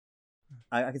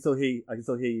I can still hear you. I can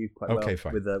still hear you quite well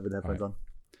fine. with the headphones on.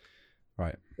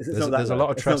 Right. It's there's a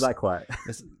lot of trust. It's not that quiet.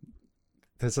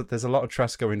 There's a lot of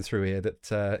trust going through here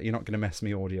that you're not going to mess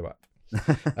me audio up.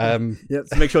 Yeah,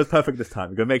 so make sure it's perfect this time.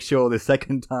 We're going to make sure the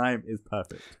second time is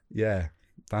perfect. Yeah,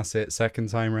 that's it. Second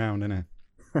time round, isn't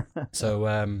it?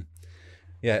 So,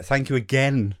 yeah, thank you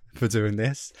again for doing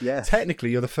this. Yeah.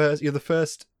 Technically, you're the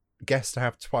first guest to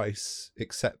have twice,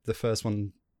 except the first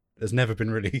one has never been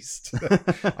released.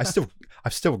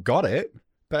 I've still got it,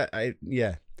 but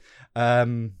yeah.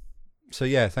 So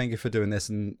yeah, thank you for doing this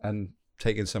and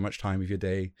taking so much time of your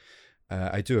day.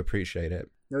 I do appreciate it.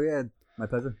 Oh yeah, my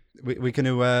pleasure. We're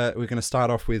gonna start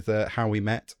off with how we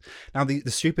met. Now the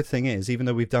stupid thing is, even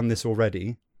though we've done this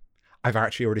already, I've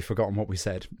actually already forgotten what we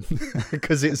said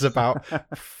because it's about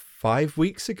 5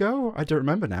 weeks ago. I don't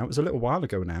remember now. It was a little while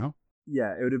ago now.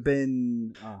 Yeah, it would have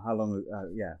been how long?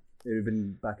 Yeah, it would have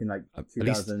been back in like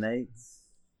 2008,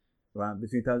 around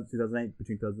between 2008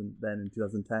 then and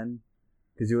 2010,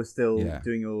 because you were still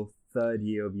doing your third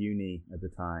year of uni at the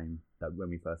time that when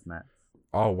we first met.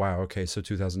 Oh wow, okay, so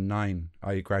 2009.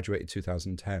 I graduated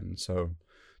 2010, so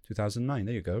 2009.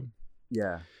 There you go.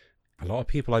 Yeah. A lot of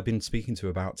people I've been speaking to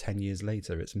about 10 years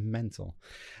later. It's mental.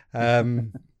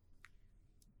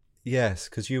 Yes,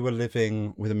 because you were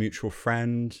living with a mutual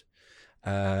friend.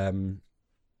 And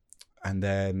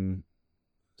then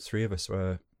 3 of us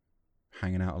were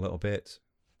hanging out a little bit,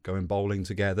 going bowling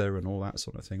together and all that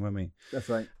sort of thing, weren't we? That's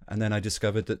right. And then I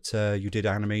discovered that you did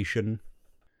animation.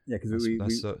 Yeah, because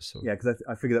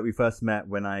I figured that we first met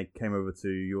when I came over to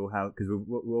your house, because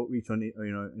we're each on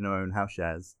in our own house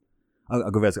shares. I'll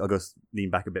go lean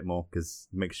back a bit more because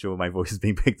make sure my voice is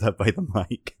being picked up by the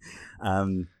mic.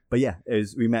 But yeah,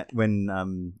 we met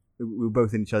when we were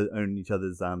both in each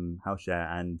other's house share,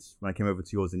 and when I came over to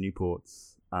yours in Newport,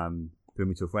 through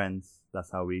mutual friends,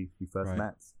 that's how we first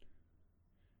met.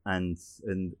 And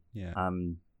yeah,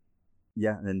 and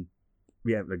then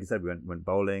like I said, we went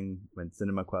bowling, went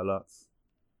cinema quite a lot.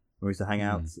 We used to hang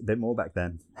out a bit more back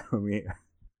then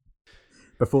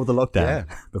before the lockdown. Yeah.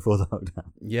 Before the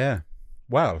lockdown. Yeah.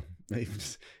 Well,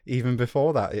 even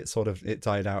before that, it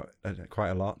died out quite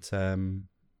a lot. I'm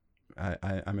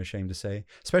ashamed to say,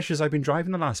 especially as I've been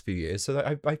driving the last few years, so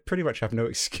that I pretty much have no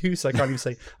excuse. I can't even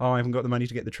say, oh, I haven't got the money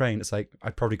to get the train. It's like,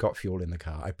 I probably got fuel in the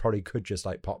car. I probably could just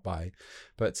like pop by,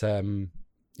 but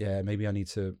yeah, maybe I need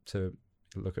to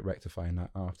look at rectifying that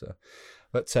after.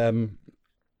 But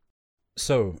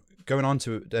so going on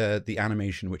to the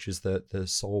animation, which is the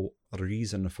sole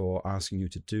reason for asking you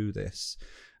to do this.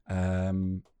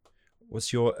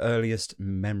 What's your earliest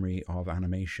memory of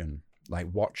animation? Like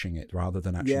watching it rather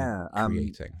than actually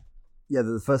creating. Yeah,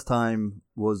 the first time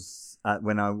was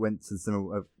when I went to the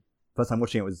cinema. First time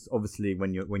watching it was obviously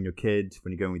when you're a kid,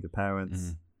 when you're going with your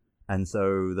parents, and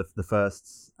so the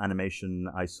first animation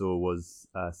I saw was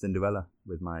Cinderella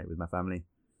with my family,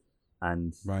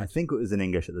 and I think it was in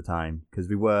English at the time because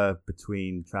we were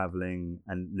between traveling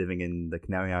and living in the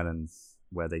Canary Islands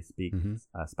where they speak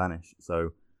Spanish.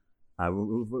 So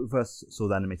we first saw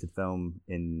the animated film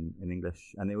in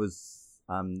English, and it was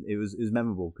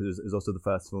memorable because it was also the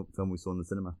first film we saw in the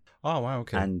cinema. Oh wow,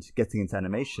 okay. And getting into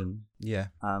animation,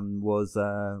 was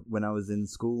when I was in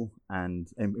school and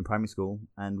in primary school,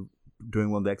 and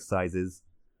doing one of the exercises,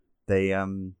 they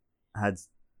had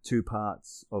 2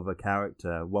 parts of a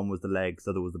character. One was the legs,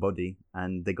 the other was the body,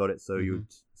 and they got it so you'd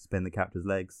spin the character's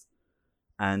legs,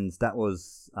 and that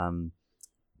was one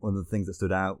of the things that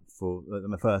stood out for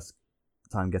my first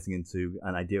time getting into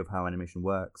an idea of how animation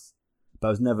works. But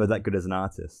I was never that good as an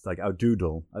artist. Like I'd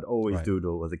always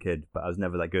doodle as a kid, but I was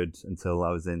never that good until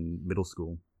I was in middle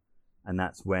school, and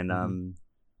that's when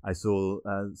I saw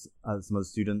some other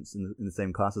students in the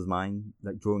same class as mine,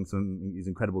 like drawing these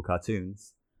incredible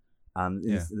cartoons, in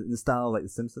the style like The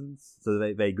Simpsons. So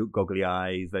they very goggly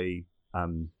eyes, very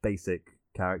basic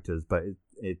characters, but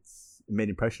it made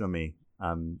an impression on me,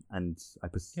 and I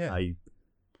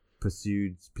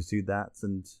pursued that,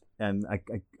 and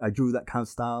I drew that kind of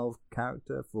style of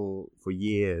character for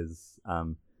years,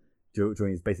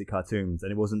 drawing these basic cartoons,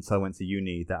 and it wasn't until I went to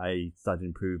uni that I started to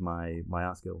improve my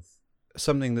art skills.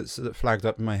 Something that flagged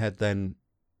up in my head then,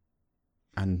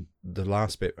 and the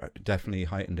last bit definitely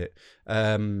heightened it.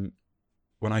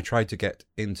 When I tried to get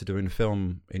into doing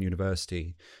film in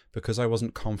university, because I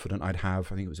wasn't confident I'd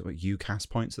have, I think it was UCAS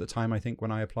points at the time, I think,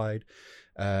 when I applied,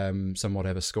 some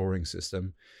whatever scoring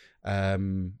system.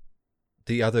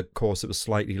 The other course that was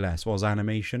slightly less was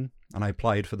animation, and I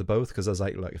applied for the both because I was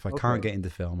like, look, if I can't get into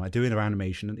film, I do into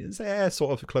animation, and it's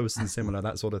sort of close and similar,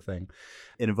 that sort of thing.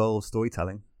 It involves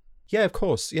storytelling. Yeah, of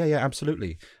course. Yeah,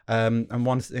 absolutely. And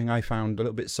one thing I found a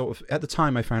little bit sort of, at the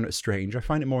time I found it strange, I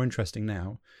find it more interesting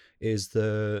now, is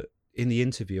in the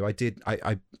interview I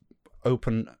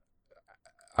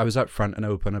was upfront and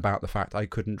open about the fact I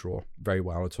couldn't draw very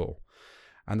well at all.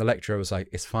 And the lecturer was like,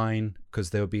 it's fine,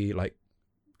 because there'll be like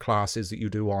classes that you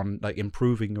do on like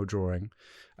improving your drawing.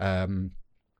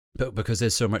 But because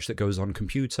there's so much that goes on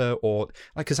computer, or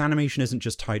like, because animation isn't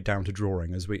just tied down to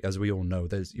drawing, as we all know.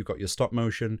 You've got your stop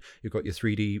motion, you've got your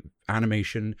 3D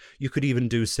animation. You could even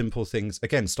do simple things.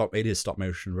 Again, it is stop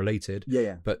motion related.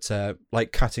 Yeah. But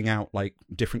like cutting out like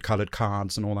different colored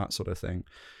cards and all that sort of thing,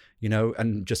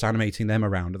 and just animating them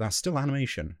around. That's still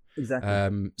animation.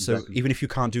 Exactly. So even if you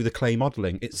can't do the clay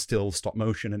modeling, it's still stop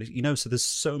motion, and so there's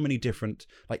so many different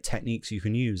like techniques you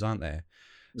can use, aren't there?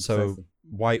 So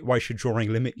why should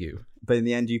drawing limit you? But in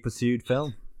the end, you pursued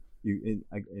film. In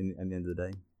the end of the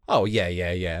day. Oh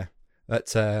yeah.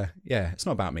 But it's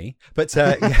not about me. But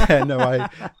yeah, no,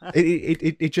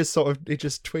 it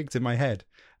just twigged in my head.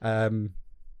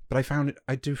 But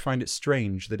I do find it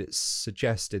strange that it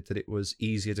suggested that it was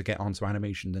easier to get onto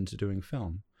animation than to doing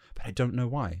film. But I don't know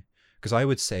why. Because I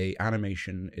would say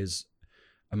animation is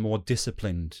a more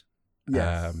disciplined,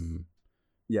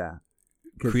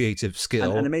 creative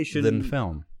skill animation, than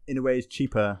film. In a way, is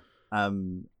cheaper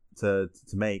to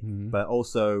make, but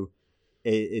also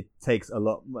it takes a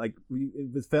lot. Like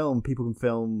with film, people can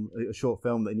film a short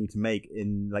film that they need to make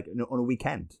on a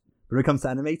weekend. But when it comes to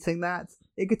animating that,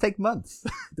 it could take months,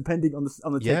 depending on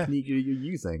the technique you're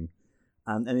using,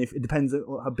 and if it depends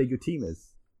on how big your team is.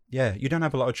 Yeah, you don't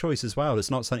have a lot of choice as well.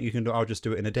 It's not something you can do, I'll just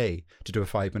do it in a day to do a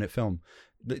 5-minute film.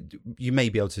 You may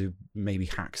be able to maybe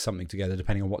hack something together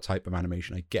depending on what type of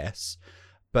animation, I guess.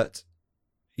 But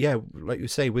yeah, like you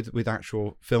say, with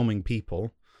actual filming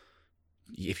people,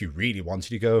 if you really wanted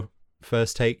to go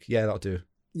first take, yeah, that'll do.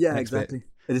 Yeah, exactly.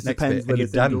 It just depends whether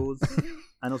it's indoors,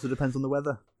 and also depends on the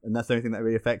weather. And that's the only thing that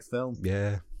really affects film.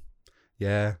 Yeah.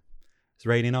 It's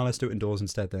raining, let's do it indoors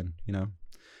instead then,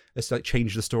 Let's like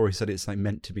change the story so that it's like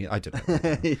meant to be. I don't know.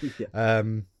 Yeah.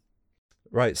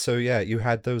 Right. So yeah, you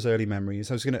had those early memories.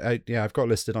 I've got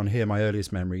listed on here my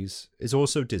earliest memories. Is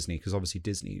also Disney, because obviously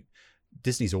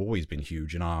Disney's always been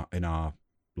huge in our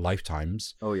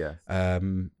lifetimes. Oh yeah.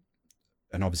 And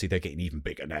obviously they're getting even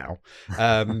bigger now.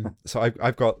 So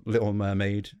I've got Little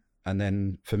Mermaid, and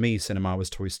then for me, cinema was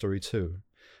Toy Story 2,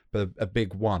 but a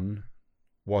big one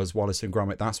was Wallace and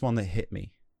Gromit. That's one that hit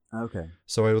me. Okay.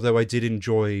 So although I did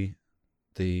enjoy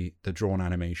the drawn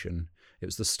animation, it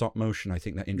was the stop motion I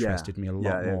think that interested me a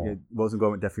lot more. Yeah, Wallace and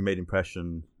Gromit definitely made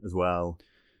impression as well,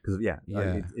 because it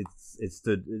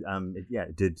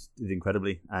did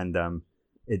incredibly, and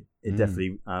it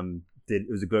definitely did.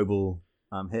 It was a global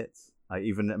hit.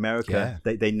 Even America,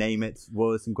 they name it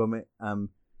Wallace and Gromit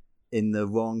in the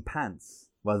wrong pants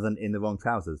rather than in the wrong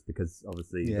trousers, because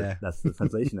obviously that's the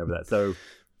translation over that. So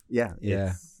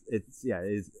it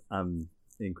is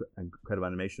incredible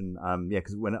animation.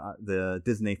 Because when the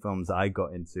Disney films I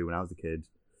got into when I was a kid,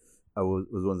 was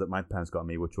the ones that my parents got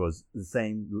me, which was the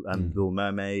same Little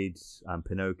Mermaid,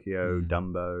 Pinocchio,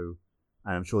 Dumbo,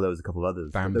 and I'm sure there was a couple of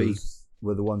others. Bambi. Those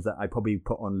were the ones that I probably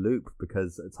put on loop,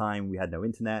 because at the time we had no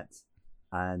internet,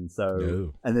 and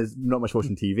there's not much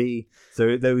watching TV,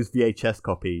 so those VHS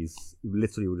copies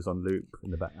literally were just on loop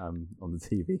in the back on the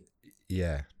TV.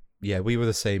 Yeah, we were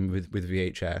the same with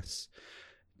VHS.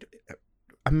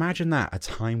 Imagine that, a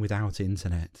time without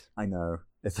internet. I know.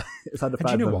 It's hard to fathom. And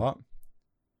do you know what?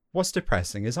 What's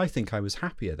depressing is I think I was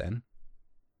happier then.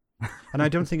 And I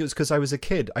don't think it was because I was a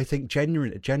kid. I think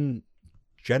generally,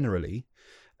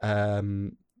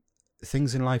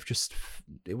 things in life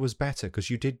it was better because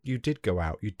you did go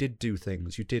out, you did do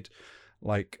things, you did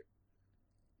like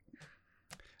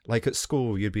at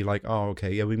school, you'd be like, oh,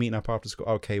 okay, yeah, we're meeting up after school.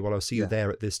 Okay, well, I'll see you there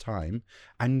at this time.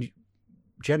 And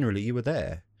generally, you were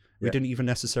there. We didn't even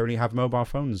necessarily have mobile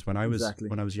phones when I was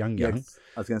young. Yes.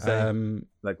 I was going to say,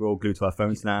 we're all glued to our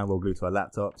phones now. We're all glued to our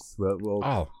laptops. We're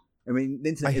all. I mean, the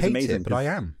internet is amazing. It, but I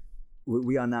am.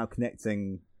 We are now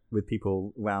connecting with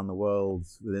people around the world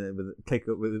within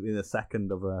a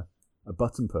second of a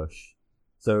button push.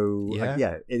 So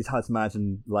it's hard to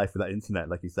imagine life without internet,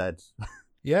 like you said.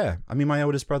 Yeah, I mean, my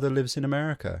oldest brother lives in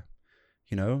America,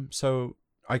 so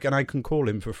I can call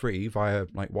him for free via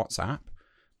like WhatsApp.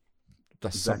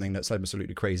 That's something that's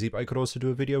absolutely crazy. But I could also do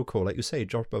a video call, like you say,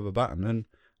 drop of a button, and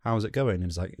how's it going? And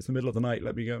it's like, it's the middle of the night,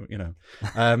 let me go.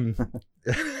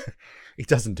 He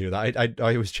doesn't do that.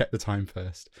 I always check the time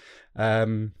first.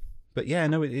 But yeah,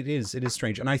 no, it is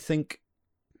strange, and I think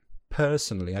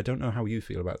personally, I don't know how you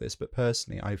feel about this, but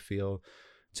personally, I feel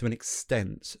to an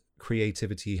extent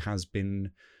creativity has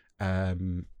been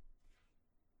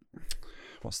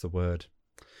what's the word?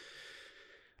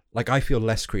 Like, I feel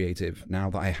less creative now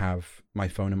that I have my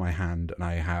phone in my hand and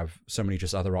I have so many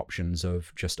just other options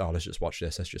of just, let's just watch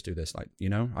this, let's just do this. Like,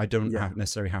 I don't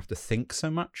necessarily have to think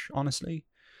so much, honestly.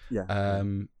 Yeah.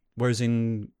 Whereas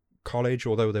in college,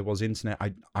 although there was internet,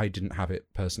 I didn't have it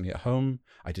personally at home.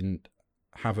 I didn't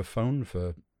have a phone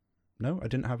I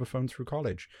didn't have a phone through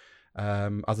college.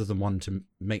 Other than one to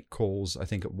make calls, I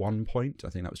think at one point. I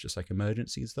think that was just like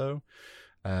emergencies though.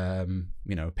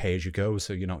 Pay as you go,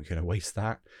 so you're not going to waste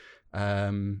that.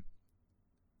 And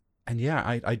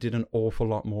yeah, I did an awful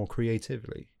lot more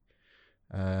creatively.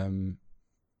 And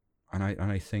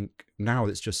I think now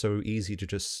it's just so easy to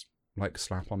just like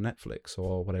slap on Netflix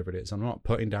or whatever it is. I'm not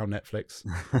putting down Netflix.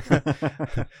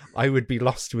 I would be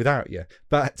lost without you.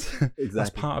 But exactly. That's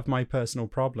part of my personal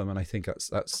problem, and I think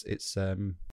it's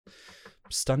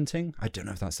stunting. I don't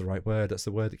know if that's the right word. That's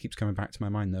the word that keeps coming back to my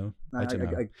mind, though. I don't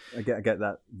know. I get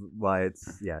that. Why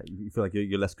it's you feel like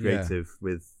you're less creative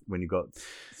with when you've got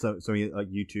so many like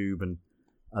YouTube and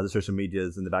other social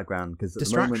medias in the background, because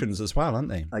distractions as well, aren't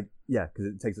they? Like because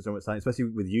it takes up so much time, especially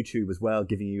with YouTube as well,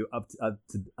 giving you up to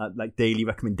like daily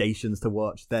recommendations to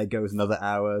watch. There goes another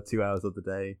hour, 2 hours of the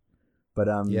day. But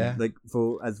like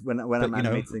when I'm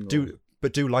animating,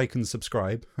 But do like and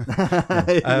subscribe.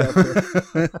 I'll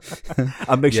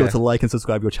make sure to like and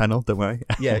subscribe your channel. Don't worry.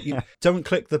 Don't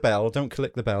click the bell. Don't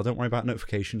worry about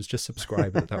notifications. Just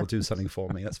subscribe. That'll do something for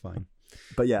me. That's fine.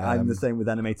 But I'm the same with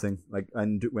animating. Like,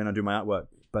 and when I do my artwork.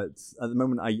 But at the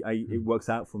moment, it works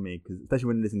out for me, because especially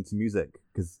when listening to music,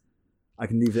 because I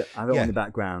can leave it. I have it on the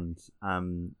background.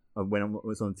 When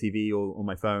it's on TV or on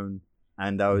my phone,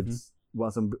 and I would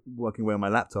whilst I'm working away on my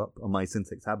laptop on my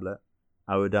Cintiq tablet,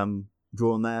 I would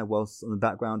draw on there, whilst on the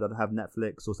background I'd have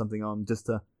Netflix or something on, just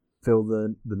to fill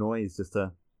the noise, just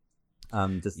to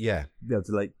be able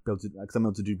to because I'm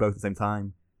able to do both at the same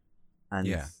time. And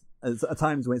at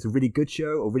times when it's a really good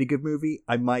show or really good movie,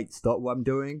 I might stop what I'm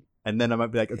doing, and then I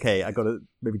might be like, okay, I gotta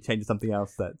maybe change to something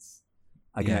else that's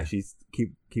I can actually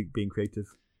keep being creative.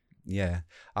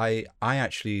 I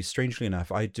actually, strangely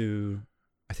enough, I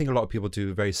think a lot of people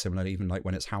do very similar, even like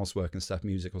when it's housework and stuff,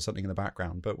 music or something in the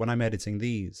background. But when I'm editing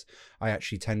these, I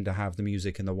actually tend to have the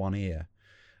music in the one ear,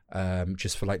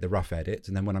 just for like the rough edit.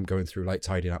 And then when I'm going through like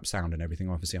tidying up sound and everything,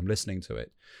 obviously I'm listening to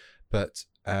it. But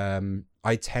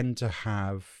I tend to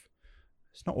have,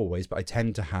 it's not always, but I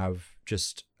tend to have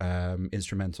just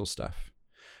instrumental stuff.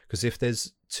 Because if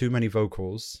there's too many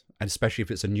vocals, and especially if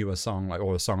it's a newer song, like,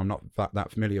 or a song I'm not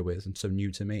that familiar with and so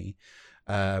new to me,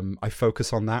 I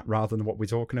focus on that rather than what we're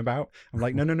talking about. I'm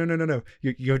like, no.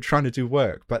 You're trying to do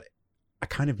work, but I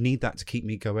kind of need that to keep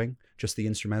me going. Just the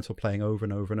instrumental playing over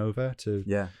and over and over to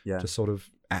to sort of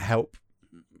help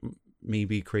me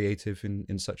be creative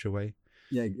in such a way.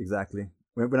 Yeah, exactly.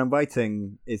 When I'm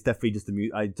writing, it's definitely just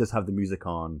I just have the music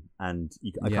on, and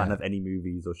I can't have any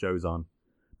movies or shows on.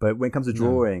 But when it comes to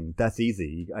drawing, that's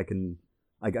easy. I can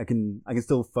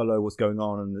still follow what's going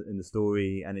on in the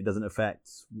story, and it doesn't affect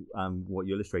what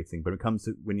you're illustrating. But when it comes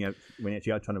to when you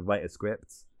actually are trying to write a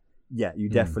script, you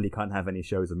definitely can't have any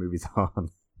shows or movies on.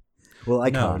 Well,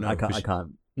 I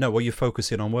can't. No, well, you're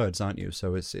focusing on words, aren't you?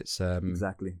 So it's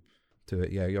exactly. To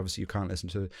it, you can't listen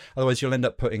to it. Otherwise, you'll end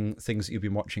up putting things that you've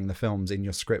been watching, the films, in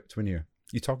your script when you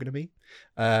talking to me,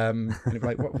 and you're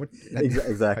like, what?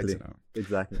 Exactly.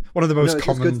 Exactly. One of the most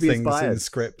common things in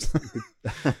script.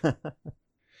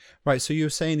 Right. So you were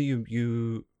saying that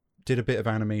you did a bit of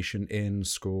animation in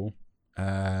school,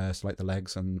 so like the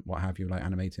legs and what have you, like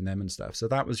animating them and stuff. So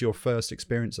that was your first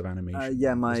experience of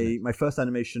animation. My first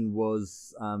animation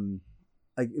was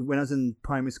when I was in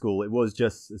primary school. It was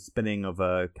just a spinning of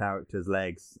a character's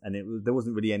legs, and there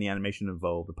wasn't really any animation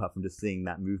involved apart from just seeing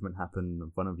that movement happen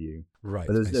in front of you. Right.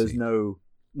 But there's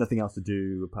nothing else to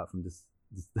do apart from just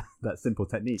that simple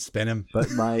technique. Spin him.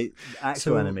 But my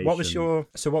actual animation.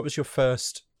 What was your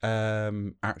first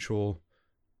actual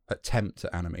attempt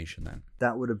at animation then?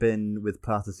 That would have been with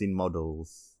plasticine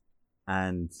models,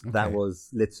 and that was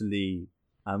literally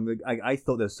I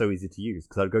thought they were so easy to use,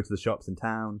 because I'd go to the shops in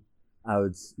town, I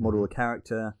would model a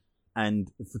character,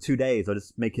 and for 2 days I'd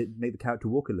just make the character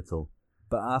walk a little.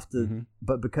 But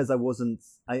but because I wasn't,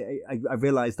 I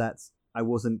realized that I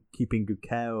wasn't keeping good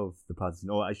care of the plasticine,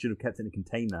 or I should have kept it in a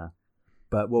container.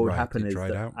 But what would happen is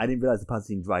that I didn't realize the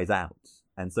plasticine dries out,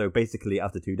 and so basically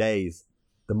after 2 days,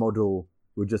 the model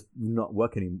would just not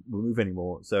move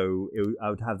anymore. So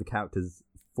I would have the characters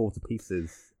fall to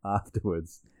pieces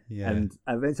afterwards. Yeah. And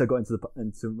eventually I got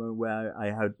into where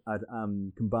I'd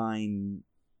combine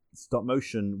stop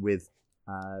motion with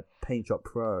Paint Shop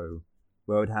Pro,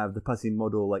 where I would have the plasticine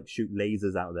model like shoot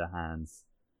lasers out of their hands.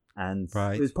 And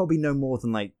it was probably no more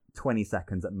than like 20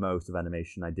 seconds at most of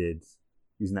animation I did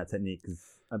using that technique, because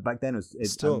back then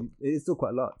it's still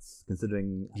quite a lot,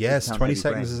 considering. Yes, 20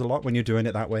 seconds is a lot when you're doing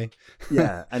it that way.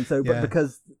 Yeah, and so but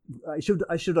because I should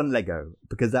have done Lego,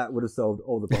 because that would have solved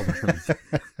all the problems.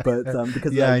 But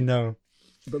because I know.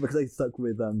 But because I stuck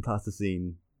with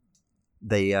Plasticine,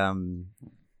 they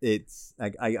it's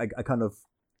I kind of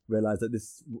realized that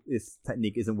this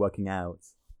technique isn't working out,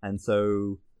 and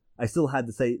so I still had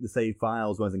the save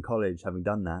files when I was in college, having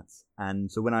done that.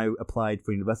 And so when I applied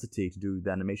for university to do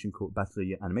the bachelor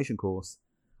animation course,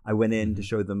 I went in to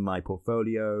show them my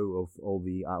portfolio of all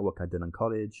the artwork I'd done in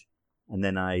college. And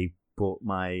then I bought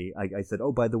I said,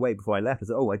 oh, by the way, before I left, I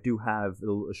said, oh, I do have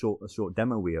a short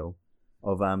demo reel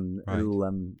of a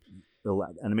little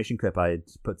animation clip I had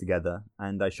put together.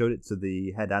 And I showed it to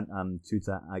the head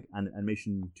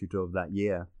animation tutor of that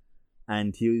year.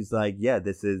 And he was like, yeah,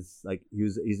 this is like, he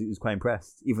was quite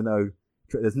impressed, even though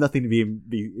there's nothing to be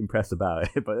impressed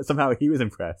about it, but somehow he was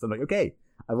impressed. I'm like, okay,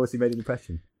 I've obviously made an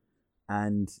impression.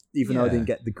 And even though I didn't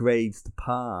get the grades to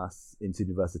pass into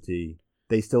university,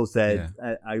 they still said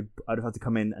I'd have to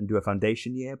come in and do a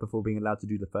foundation year before being allowed to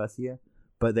do the first year.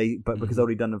 But because I'd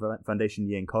already done a foundation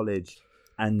year in college,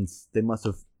 and they must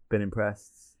have been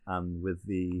impressed with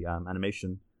the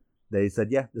animation, they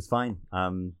said, yeah, it's fine.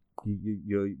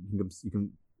 You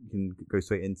can go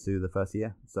straight into the first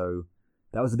year. So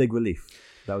that was a big relief.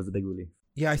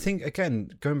 Yeah, I think, again,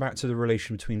 going back to the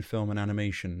relation between film and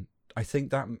animation, I think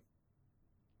that,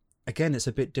 again, it's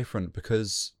a bit different,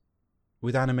 because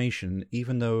with animation,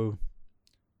 even though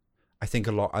I think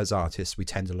a lot as artists, we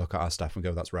tend to look at our stuff and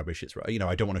go, that's rubbish, it's,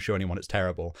 I don't want to show anyone it's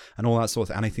terrible, and all that sort of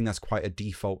thing. And I think that's quite a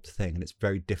default thing, and it's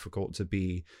very difficult to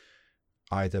be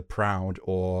either proud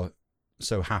or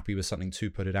so happy with something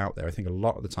to put it out there. I think a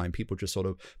lot of the time people just sort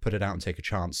of put it out and take a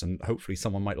chance, and hopefully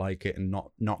someone might like it and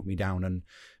not knock me down and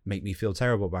make me feel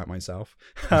terrible about myself.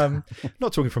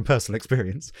 Not talking from personal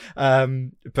experience,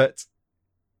 but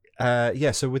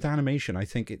so with animation, I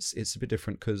think it's a bit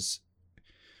different, because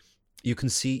you can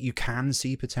see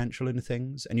potential in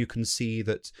things, and you can see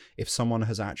that if someone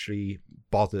has actually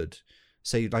bothered,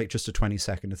 say like just a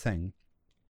 20-second thing,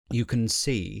 you can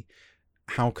see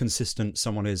how consistent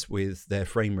someone is with their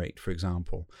frame rate, for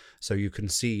example. So you can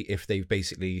see if they've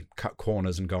basically cut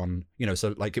corners and gone,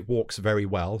 so like it walks very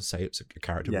well, say it's a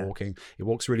character walking, it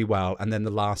walks really well, and then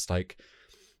the last like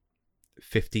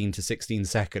 15 to 16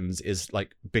 seconds is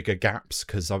like bigger gaps,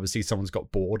 because obviously someone's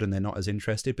got bored and they're not as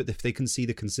interested. But if they can see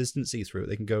the consistency through it,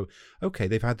 they can go, okay,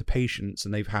 they've had the patience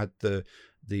and they've had the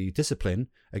discipline,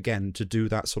 again, to do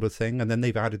that sort of thing, and then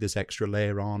they've added this extra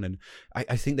layer on, and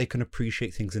I think they can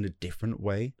appreciate things in a different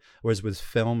way. Whereas with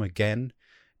film, again,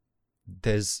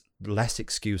 there's less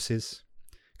excuses,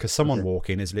 because someone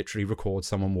walking is literally record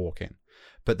someone walking.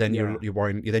 But then you're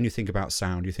worrying. Then you think about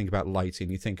sound, you think about lighting,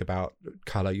 you think about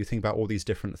color, you think about all these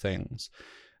different things.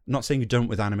 I'm not saying you don't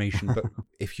with animation, but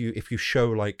if you show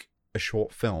like a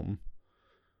short film,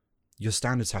 your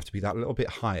standards have to be that little bit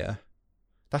higher.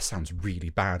 That sounds really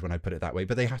bad when I put it that way,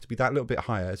 but they have to be that little bit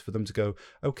higher for them to go,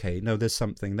 okay, no, there's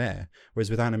something there.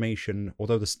 Whereas with animation,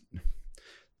 although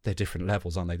they're different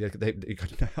levels, aren't they?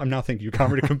 I'm now thinking you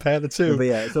can't really compare the two. But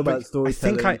yeah, it's all about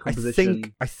storytelling,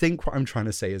 composition. I think what I'm trying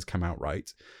to say has come out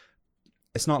right.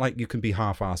 It's not like you can be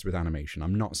half-assed with animation.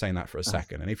 I'm not saying that for a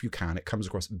second. And if you can, it comes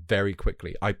across very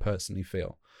quickly, I personally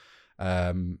feel.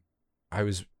 I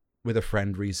was with a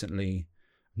friend recently,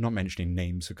 I'm not mentioning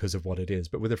names because of what it is,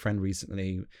 but with a friend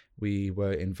recently, we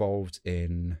were involved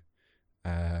in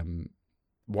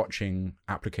watching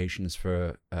applications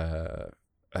for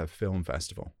a film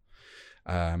festival.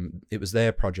 It was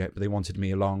their project, but they wanted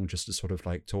me along just to sort of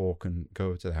like talk and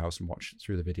go to the house and watch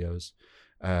through the videos.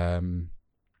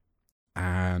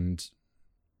 And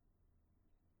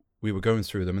we were going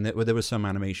through them, and there were some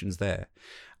animations there,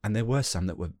 and there were some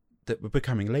that were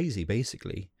becoming lazy,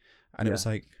 basically. And it was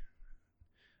like,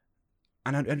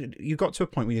 and you got to a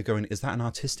point where you're going, is that an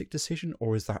artistic decision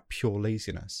or is that pure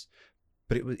laziness?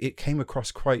 But it came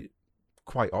across quite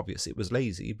obvious it was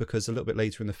lazy, because a little bit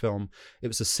later in the film, it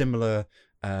was a similar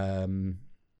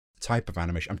type of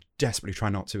animation. I'm desperately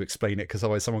trying not to explain it, because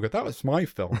otherwise someone will go, that was my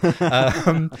film.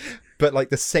 But like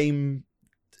the same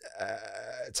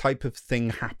type of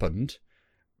thing happened,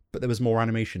 but there was more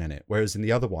animation in it. Whereas in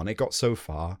the other one, it got so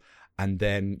far and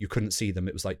then you couldn't see them.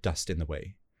 It was like dust in the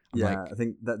way. I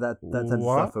think that tends to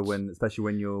suffer especially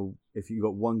when if you've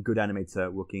got one good animator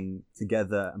working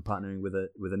together and partnering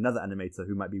with another animator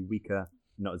who might be weaker,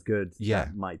 not as good.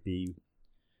 That might be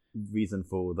reason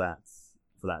for that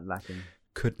lacking.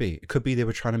 Could be they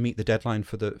were trying to meet the deadline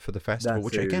for the festival,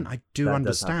 which again I do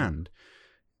understand.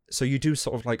 so you do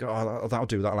sort of like, oh,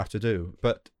 that'll have to do.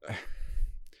 But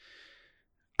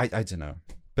I don't know.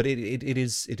 But it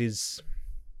is.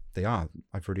 They are.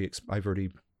 I've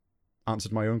already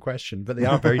answered my own question. But they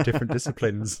are very different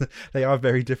disciplines. They are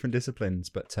very different disciplines.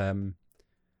 But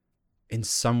in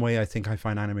some way, I think I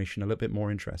find animation a little bit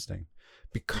more interesting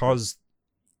because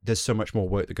there's so much more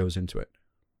work that goes into it.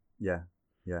 Yeah.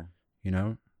 Yeah. You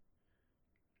know,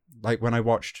 like when I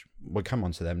watched. We'll come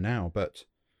on to them now, but.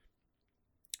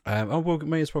 We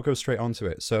may as well go straight onto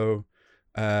it. So,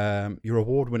 your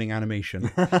award-winning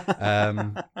animation.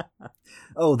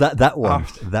 Oh, that one.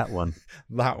 That one.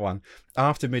 That one.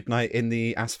 After Midnight in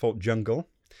the Asphalt Jungle.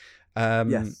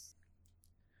 Yes.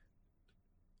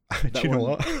 Do you know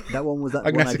what? That one was that.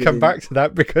 I'm going to have to come back to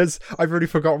that because I've already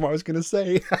forgotten what I was going to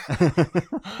say.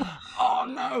 Oh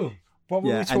no! What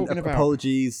were we talking about?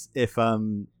 Apologies if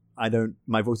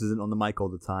my voice isn't on the mic all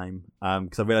the time.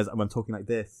 Because I realize when I'm talking like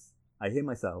this, I hear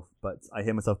myself, but I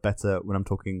hear myself better when I'm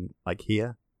talking like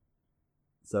here.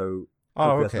 So,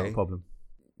 okay, that's not a problem.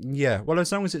 Yeah, well,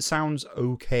 as long as it sounds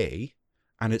okay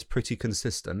and it's pretty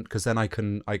consistent, because then I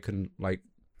can like.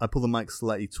 I pull the mic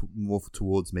slightly more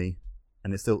towards me,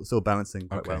 and it's still balancing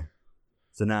quite well.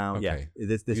 So now, yeah,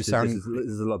 this is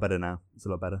a lot better now. It's a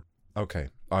lot better. Okay.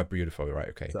 Oh, beautiful. Right.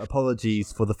 Okay. So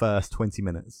apologies for the first 20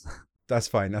 minutes. That's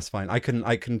fine. I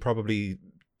can probably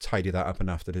tidy that up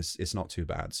enough that it's not too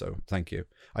bad. So thank you.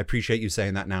 I appreciate you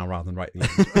saying that now rather than right at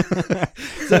the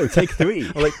end. So take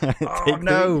 3.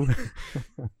 No.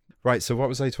 Right. So what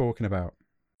was I talking about?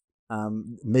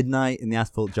 Midnight in the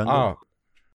Asphalt Jungle.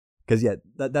 Because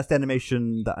that's the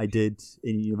animation that I did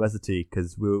in university.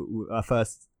 Because our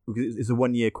first, it's a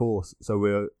 1-year course, so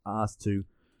we were asked to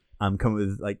come up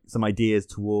with like some ideas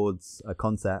towards a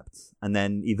concept, and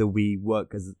then either we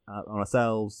work by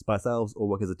ourselves or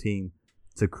work as a team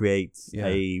to create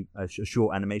a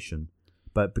short animation.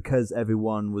 But because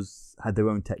everyone had their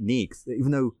own techniques,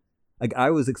 even though like I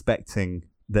was expecting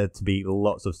there to be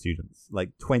lots of students,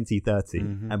 like 20, 30,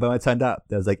 and when I turned up,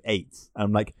 there was like 8. And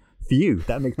I'm like, phew,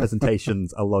 that makes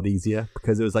presentations a lot easier,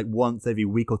 because it was like once every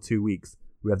week or 2 weeks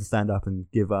we have to stand up and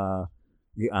give talk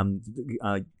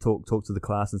to the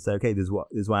class and say, okay, this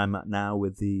is where I'm at now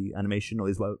with the animation, or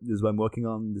this is what I'm working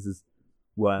on. This is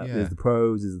where there's the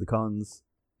pros, this is the cons.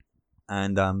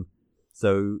 And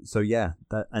so yeah,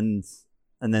 that and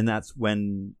then that's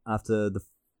when, after the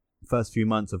first few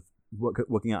months of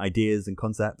working out ideas and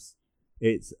concepts,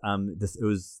 it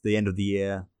was the end of the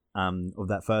year of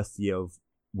that first year of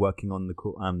working on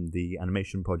the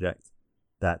animation project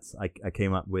that I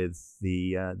came up with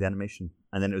the animation,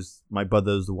 and then it was my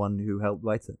brother's the one who helped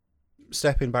write it.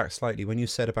 Stepping back slightly, when you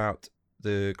said about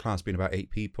the class being about 8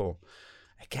 people,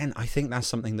 again, I think that's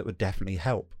something that would definitely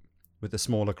help with the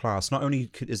smaller class. Not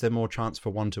only is there more chance for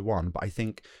one-to-one, but I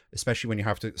think especially when you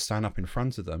have to stand up in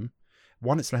front of them,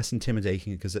 one, it's less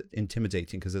intimidating because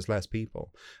there's less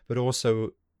people, but also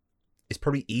it's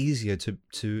probably easier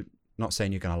to not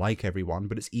saying you're going to like everyone,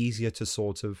 but it's easier to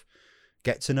sort of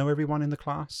get to know everyone in the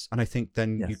class. And I think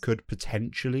then you could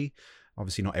potentially,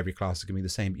 obviously not every class is going to be the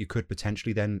same, but you could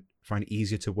potentially then find it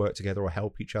easier to work together or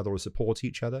help each other or support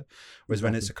each other. Whereas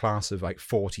when it's a class of like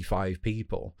 45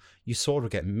 people, you sort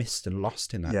of get missed and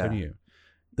lost in that, don't you?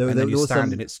 And then you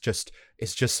stand and it's just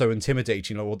so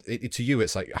intimidating. To you,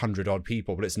 it's like 100 odd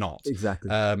people, but it's not. Exactly.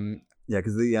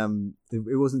 Because it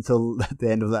wasn't until the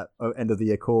end of the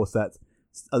year course that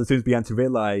other students began to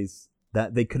realize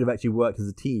that they could have actually worked as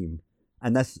a team.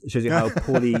 And that shows you how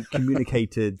poorly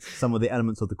communicated some of the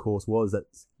elements of the course was. That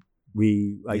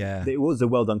it was a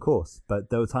well done course,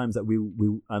 but there were times that we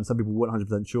some people weren't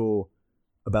 100% sure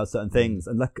about certain things,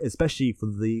 and especially for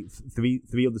the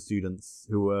three of the students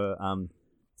who were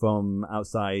from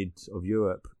outside of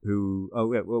Europe, who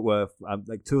were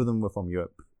like 2 of them were from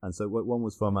Europe, and so one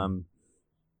was from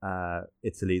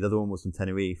Italy, the other one was from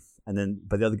Tenerife,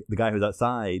 but the guy who was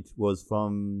outside was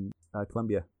from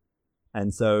Colombia.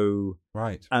 And so,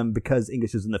 because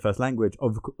English isn't their first language,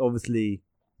 obviously,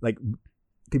 like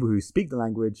people who speak the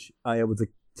language are able to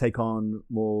take on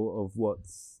more of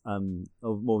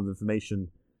more of the information,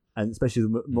 and especially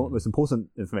the most important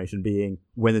information being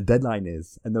when the deadline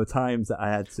is. And there were times that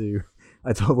I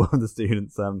told one of the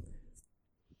students,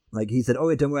 like he said,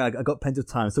 "Oh, don't worry, I got plenty of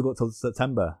time. I still got till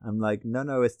September." I'm like,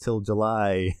 "No, it's till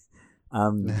July."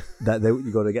 That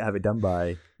you got to have it done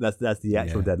by. That's the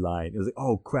actual deadline. It was like,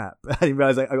 oh crap! I didn't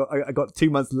realize I got 2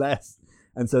 months less.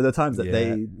 And so there are times that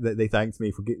they thanked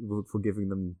me for giving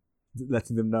them,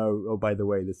 letting them know. Oh, by the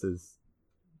way, this is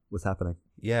what's happening.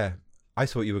 Yeah, I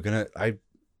thought you were gonna.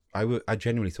 I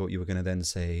genuinely thought you were gonna then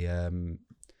say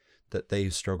that they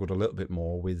struggled a little bit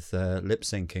more with lip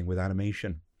syncing with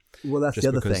animation. Well, that's just the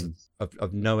other because thing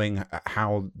of knowing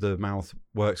how the mouth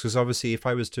works. Because obviously, if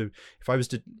I was to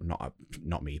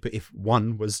not me, but if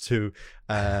one was to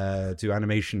do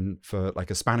animation for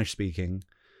like a Spanish speaking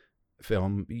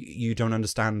film, you don't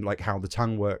understand like how the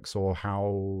tongue works or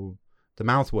how the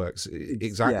mouth works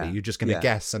exactly. You're just going to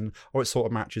guess, or it sort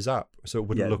of matches up, so it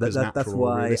wouldn't look as natural. That's or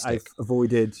why realistic. I've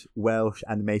avoided Welsh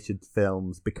animated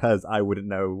films, because I wouldn't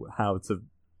know how to,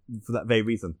 for that very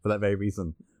reason.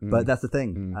 But that's the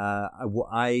thing.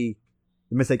 The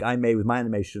mistake I made with my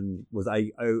animation was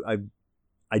I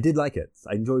did like it.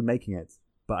 I enjoyed making it,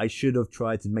 but I should have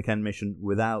tried to make animation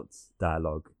without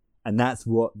dialogue, and that's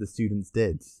what the students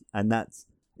did. And that's,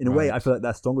 in a way, I feel like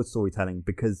that's stronger storytelling,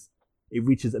 because it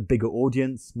reaches a bigger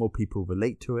audience, more people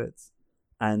relate to it,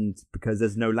 and because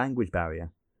there's no language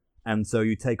barrier. And so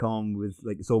you take on with,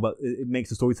 like, it's all about, it makes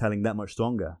the storytelling that much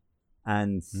stronger.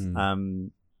 And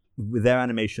with their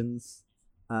animations,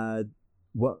 they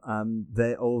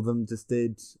all of them just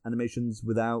did animations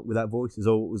without voice. It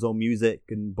was all music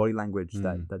and body language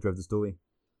that drove the story.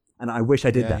 And I wish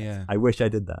I did that. Yeah. I wish I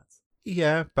did that.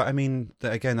 Yeah, but I mean,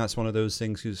 again, that's one of those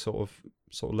things you sort of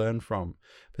learn from.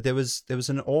 But there was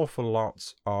an awful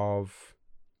lot of.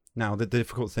 Now, the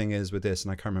difficult thing is with this,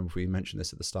 and I can't remember if we mentioned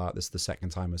this at the start. This is the second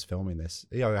time I was filming this.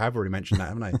 Yeah, I have already mentioned that,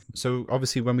 haven't I? So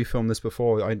obviously, when we filmed this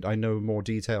before, I know more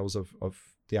details of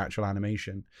the actual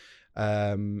animation.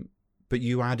 But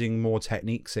you adding more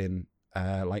techniques in,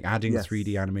 like adding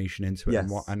 3D animation into it,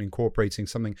 and incorporating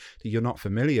something that you're not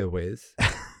familiar with.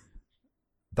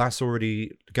 That's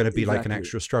already going to be like an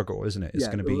extra struggle, isn't it? It's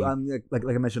going to be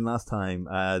like I mentioned last time.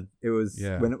 It was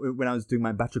when I was doing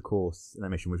my bachelor course in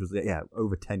animation, which was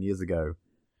over 10 years ago.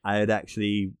 I had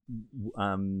actually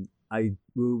we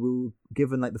were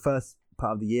given, like, the first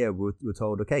part of the year. We were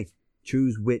told, okay,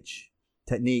 choose which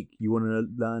technique you want to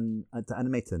learn to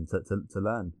animate in, to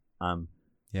learn.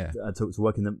 To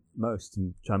work in the most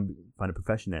and try and find a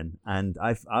profession in. And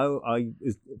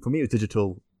for me, it was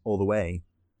digital all the way.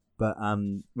 But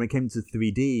when it came to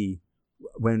 3D,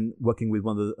 when working with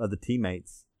one of the other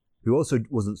teammates, who also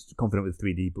wasn't confident with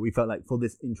 3D, but we felt like for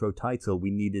this intro title, we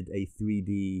needed a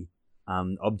 3D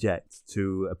object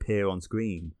to appear on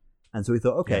screen. And so we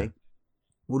thought, okay,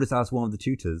 we'll just ask one of the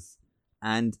tutors.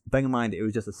 And bear in mind, it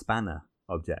was just a spanner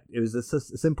object. It was a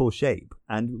simple shape,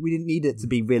 and we didn't need it to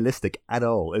be realistic at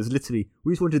all. It was literally,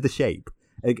 we just wanted the shape,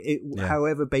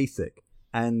 however basic.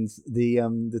 And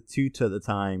the tutor at the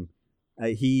time,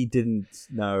 he didn't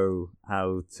know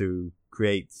how to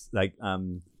create like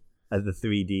the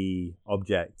 3D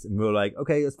object, and we were like,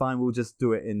 okay, that's fine. We'll just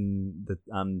do it in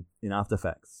After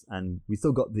Effects, and we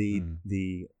still got the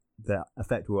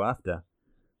effect we were after.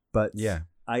 But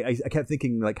I kept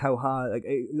thinking, like, how hard. Like,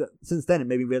 since then, it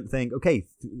made me think, okay,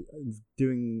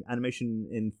 doing animation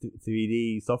in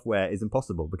 3D software is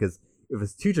impossible, because if a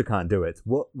tutor can't do it,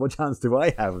 what chance do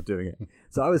I have of doing it?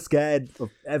 So I was scared of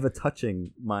ever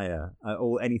touching Maya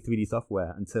or any 3D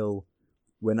software until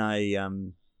when I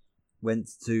went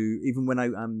to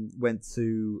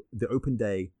the Open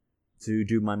Day to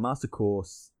do my master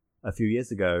course a few years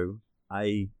ago.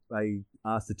 I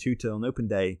asked the tutor on Open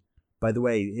Day, by the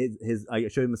way, I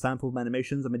showed him a sample of my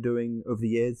animations I've been doing over the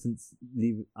years since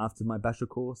after my bachelor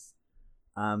course.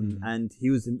 And he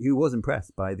was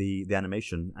impressed by the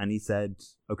animation, and he said,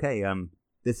 okay,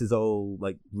 this is all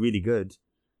like really good.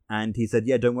 And he said,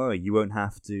 yeah, don't worry, you won't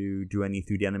have to do any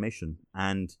 3D animation.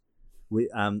 And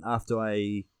after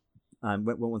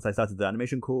once I started the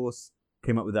animation course,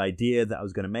 came up with the idea that I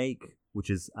was going to make,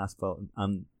 which is Asphalt,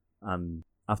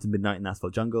 After Midnight in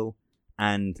Asphalt Jungle.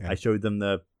 And I showed them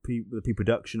the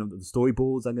pre-production of the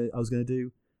storyboards I was going to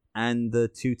do. And the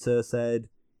tutor said,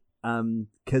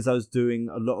 because I was doing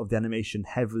a lot of the animation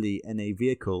heavily in a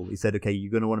vehicle, he said, okay,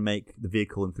 you're going to want to make the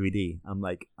vehicle in 3D. I'm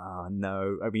like,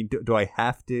 no. I mean, do I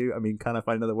have to? I mean, can I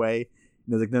find another way?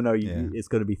 And I was like, no, it's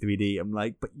going to be 3D. I'm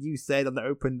like, but you said on the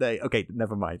Open Day. Okay,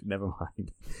 never mind.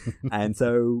 And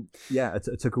so,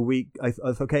 it took a week. I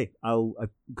thought, okay,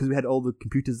 because we had all the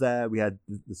computers there, we had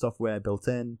the software built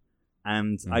in,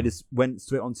 and I just went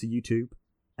straight onto YouTube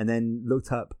and then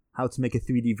looked up how to make a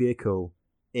 3D vehicle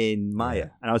in Maya.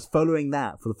 And I was following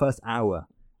that for the first hour,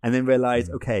 and then realized,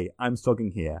 okay, I'm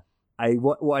struggling here.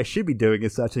 What I should be doing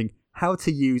is searching how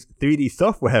to use 3D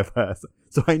software first,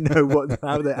 so I know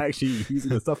how they're actually using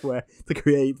the software to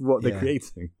create what they're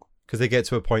creating. Because they get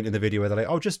to a point in the video where they're like,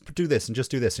 oh, just do this and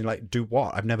just do this. And you're like, do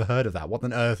what? I've never heard of that. What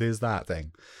on earth is that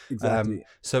thing? Exactly.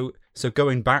 So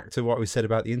going back to what we said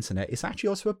about the internet, it's actually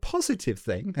also a positive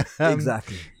thing.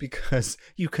 Exactly. Because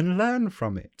you can learn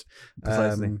from it.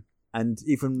 Precisely. And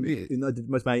even I did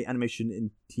most of my animation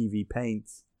in TV Paint,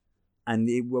 and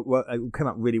it came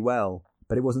out really well.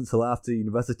 But it wasn't until after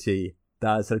university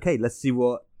that I said, okay, let's see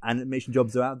what animation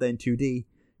jobs are out there in 2D.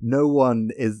 No one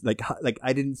is like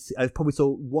I didn't see, I probably saw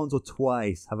once or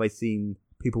twice have I seen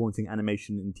people wanting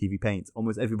animation in TV Paint.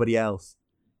 Almost everybody else,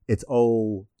 it's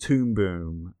all Toon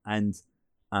Boom and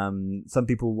some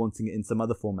people wanting it in some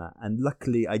other format. And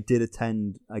luckily I did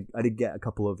attend, I did get a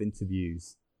couple of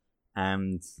interviews,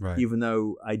 and even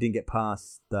though I didn't get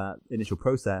past that initial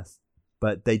process,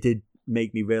 but they did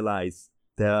make me realize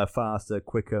there are faster,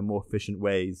 quicker, more efficient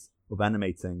ways of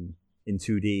animating in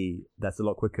 2D that's a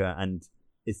lot quicker, and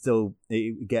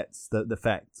it gets the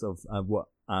effects of what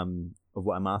I'm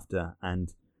after.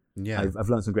 And I've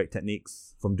learned some great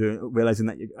techniques from realizing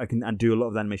that I can do a lot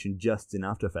of the animation just in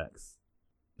After Effects.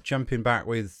 Jumping back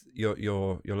with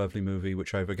your lovely movie,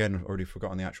 which I've again already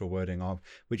forgotten the actual wording of,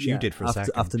 which you did for a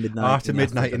second. After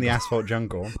Midnight in the Asphalt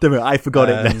Jungle. Don't worry, I forgot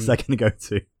it next second ago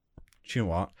too. Do you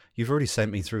know what? You've already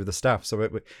sent me through the stuff. So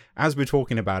as we're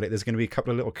talking about it, there's going to be a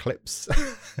couple of little clips.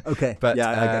 Okay. But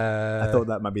yeah, I thought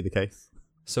that might be the case.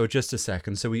 So just a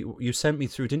second. So you sent me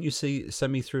through, didn't you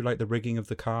send me through like the rigging of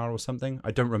the car or something? I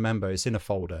don't remember. It's in a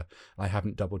folder. I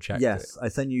haven't double checked. Yes, I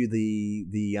sent you the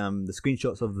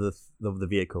screenshots of the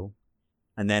vehicle,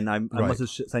 and then I must have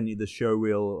sent you the show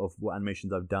reel of what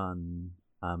animations I've done.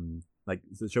 Like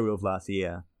the show reel of last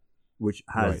year, which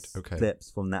has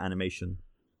clips from that animation.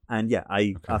 And yeah,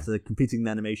 after completing the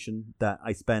animation, that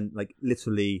I spent like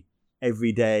literally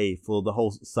every day for the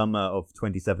whole summer of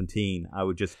 2017, I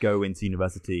would just go into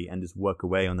university and just work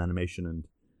away on animation. And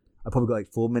I probably got like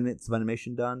 4 minutes of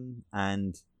animation done.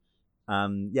 And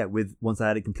once I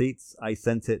had it complete, I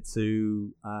sent it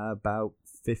to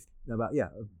just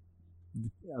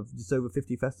over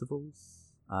 50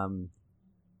 festivals.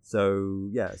 So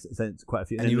yeah, sent it to quite a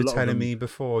few. And you were telling me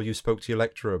before you spoke to your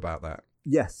lecturer about that.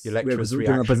 Yes, your lecturer's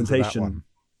reaction presentation. To that one.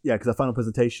 Yeah, because our final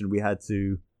presentation we had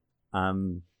to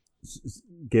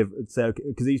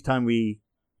because each time the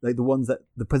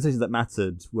presentations that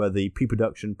mattered were the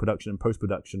pre-production, production, and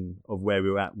post-production of where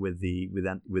we were at with the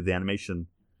animation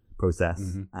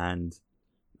process. And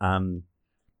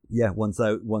once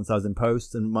I was in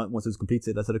post and once it was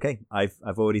completed, I said, okay,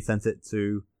 I've already sent it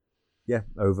to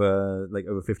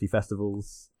over 50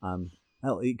 festivals.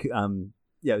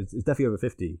 It's definitely over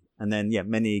 50. And then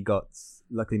many got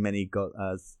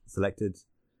selected,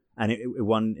 and it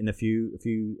won in a few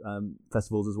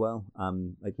festivals as well.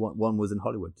 Like one was in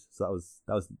Hollywood, so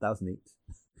that was neat.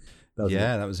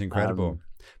 That was incredible.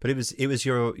 But it was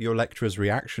your lecturer's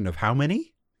reaction of how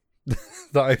many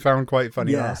that I found quite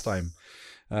funny last time,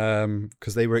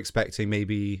 because they were expecting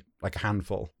maybe like a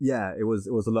handful. Yeah, it was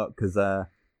a lot, because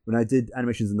when I did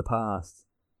animations in the past,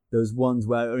 there was ones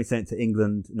where I only sent it to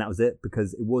England and that was it,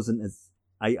 because it wasn't as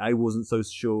I wasn't so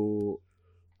sure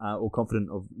or confident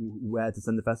of where to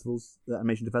send the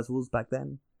animation to festivals back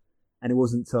then. And it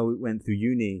wasn't until we went through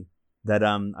uni that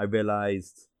I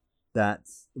realized that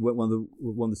one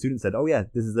of the students said, "Oh yeah,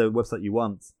 this is the website you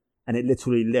want," and it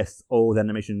literally lists all the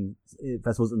animation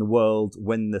festivals in the world,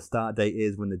 when the start date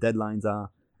is, when the deadlines are,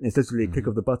 and it's literally a click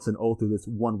of the button all through this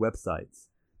one website.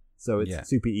 So it's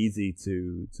super easy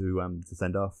to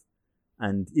send off.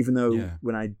 And even though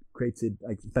when I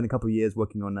spent a couple of years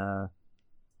working on a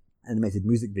animated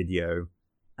music video,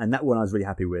 and that one I was really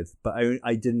happy with, but I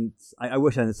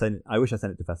wish I sent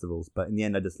it to festivals, but in the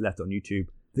end I just left it on YouTube,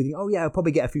 thinking, oh yeah, I'll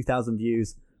probably get a few thousand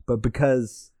views, but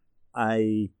because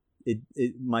my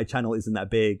channel isn't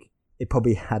that big, it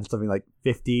probably had something like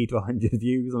 50 to 100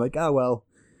 views. I'm like, oh well,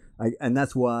 and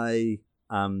that's why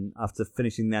after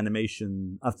finishing the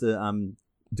animation, after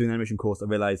doing the animation course, I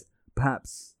realized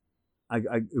perhaps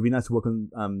it'd be nice to work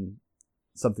on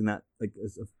something that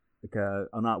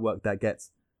an artwork that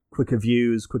gets quicker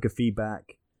views, quicker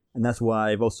feedback, and that's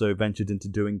why I've also ventured into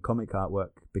doing comic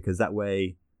artwork, because that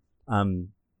way I'm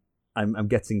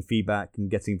getting feedback and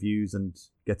getting views and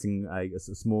getting a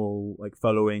small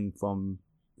following from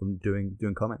doing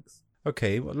comics.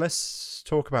 Okay, well, let's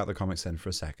talk about the comics then for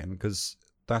a second, because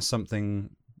that's something.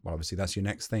 Well, obviously that's your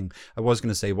next thing. I was going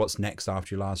to say what's next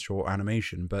after your last short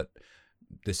animation, but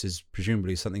this is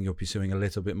presumably something you're pursuing a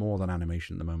little bit more than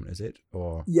animation at the moment, is it?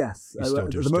 Or yes, you're still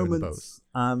just doing both?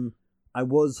 I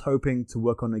was hoping to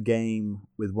work on a game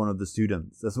with one of the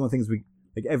students. That's one of the things we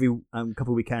every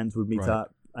couple of weekends would meet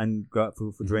up and go out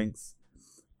for drinks,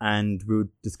 and we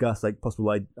would discuss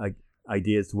possible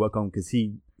ideas to work on, because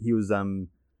he was a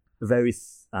very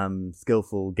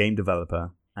skillful game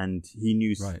developer, and he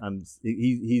knew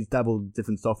he's dabbled in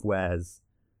different softwares.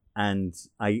 And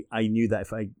I knew that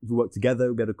if we worked together,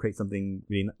 we'd be able to create something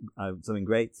really something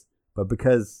great. But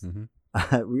because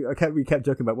we kept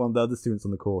joking about one of the other students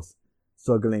on the course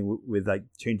struggling with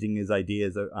changing his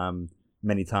ideas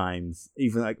many times,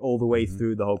 even like all the way Mm-hmm.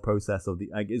 through the whole process of the.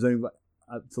 Like, it was only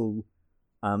up till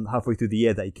halfway through the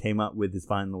year that he came up with his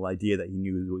final idea that he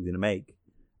knew what he was going to make,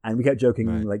 and we kept joking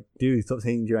Right. like, "Dude, stop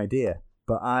saying your idea."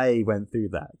 But I went through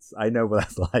that. I know what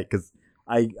that's like because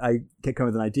I kept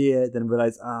coming with an idea, then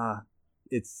realized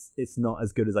it's not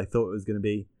as good as I thought it was going to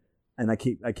be, and I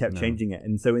kept changing it,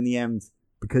 and so in the end,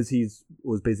 because he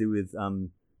was busy with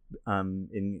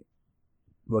in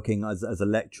working as a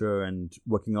lecturer and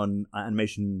working on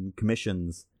animation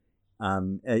commissions,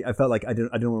 I felt like I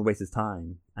don't want to waste his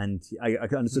time, and I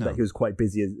understood that he was quite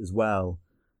busy as well,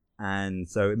 and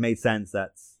so it made sense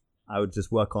that I would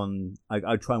just work on.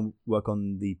 I'd try and work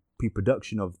on the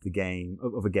pre-production of the game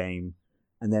of a game,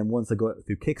 and then once I got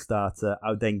through Kickstarter,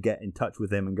 I would then get in touch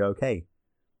with him and go, okay,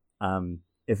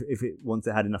 if it once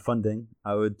it had enough funding,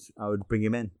 I would bring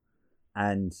him in,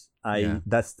 and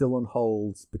that's still on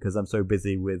hold because I'm so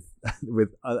busy with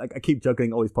I keep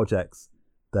juggling all these projects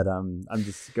that I'm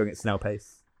just going at snail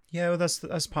pace. Yeah, well,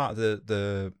 that's part of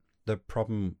the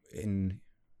problem in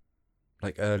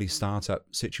like early startup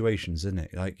situations, isn't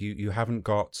it? Like you haven't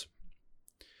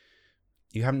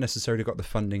necessarily got the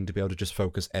funding to be able to just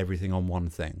focus everything on one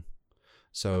thing.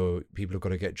 So people have got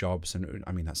to get jobs, and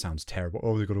I mean that sounds terrible.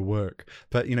 Oh, they've got to work,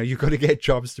 but you've got to get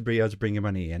jobs to be able to bring your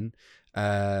money in,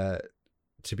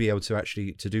 to be able to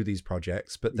actually to do these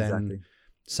projects. But then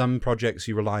some projects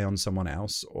you rely on someone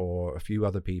else or a few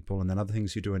other people, and then other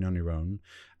things you're doing on your own.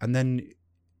 And then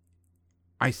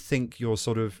I think your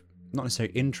sort of not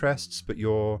necessarily interests, but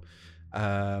your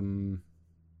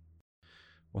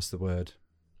what's the word?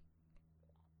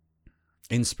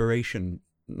 Inspiration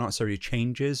not necessarily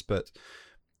changes, but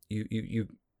you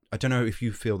I don't know if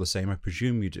you feel the same. I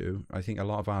presume you do. I think a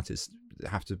lot of artists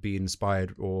have to be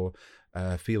inspired or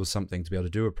feel something to be able to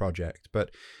do a project.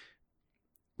 But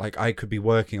like I could be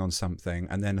working on something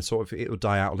and then sort of it'll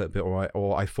die out a little bit,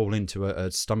 or I fall into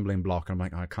a stumbling block and I'm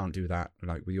like, I can't do that.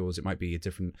 Like with yours, it might be a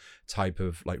different type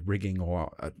of like rigging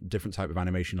or a different type of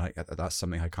animation. Like that's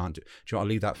something I can't do. Do you know what? I'll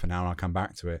leave that for now and I'll come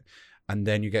back to it. And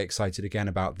then you get excited again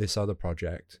about this other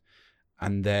project.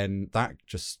 And then that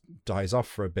just dies off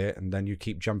for a bit, and then you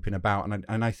keep jumping about.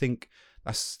 And I think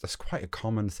that's quite a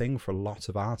common thing for a lot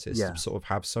of artists to sort of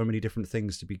have so many different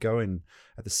things to be going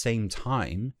at the same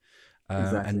time.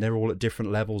 And they're all at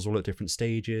different levels, all at different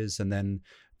stages. And then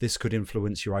this could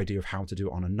influence your idea of how to do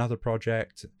it on another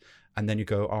project. And then you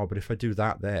go, oh, but if I do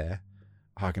that there,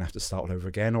 I'm going to have to start all over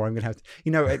again, or I'm going to have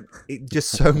to, it just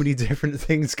so many different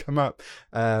things come up.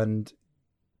 And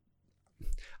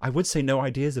I would say no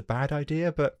idea is a bad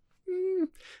idea, but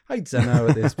I don't know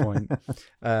at this point.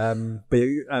 But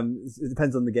it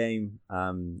depends on the game.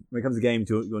 When it comes to games,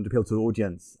 you want to appeal to an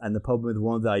audience, and the problem with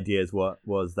one of the ideas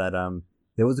was that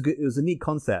it was a neat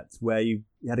concept where you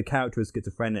had a character who was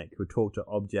schizophrenic who would talk to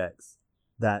objects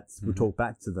that would talk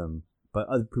back to them, but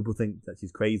other people think that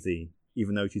she's crazy,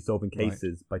 even though she's solving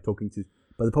cases by talking to.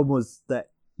 But the problem was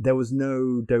that there was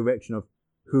no direction of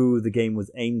who the game was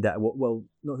aimed at. Well,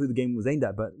 not who the game was aimed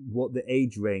at, but what the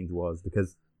age range was,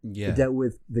 because it dealt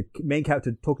with the main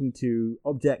character talking to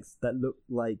objects that looked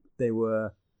like they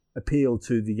were appealed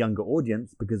to the younger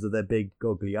audience because of their big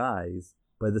goggly eyes,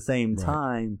 but at the same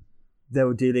time they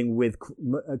were dealing with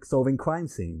solving crime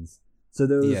scenes. So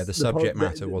there was the subject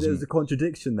matter wasn't. There was a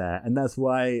contradiction there, and that's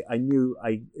why I knew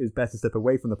it was best to step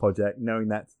away from the project, knowing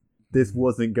that this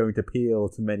wasn't going to appeal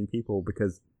to many people,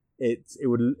 because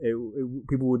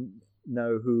people wouldn't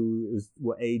know who it was,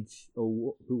 what age,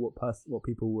 or what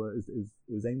people were it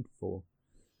was aimed for.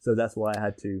 So that's why I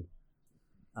had to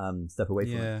step away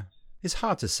from it. Yeah, it's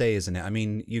hard to say, isn't it? I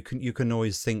mean, you can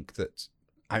always think that.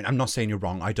 I'm not saying you're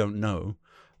wrong. I don't know,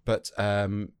 but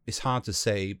it's hard to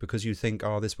say because you think,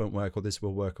 oh, this won't work or this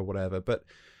will work or whatever. But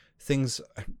things,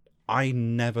 I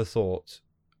never thought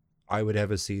I would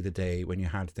ever see the day when you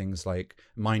had things like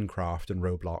Minecraft and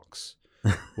Roblox.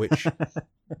 Which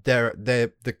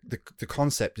the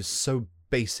concept is so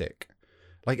basic.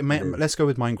 Like let's go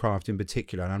with Minecraft in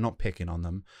particular, and I'm not picking on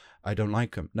them. I don't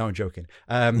like them. No, I'm joking.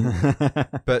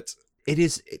 But it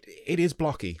is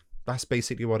blocky. That's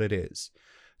basically what it is.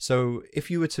 So if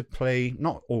you were to play,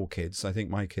 not all kids, I think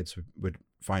my kids would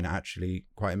find it actually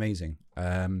quite amazing.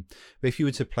 But if you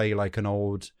were to play like an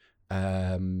old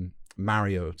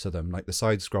Mario to them, like the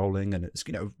side scrolling, and it's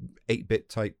 8-bit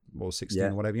type or 16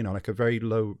 or whatever, like a very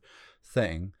low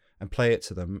thing, and play it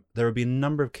to them, there would be a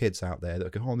number of kids out there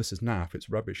that go, "Oh, this is naff, it's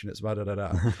rubbish, and it's blah, blah, blah,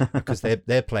 blah," because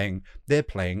they're playing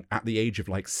at the age of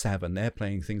like 7. They're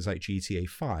playing things like GTA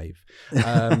 5,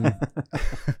 and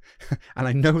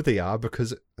I know they are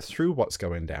because through what's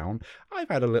going down, I've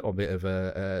had a little bit of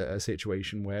a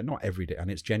situation where not every day, and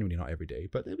it's genuinely not every day,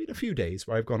 but there've been a few days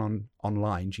where I've gone on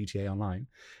online, GTA Online,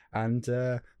 and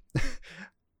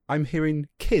I'm hearing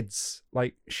kids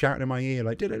like shouting in my ear,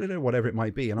 like whatever it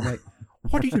might be, and I'm like,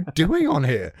 "What are you doing on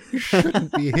here? You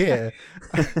shouldn't be here."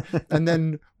 And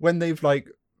then when they've like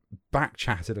back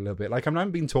chatted a little bit, like I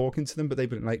haven't been talking to them, but they've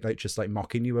been like just like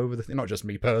mocking you over the thing. Not just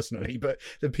me personally, but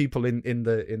the people in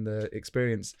the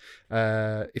experience,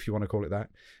 if you want to call it that.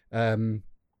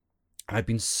 I've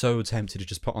been so tempted to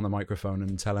just put on the microphone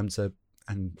and tell them to,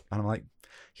 and I'm like,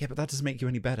 yeah, but that doesn't make you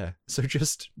any better. So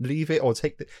just leave it, or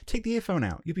take the earphone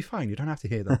out. You'll be fine. You don't have to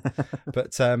hear them.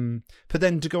 But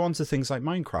then to go on to things like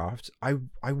Minecraft,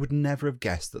 I would never have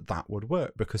guessed that would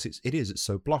work, because it's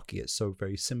so blocky. It's so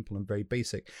very simple and very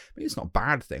basic. I mean, it's not a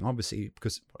bad thing, obviously,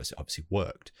 because it obviously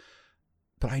worked.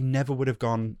 But I never would have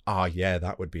gone, yeah,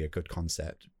 that would be a good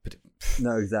concept. But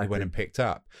no, exactly. It went and picked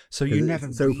up. So you never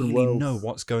really know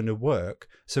what's going to work.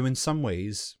 So in some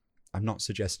ways, I'm not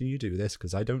suggesting you do this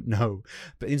because I don't know,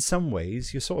 but in some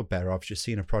ways you're sort of better off just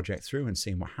seeing a project through and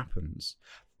seeing what happens.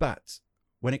 But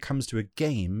when it comes to a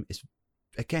game, it's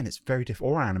very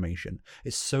different, or animation.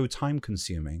 It's so time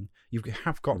consuming. You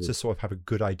have got to sort of have a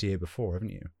good idea before,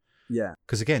 haven't you? Yeah.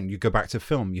 Because again, you go back to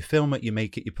film, you film it, you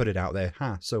make it, you put it out there.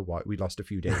 So what? We lost a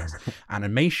few days.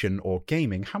 Animation or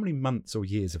gaming, how many months or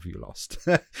years have you lost?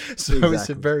 It's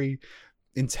a very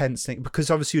intense thing, because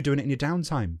obviously you're doing it in your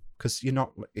downtime, because you're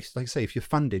not, it's like, say, if you're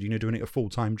funded and you're doing it a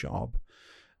full-time job,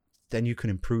 then you can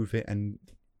improve it and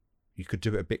you could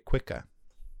do it a bit quicker.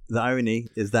 The irony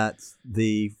is that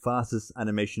the fastest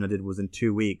animation I did was in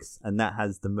 2 weeks, and that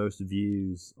has the most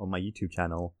views on my YouTube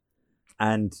channel.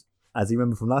 And as you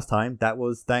remember from last time, that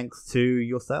was thanks to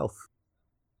yourself.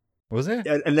 Was it?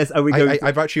 Unless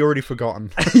I've actually already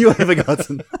forgotten. You have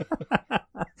forgotten.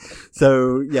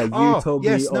 So yeah, you told me.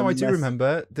 Yes, no, I do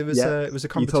remember. There was it was a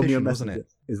competition, wasn't it?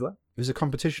 Is what? It was a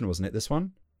competition, wasn't it? This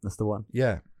one. That's the one.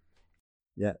 Yeah.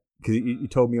 Yeah, because you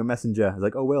told me on Messenger. I was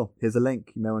like, "Oh, Will, here's a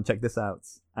link. You may want to check this out."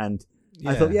 And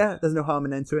I thought, there's no harm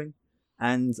in entering.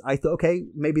 And I thought, okay,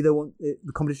 maybe the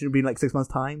competition would be in like 6 months'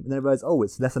 time. And then I realized,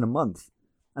 it's less than a month.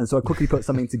 And so I quickly put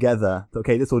something together. Thought,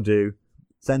 okay, this will do.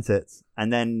 Sent it,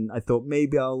 and then I thought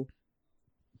maybe I'll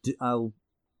do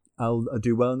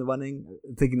well in the running,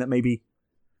 thinking that maybe.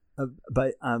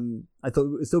 But I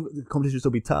thought the competition would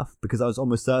still be tough, because I was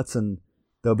almost certain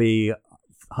there'll be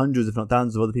hundreds, if not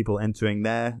thousands, of other people entering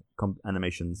their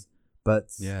animations. But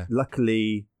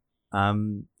luckily,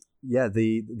 the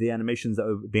animations that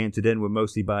were being entered in were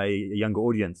mostly by a younger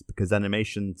audience, because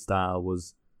animation style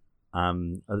was a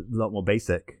lot more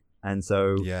basic, and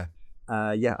so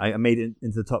I made it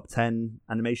into the top 10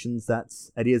 animations that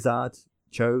Eddie Izzard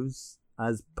chose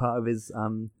as part of his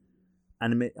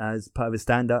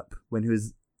stand-up when he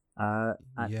was when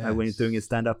he was doing his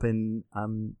stand-up in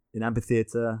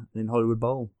amphitheater in Hollywood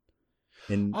Bowl.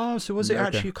 So was America. It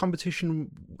actually a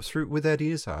competition with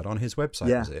Eddie Izzard on his website?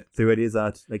 Yeah, was it through Eddie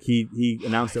Izzard? Like he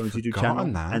announced it on his YouTube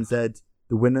channel and said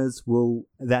the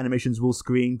animations will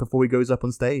screen before he goes up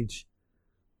on stage.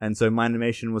 And so my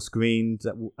animation was screened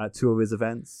at 2 of his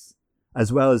events,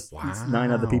 as well as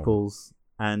 9 other people's.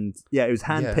 And it was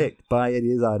handpicked by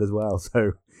Eddie Izzard as well.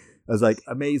 So I was like,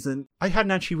 amazing. I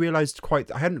hadn't realized quite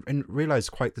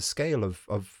the scale of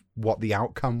what the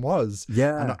outcome was.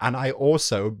 Yeah. And I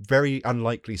also very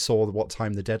unlikely saw what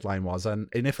time the deadline was. And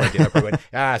if I did, I probably went,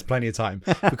 it's plenty of time,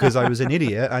 because I was an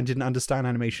idiot and didn't understand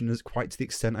animation as quite to the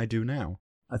extent I do now.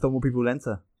 I thought more people would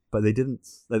enter, but they didn't.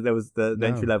 Like, there was the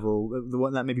entry level, the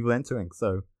one that many people entering,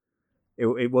 so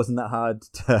it wasn't that hard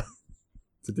to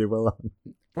do well on.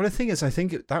 Well, the thing is, I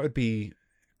think that would be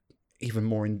even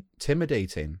more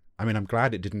intimidating. I mean, I'm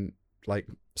glad it didn't like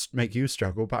make you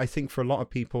struggle, but I think for a lot of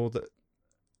people that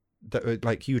are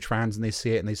like huge fans and they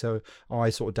see it and they say, I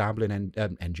sort of dabble in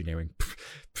engineering,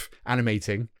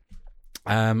 animating.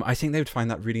 I think they would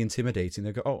find that really intimidating.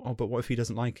 They go, but what if he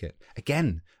doesn't like it?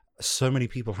 Again, so many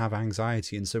people have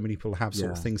anxiety and so many people have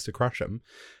sort of things to crush them.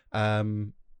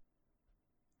 And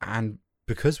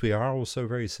because we are all so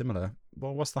very similar,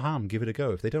 well, what's the harm? Give it a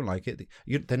go. If they don't like it,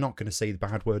 they're not going to say the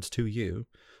bad words to you.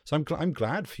 So I'm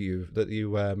glad for you that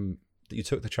you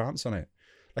took the chance on it.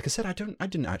 Like I said, I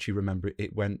didn't actually remember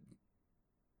it went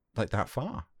like that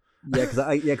far. Because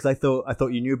I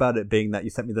thought you knew about it, being that you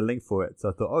sent me the link for it. So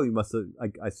I thought, you must have.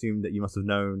 I assumed that you must have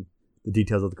known the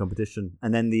details of the competition.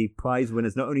 And then the prize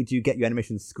winners, not only do you get your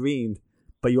animation screened,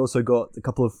 but you also got a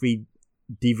couple of free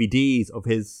DVDs of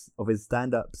his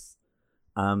stand-ups.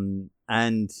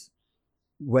 And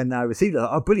when I received it, I was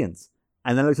like, oh, brilliant!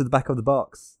 And then I looked at the back of the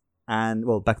box,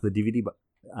 back of the DVD,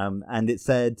 and it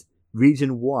said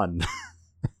Region 1.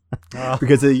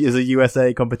 Because it is a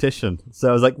USA competition. So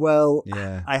I was like, well,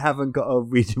 I haven't got a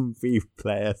Region 3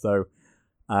 player, so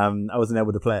I wasn't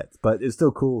able to play it. But it's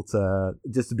still cool to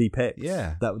be picked.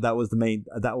 Yeah. That was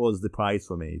the prize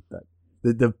for me.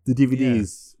 The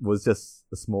DVDs was just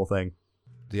a small thing.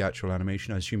 The actual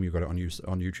animation, I assume you got it on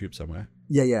YouTube somewhere.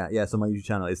 Yeah. So my YouTube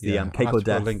channel is the Cake I'll or have to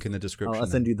Death. put a link in the description. I'll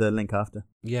send you the link after.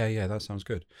 Yeah, that sounds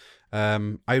good.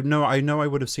 I know I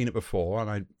would have seen it before, and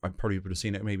I probably would have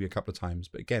seen it maybe a couple of times.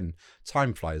 But again,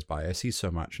 time flies by. I see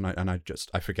so much, and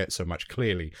I forget so much.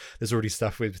 Clearly, there's already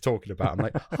stuff we're talking about. I'm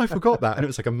like, I forgot that, and it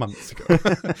was like a month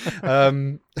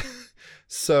ago.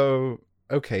 So.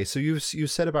 Okay, so you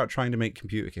said about trying to make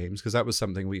computer games, because that was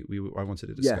something I wanted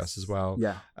to discuss as well.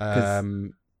 Yeah.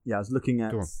 I was looking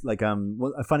at I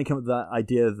finally came up with that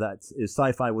idea that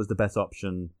sci-fi was the best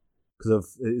option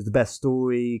because it was the best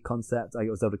story concept I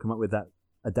was able to come up with that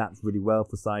adapts really well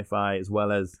for sci-fi, as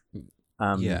well as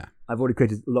I've already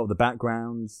created a lot of the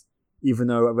backgrounds, even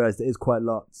though I realized there is quite a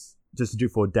lot just to do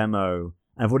for a demo.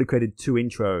 And I've already created 2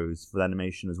 intros for the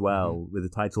animation as well, with the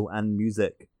title and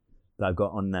music that I've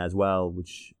got on there as well,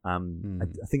 which I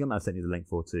think I might have sent you the link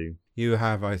for too. You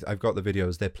have. I've got the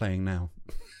videos. They're playing now.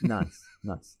 Nice.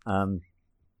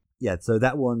 So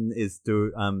that one is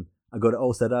I got it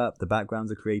all set up. The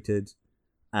backgrounds are created,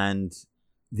 and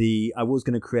I was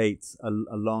going to create a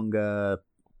longer,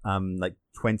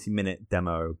 20-minute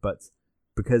demo, but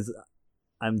because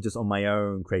I'm just on my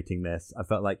own creating this, I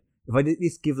felt like if I did at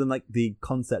least give them like the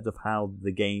concept of how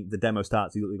the demo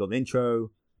starts. You got the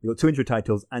intro. You got 2 intro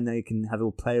titles, and then you can have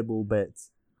little playable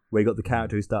bits where you got the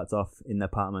character who starts off in the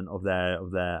apartment of their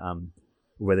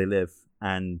where they live,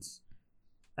 and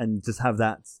just have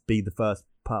that be the first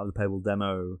part of the playable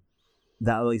demo.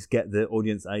 That at least get the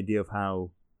audience idea of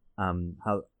how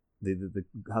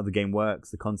the game works,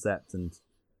 the concept, and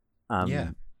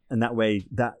that way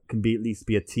that can be at least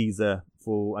be a teaser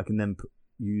for I can then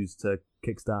use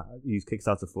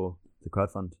Kickstarter for the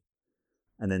crowdfund,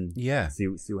 and then see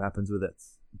what happens with it.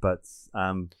 But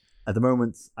at the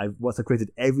moment, once I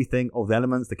created everything of the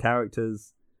elements, the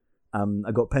characters,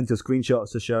 I got plenty of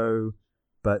screenshots to show.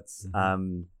 But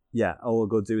all I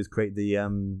got to do is create the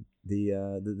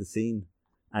scene,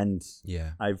 and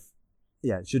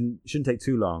it shouldn't take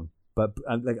too long. But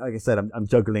like I said, I'm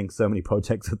juggling so many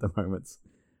projects at the moment.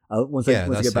 Once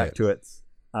I get back to it,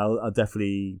 I'll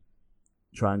definitely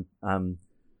try and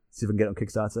see if I can get it on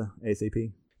Kickstarter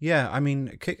ASAP. Yeah, I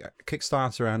mean,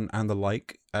 Kickstarter and the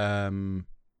like.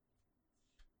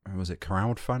 Was it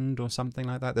Crowdfund or something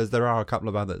like that? There are a couple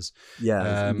of others.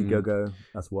 Yeah, Indiegogo,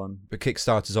 that's one. But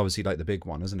Kickstarter's obviously like the big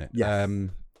one, isn't it? Yes.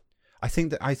 I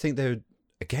think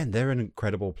they're an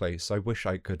incredible place. I wish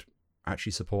I could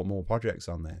actually support more projects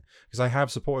on there, because I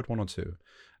have supported 1 or 2,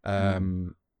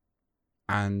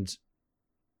 and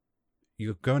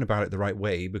you're going about it the right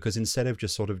way, because instead of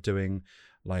just sort of doing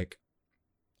like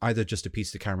either just a piece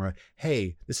of the camera,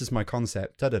 hey, this is my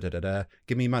concept,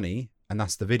 give me money, and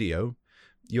that's the video.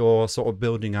 You're sort of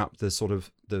building up the sort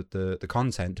of the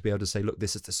content to be able to say, look,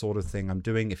 this is the sort of thing I'm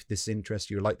doing. If this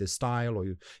interests you, like this style, or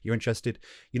you're interested,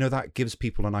 that gives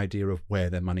people an idea of where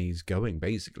their money's going,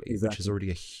 basically, exactly. Which is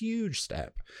already a huge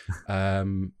step,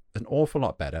 an awful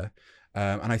lot better.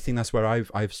 And I think that's where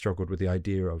I've struggled with the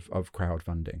idea of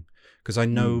crowdfunding, because I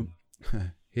know,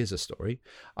 here's a story.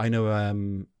 I know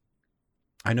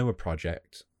a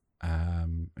project,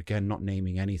 again, not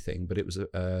naming anything, but it was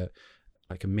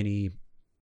like a mini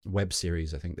web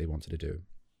series I think they wanted to do,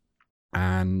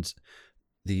 and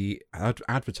the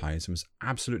advertising was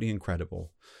absolutely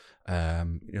incredible.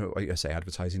 Like I say,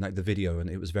 advertising, like the video, and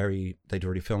it was they'd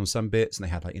already filmed some bits, and they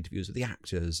had like interviews with the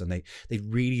actors, and they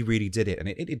really, really did it, and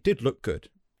it did look good,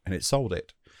 and it sold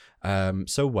it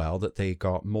so well that they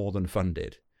got more than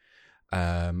funded.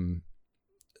 They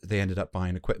ended up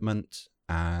buying equipment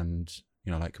and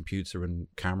like computer and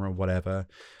camera, whatever,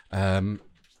 and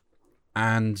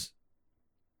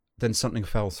then something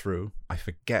fell through. I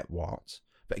forget what,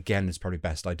 but again, it's probably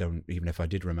best I don't, even if I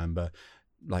did remember,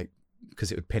 like,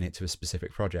 because it would pin it to a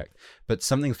specific project. But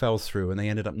something fell through and they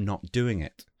ended up not doing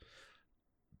it,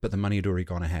 but the money had already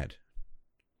gone ahead.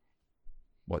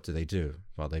 What do?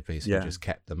 Well, they basically just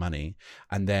kept the money,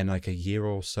 and then like a year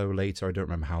or so later, I don't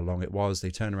remember how long it was, they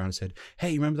turned around and said,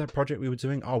 hey, remember that project we were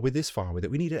doing? Oh, we're this far with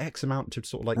it, we needed X amount to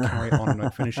sort of like carry it on and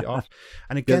like finish it off.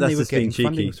 And again, they were getting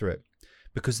funding through it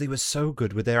because they were so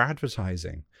good with their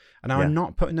advertising. And I'm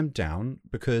not putting them down,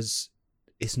 because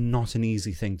it's not an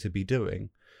easy thing to be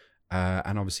doing.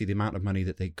 And obviously the amount of money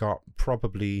that they got,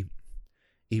 probably,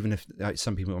 even if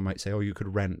some people might say, oh, you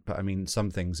could rent, but I mean,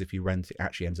 some things, if you rent, it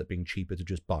actually ends up being cheaper to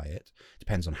just buy it.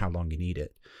 Depends on how long you need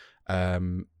it.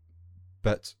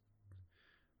 But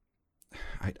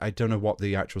I don't know what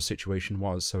the actual situation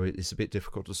was, so it's a bit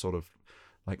difficult to sort of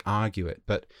like argue it.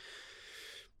 But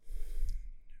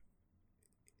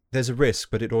there's a risk,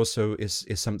 but it also is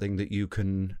something that you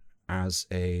can, as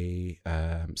a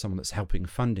someone that's helping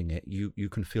funding it, you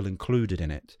can feel included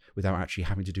in it without actually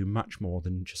having to do much more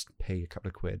than just pay a couple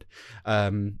of quid.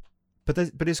 But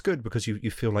it's good because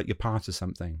you feel like you're part of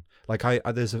something. Like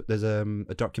there's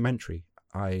a documentary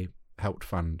I helped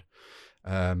fund.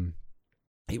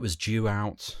 It was due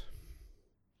out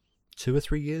 2 or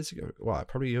 3 years ago. Well,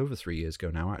 probably over 3 years ago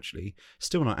now. Actually,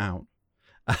 still not out.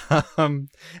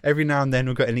 Every now and then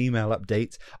we've got an email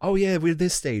update. Oh yeah, we're at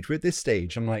this stage.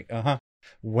 I'm like,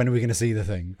 when are we going to see the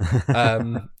thing?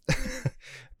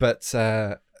 But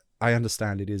I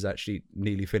understand it is actually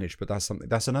nearly finished, but that's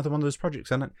another one of those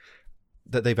projects, isn't it,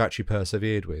 that they've actually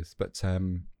persevered with. But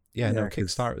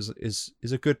Kickstarter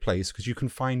is a good place because you can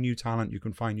find new talent, you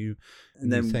can find new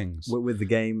things. With the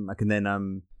game, I can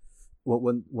then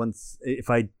once if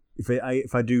I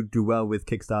do well with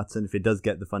Kickstarter, and if it does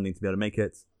get the funding to be able to make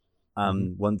it,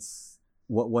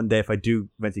 one day if I do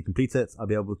eventually complete it, I'll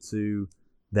be able to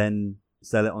then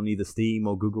sell it on either Steam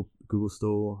or Google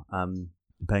Store,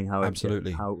 depending how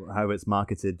it's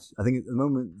marketed. I think at the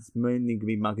moment it's mainly going to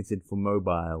be marketed for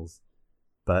mobiles,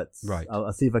 but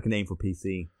I'll see if I can aim for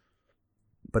PC.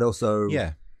 But also,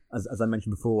 as I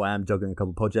mentioned before, I am juggling a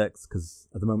couple of projects because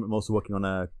at the moment I'm also working on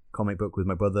a comic book with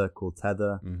my brother called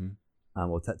Tether.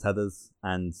 Or Tethers,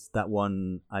 and that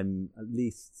one I'm at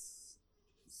least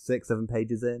 6-7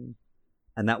 pages in,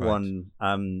 and that one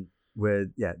that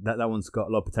one's got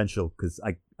a lot of potential because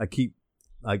I keep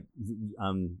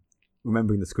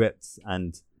remembering the scripts,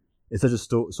 and it's such a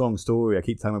strong story. I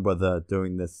keep telling my brother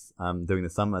during the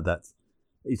summer that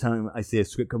each time I see a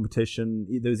script competition,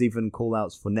 there's even call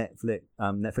outs for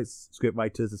Netflix script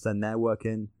writers to send their work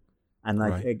in, and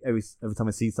every time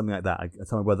I see something like that, I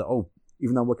tell my brother,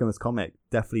 even though I'm working on this comic,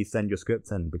 definitely send your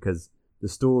script in because the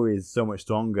story is so much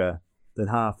stronger than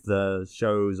half the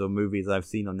shows or movies I've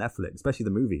seen on Netflix, especially the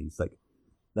movies. Like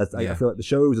I feel like the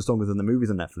shows are stronger than the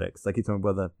movies on Netflix. Like, I keep telling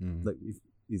my brother, like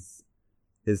his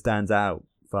stands out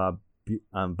far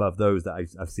above those that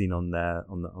I've seen on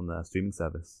the streaming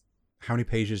service. How many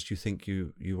pages do you think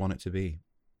you want it to be?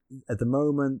 At the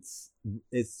moment,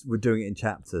 we're doing it in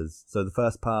chapters. So the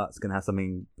first part's going to have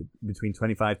something between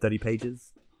 25-30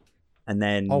 pages. And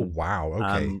then, oh wow,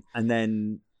 okay. And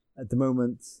then at the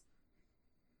moment,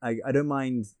 I don't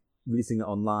mind releasing it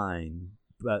online,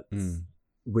 but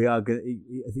we are going.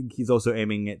 I think he's also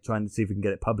aiming at trying to see if we can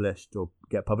get it published or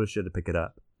get a publisher to pick it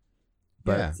up.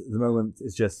 But at the moment,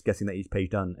 it's just getting that each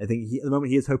page done. I think at the moment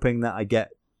he is hoping that I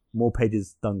get more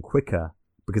pages done quicker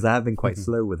because I have been quite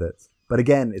slow with it. But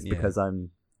again, it's because I'm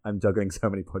juggling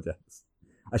so many projects.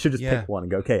 I should just pick one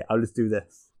and go, okay, I'll just do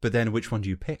this. But then which one do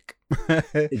you pick?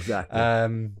 Exactly.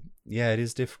 It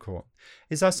is difficult.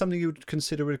 Is that something you would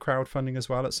consider with crowdfunding as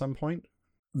well at some point?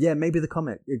 Yeah, maybe the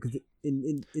comic. Because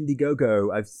in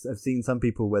Indiegogo, I've seen some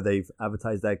people where they've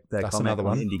advertised their comic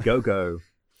on Indiegogo.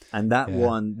 And that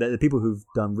one, the people who've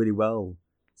done really well.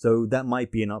 So that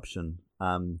might be an option.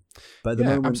 But at the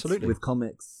moment, with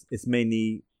comics, it's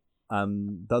mainly,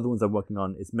 the other ones I'm working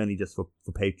on, it's mainly just for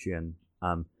Patreon.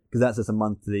 Because that's just a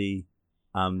monthly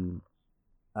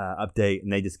update,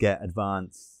 and they just get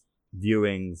advanced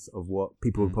viewings of what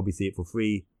people will probably see it for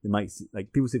free. They might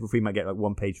people see it for free might get like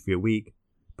 1 page free a week,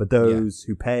 but those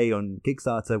who pay on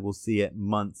Kickstarter will see it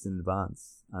months in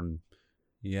advance.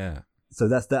 So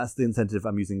that's the incentive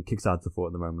I'm using Kickstarter for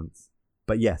at the moment.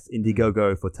 But yes,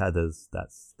 Indiegogo for Tethers.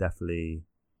 That's definitely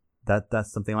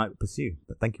that's something I might pursue.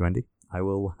 But thank you, Andy. I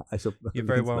shall. You're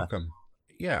very welcome.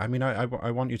 Yeah, I mean, I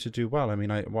want you to do well. I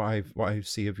mean, what I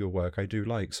see of your work, I do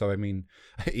like. So, I mean,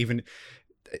 even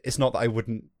it's not that I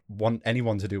wouldn't want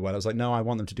anyone to do well. I was like, no, I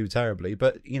want them to do terribly.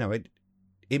 But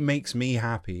it makes me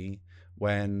happy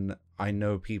when I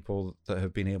know people that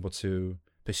have been able to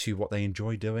pursue what they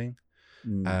enjoy doing,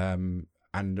 and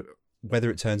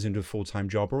whether it turns into a full-time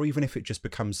job or even if it just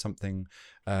becomes something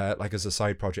like as a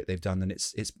side project they've done, then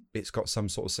it's got some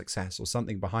sort of success or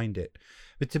something behind it.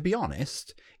 But to be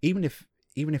honest, even if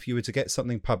you were to get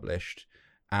something published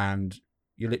and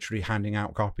you're literally handing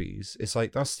out copies, it's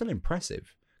like that's still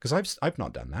impressive because I've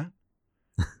not done that,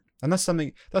 and that's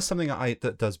something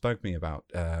that does bug me about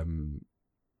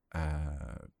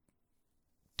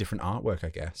different artwork. I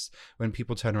guess when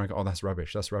people turn around and go, "Oh, that's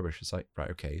rubbish," it's like,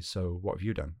 right, okay, so what have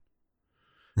you done?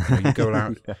 You go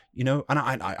around, Yeah. and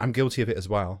I'm guilty of it as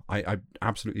well. I'm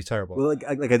absolutely terrible. Well,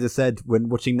 like I just said, when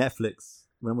watching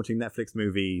Netflix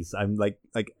movies, I'm like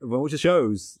when I watch the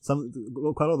shows, quite a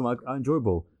lot of them are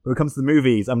enjoyable. When it comes to the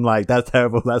movies, I'm like, that's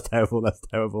terrible, that's terrible, that's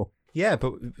terrible. Yeah,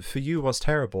 but for you, what's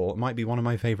terrible? It might be one of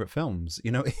my favorite films.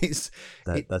 It's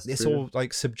all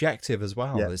like subjective as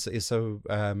well. Yeah. It's so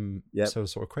so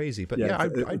sort of crazy. But Yeah,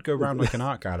 I'd go around like an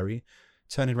art gallery,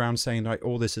 turning around saying like,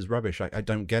 "Oh, this is rubbish. I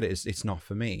don't get it. It's not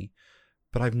for me."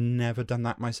 But I've never done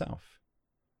that myself.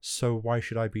 So why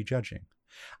should I be judging?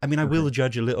 I mean, I will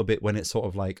judge a little bit when it's sort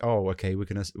of like, "Oh, okay,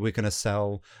 we're gonna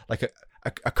sell like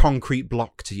a concrete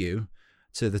block to you."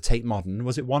 To the Tate Modern,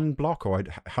 was it 1 block or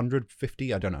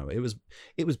 150? I don't know. It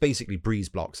was basically breeze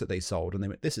blocks that they sold, and they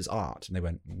went, "This is art," and they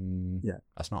went, "Yeah,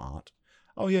 that's not art."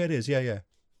 Oh yeah, it is. Yeah.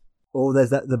 Or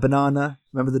there's the banana.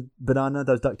 Remember the banana?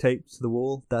 Those duct tapes to the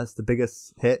wall. That's the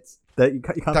biggest hit. That you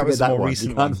can't forget that one.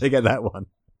 You can't forget that one.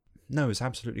 No, it's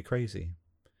absolutely crazy.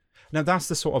 Now that's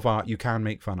the sort of art you can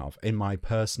make fun of, in my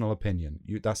personal opinion.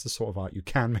 That's the sort of art you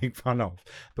can make fun of.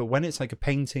 But when it's like a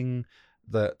painting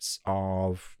that's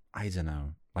of, I don't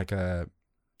know, like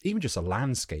even just a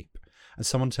landscape, and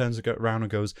someone turns around and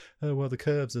goes, "Oh well, the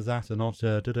curves of that are not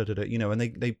and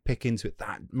they pick into it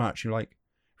that much. You're like,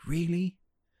 really?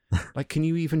 Like, can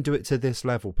you even do it to this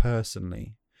level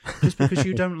personally? Just because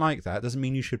you don't like that doesn't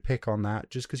mean you should pick on that.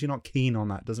 Just because you're not keen on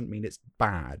that doesn't mean it's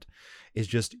bad. It's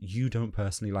just you don't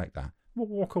personally like that. Well,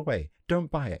 walk away. Don't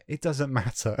buy it. It doesn't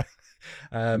matter."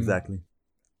 Exactly.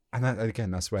 And that,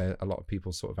 again, that's where a lot of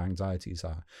people's sort of anxieties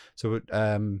are. So, with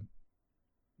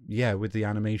the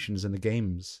animations and the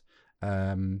games,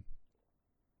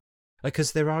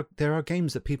 because there are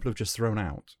games that people have just thrown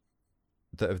out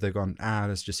that they've gone,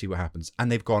 let's just see what happens, and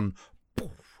they've gone,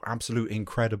 poof, absolute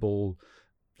incredible,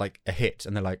 like a hit,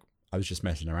 and they're like, I was just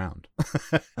messing around,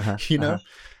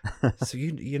 So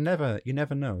you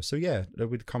never know. So yeah,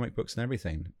 with comic books and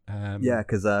everything.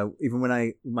 Because even when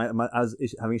I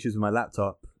was having issues with my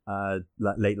laptop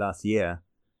late last year,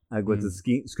 I got the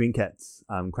screen kept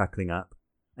crackling up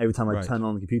every time I turn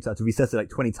on the computer. I had to reset it like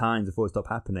 20 times before it stopped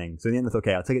happening. So in the end, I thought,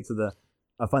 okay, I'll take it to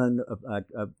I'll find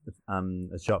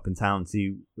a shop in town,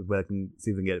 see where I can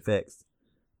see if I can get it fixed.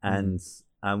 And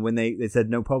when they said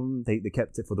no problem, they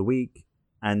kept it for the week.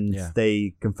 And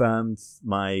they confirmed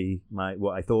my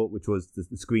what I thought, which was the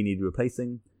screen needed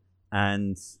replacing.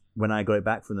 And when I got it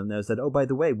back from them, they said, "Oh, by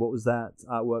the way, what was that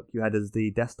artwork you had as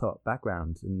the desktop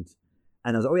background?" And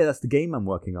I was like, "Oh yeah, that's the game I'm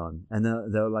working on." And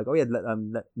they were like, "Oh yeah."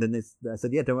 Then I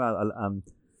said, "Yeah, don't worry."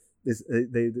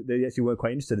 They actually were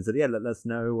quite interested and said, "Yeah, let us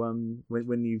know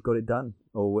when you've got it done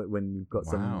or when you've got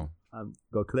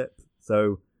got a clip."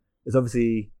 So it's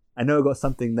obviously, I know I got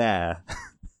something there.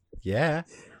 Yeah.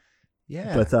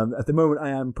 But at the moment, I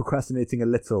am procrastinating a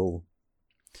little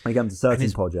when it comes to certain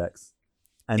projects.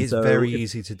 And it's very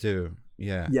easy to do.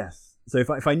 Yeah. Yes. So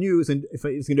if I knew it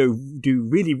was going to do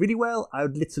really, really well, I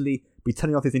would literally be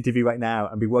turning off this interview right now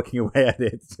and be working away at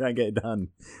it to try and get it done.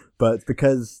 But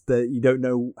because you don't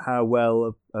know how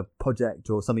well a project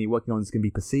or something you're working on is going to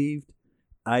be perceived,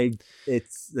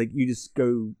 it's like you just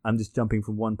go. I'm just jumping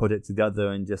from one project to the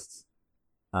other and just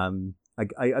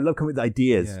I love coming with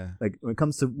ideas. Yeah. Like when it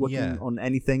comes to working on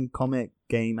anything, comic,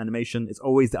 game, animation, it's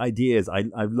always the ideas.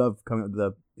 I love coming up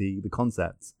with the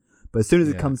concepts. But as soon as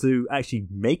it comes to actually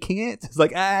making it, it's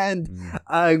like, I'm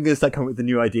going to start coming up with a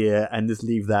new idea and just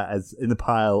leave that as in the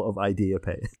pile of idea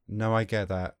pit. No, I get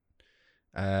that.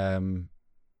 And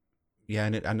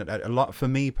a lot for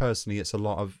me personally, it's a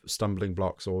lot of stumbling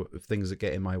blocks or things that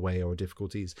get in my way or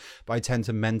difficulties. But I tend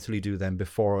to mentally do them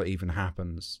before it even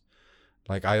happens.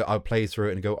 Like I'll play through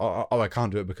it and go, oh, I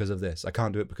can't do it because of this. I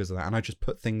can't do it because of that. And I just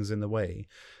put things in the way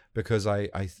because I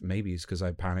maybe it's because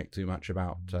I panic too much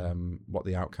about what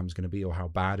the outcome's going to be or how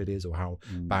bad it is or how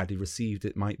badly received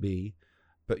it might be.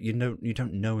 But you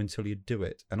don't know until you do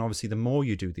it. And obviously the more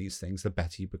you do these things, the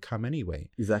better you become anyway.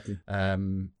 Exactly.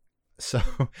 So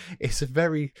it's a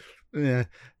very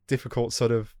difficult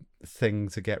sort of thing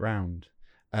to get round.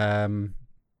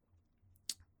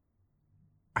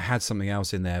 I had something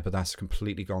else in there, but that's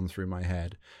completely gone through my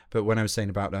head. But when I was saying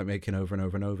about that making over and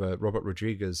over and over, Robert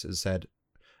Rodriguez has said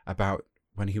about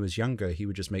when he was younger, he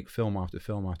would just make film after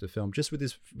film after film, just with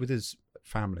his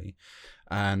family,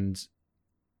 and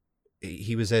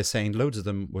he was there saying loads of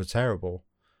them were terrible,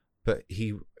 but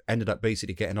he ended up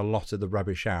basically getting a lot of the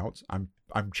rubbish out.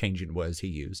 I'm changing words he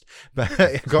used, but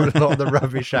got a lot of the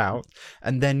rubbish out,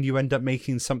 and then you end up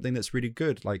making something that's really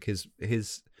good, like his.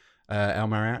 El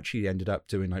Mariachi ended up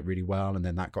doing like really well, and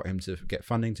then that got him to get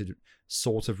funding to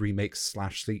sort of remake /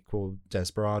 sequel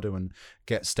Desperado and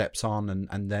get Steps On,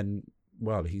 and then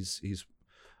he's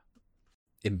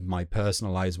in my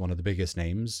personal eyes, one of the biggest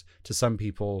names. To some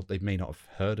people, they may not have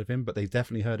heard of him, but they've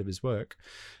definitely heard of his work.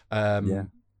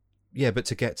 Yeah, but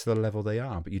to get to the level they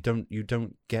are, but you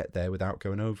don't get there without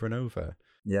going over and over.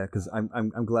 Yeah, because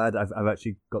I'm glad I've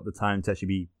actually got the time to actually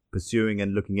be pursuing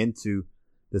and looking into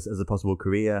this as a possible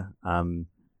career, and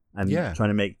trying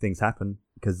to make things happen.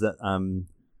 Because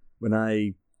when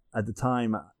at the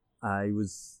time I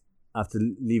was, after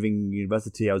leaving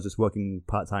university, I was just working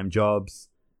part-time jobs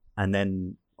and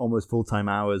then almost full-time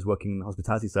hours working in the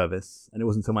hospitality service. And it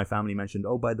wasn't until my family mentioned,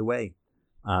 oh, by the way,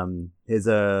 here's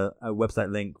a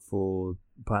website link for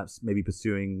perhaps maybe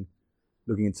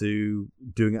looking into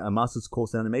doing a master's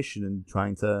course in animation and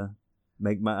trying to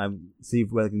make see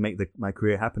whether I can make my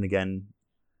career happen again.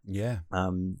 Yeah.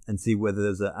 And see whether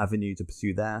there's an avenue to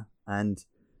pursue there. And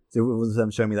so if it was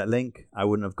them showing me that link, I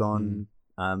wouldn't have gone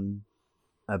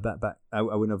back. I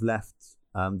wouldn't have left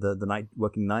the night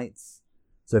working nights.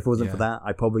 So if it wasn't for that,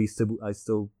 I probably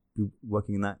still be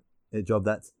working in that job.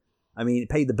 It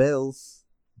paid the bills,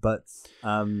 but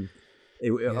I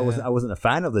wasn't a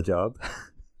fan of the job.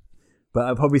 But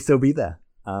I'd probably still be there.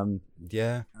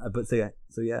 But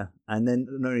so yeah. And then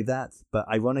not only that, but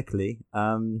ironically,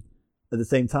 at the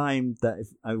same time that if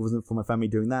I wasn't for my family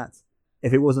doing that,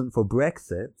 if it wasn't for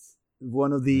Brexit,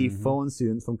 one of the foreign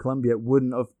students from Colombia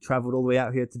wouldn't have traveled all the way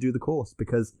out here to do the course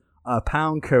because our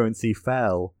pound currency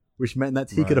fell, which meant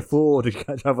that he could afford to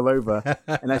travel over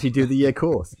and actually do the year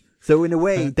course. So in a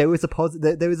way, there is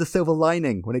a silver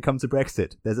lining when it comes to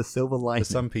Brexit. There's a silver lining.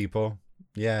 For some people,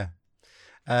 yeah.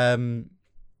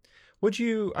 Would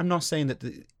you? I'm not saying that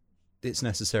it's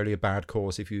necessarily a bad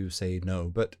course if you say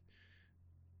no, but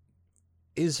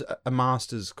is a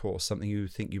master's course something you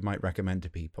think you might recommend to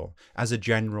people as a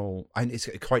general? And it's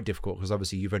quite difficult because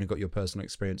obviously you've only got your personal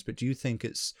experience, but do you think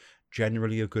it's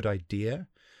generally a good idea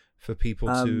for people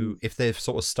to, if they're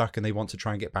sort of stuck and they want to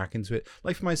try and get back into it?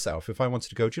 Like for myself, if I wanted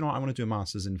to go, do you know what, I want to do a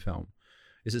master's in film,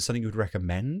 is it something you would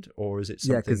recommend, or is it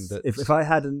something that if I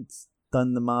hadn't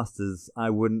done the master's, I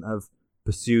wouldn't have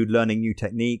pursued learning new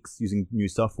techniques, using new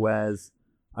softwares.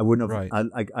 I wouldn't have.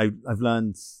 Right. I've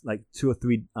learned like 2 or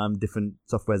 3 different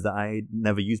softwares that I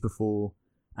never used before,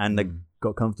 and I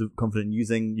got confident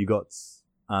using. You get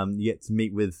to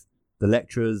meet with the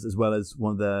lecturers as well as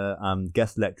one of the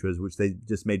guest lecturers, which they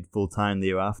just made full time the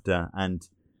year after. And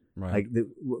like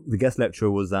the guest lecturer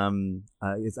was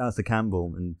it's Alistair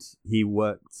Campbell, and he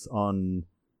worked on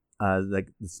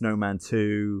like the Snowman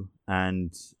 2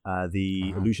 and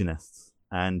the Illusionists,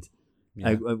 and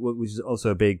which is also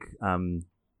a big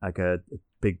like a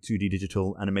big 2D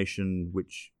digital animation,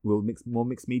 which will more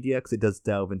mixed media because it does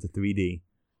delve into 3D,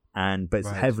 but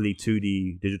it's heavily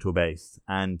 2D digital based.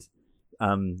 And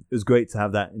it was great to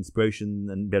have that inspiration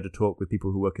and be able to talk with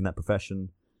people who work in that profession.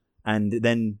 And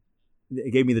then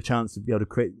it gave me the chance to be able to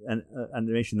create an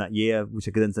animation that year, which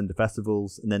I could then send to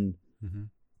festivals and then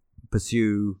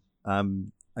pursue.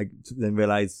 Then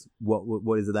realize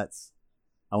what is it that's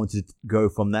I wanted to go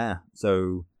from there.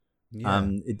 So.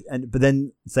 But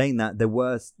then saying that, there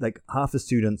were like half the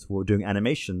students were doing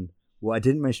animation. What I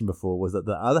didn't mention before was that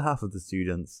the other half of the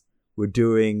students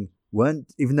weren't,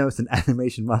 even though it's an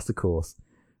animation master course,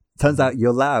 turns out you're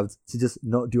allowed to just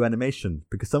not do animation,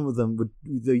 because some of them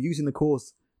they're using the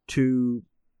course to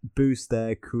boost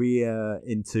their career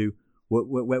into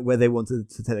where they wanted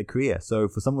to take their career. So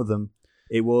for some of them,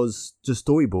 it was just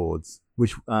storyboards,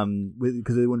 which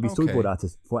because they want to be storyboard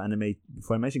artists for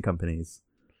animation companies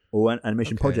or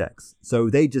animation projects. So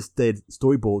they just did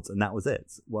storyboards and that was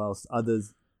it. Whilst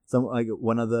others, one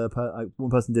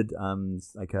person did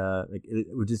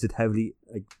just did heavily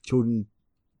like children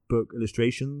book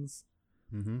illustrations,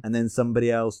 and then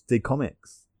somebody else did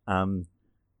comics.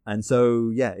 And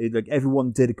so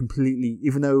everyone did a completely,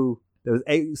 even though there was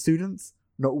 8 students,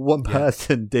 not one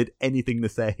person did anything the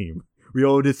same. We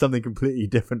all did something completely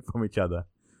different from each other.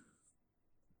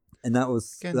 And that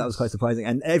was quite surprising.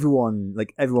 And everyone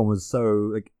was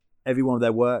so every one of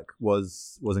their work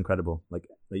was incredible. Like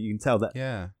you can tell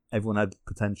that everyone had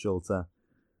potential to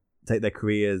take their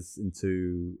careers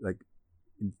to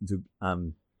do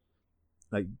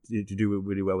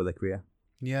really well with their career.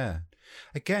 Yeah.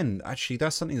 Again, actually,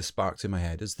 that's something that sparked in my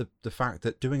head, is the fact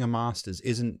that doing a master's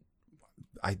isn't,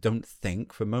 I don't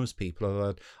think for most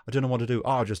people, I don't know what to do.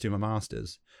 I'll just do my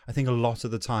master's. I think a lot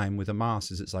of the time with a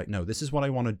master's, it's like, no, this is what I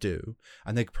want to do.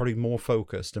 And they're probably more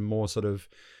focused and more sort of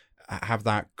have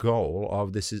that goal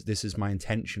of this is my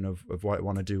intention of what I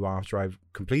want to do after I've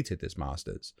completed this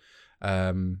master's.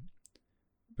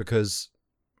 Because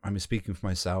I'm speaking for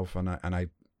myself, and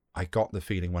I got the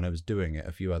feeling when I was doing it,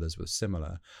 a few others were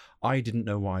similar. I didn't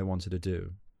know what I wanted to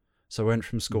do. So I went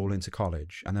from school into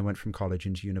college, and then went from college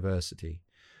into university.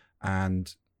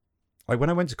 And when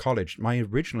I went to college, my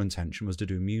original intention was to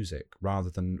do music rather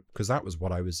than, because that was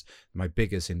what I was, my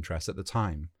biggest interest at the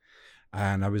time.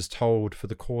 And I was told for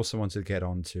the course I wanted to get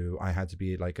onto, I had to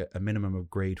be like a minimum of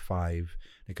grade 5.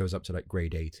 It goes up to like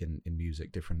grade 8 in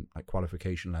music, different like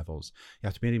qualification levels. You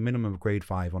have to be a minimum of grade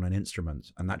 5 on an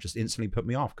instrument. And that just instantly put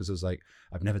me off, because I was like,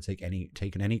 I've never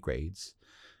taken any grades.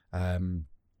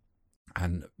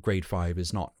 And grade 5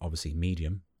 is not obviously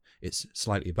medium. It's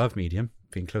slightly above medium,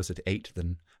 being closer to 8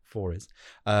 than 4 is.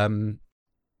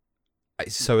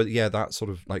 So yeah, that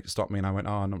sort of like stopped me, and I went,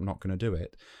 I'm not going to do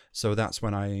it. So that's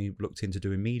when I looked into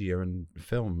doing media and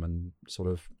film, and sort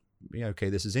of, okay,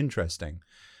 this is interesting.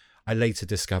 I later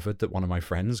discovered that one of my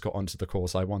friends got onto the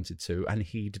course I wanted to, and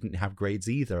he didn't have grades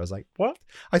either. I was like, what?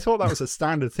 I thought that was a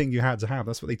standard thing you had to have.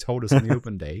 That's what they told us on the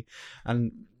open day.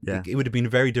 And it would have been a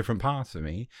very different path for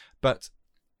me. But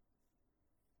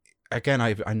again,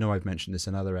 I know I've mentioned this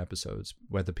in other episodes.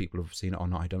 Whether people have seen it or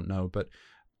not, I don't know. But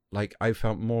like, I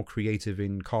felt more creative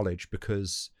in college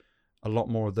because a lot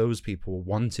more of those people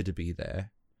wanted to be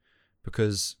there.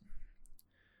 Because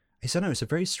I don't know, it's a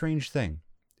very strange thing.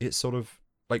 It's sort of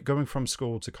like going from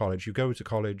school to college. You go to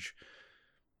college,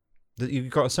 you've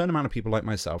got a certain amount of people like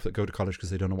myself that go to college because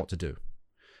they don't know what to do.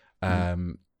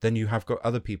 Then you have got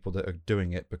other people that are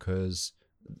doing it because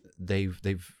they've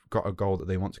got a goal that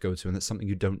they want to go to, and that's something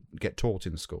you don't get taught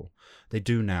in school. They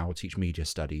do now teach media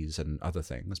studies and other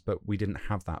things, but we didn't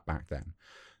have that back then.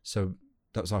 So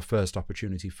that was our first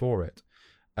opportunity for it.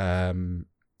 And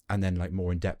then like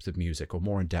more in depth of music, or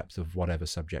more in depth of whatever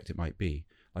subject it might be,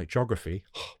 like geography.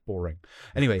 Boring.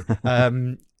 Anyway,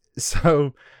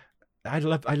 so I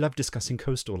love discussing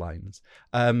coastal lines.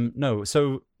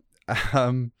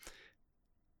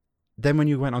 Then when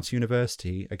you went on to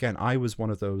university, again, I was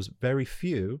one of those very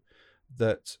few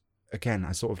that, again,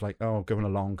 I sort of like, going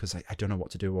along because I don't know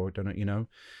what to do, or I don't know,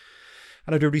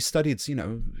 And I'd already studied,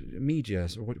 media.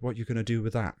 So what you're going to do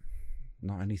with that?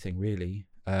 Not anything really,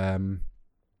 in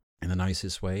the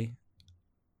nicest way.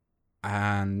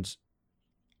 And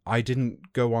I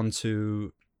didn't go on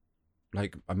to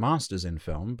like a master's in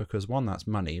film because, one, that's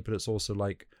money, but it's also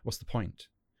like, what's the point?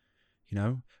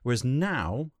 Whereas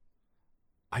now,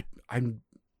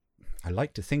 I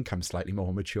like to think I'm slightly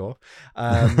more mature.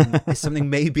 It's something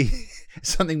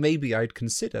maybe I'd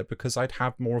consider because I'd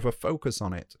have more of a focus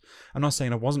on it. I'm not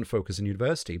saying I wasn't focused in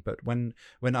university, but when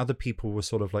other people were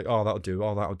sort of like, that'll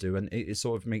do, and it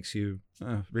sort of makes you,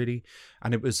 really?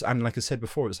 And like I said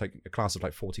before, it was like a class of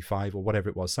like 45 or whatever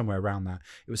it was, somewhere around that.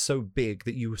 It was so big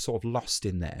that you were sort of lost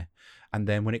in there. And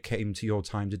then when it came to your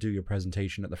time to do your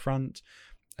presentation at the front,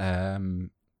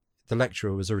 the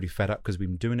lecturer was already fed up because we've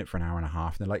been doing it for an hour and a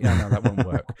half. And they're like, no, that won't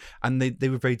work. And they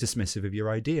were very dismissive of your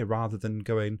idea rather than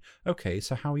going, okay,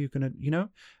 so how are you going to,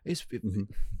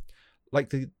 like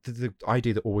the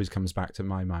idea that always comes back to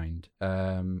my mind.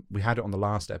 We had it on the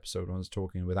last episode when I was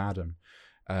talking with Adam.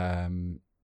 I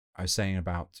was saying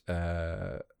about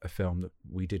a film that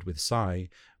we did with Sai,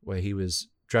 where he was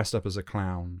dressed up as a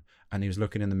clown and he was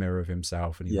looking in the mirror of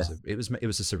himself, and it was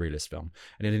a surrealist film,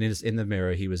 and in the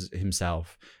mirror he was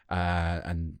himself,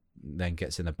 and then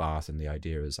gets in the bath, and the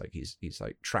idea is like he's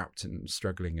like trapped and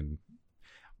struggling, and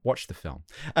watch the film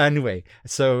anyway.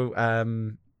 So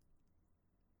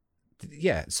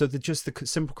so the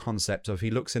simple concept of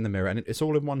he looks in the mirror and it's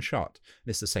all in one shot, and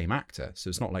it's the same actor, so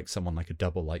it's not like someone like a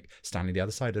double like standing the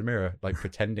other side of the mirror like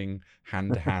pretending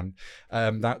hand to hand,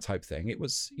 that type thing. It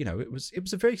was it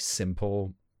was a very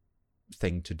simple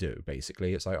thing to do.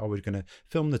 Basically, it's like, we're going to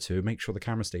film the two, make sure the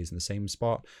camera stays in the same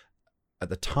spot. At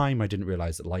the time, I didn't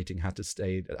realize that lighting had to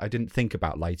stay. I didn't think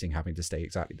about lighting having to stay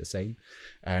exactly the same,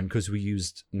 and because we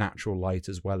used natural light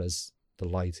as well as the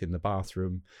light in the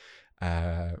bathroom,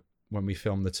 when we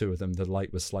filmed the two of them, the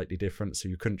light was slightly different, so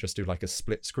you couldn't just do like a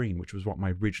split screen, which was what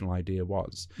my original idea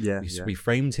was. We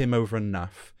framed him over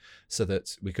enough so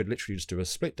that we could literally just do a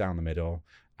split down the middle,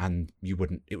 and it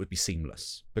would be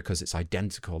seamless because it's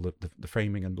identical, the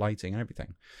framing and lighting and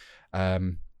everything.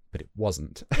 But it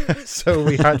wasn't. So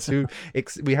we had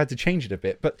to change it a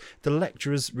bit. But the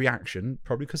lecturer's reaction,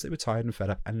 probably because they were tired and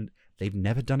fed up and they've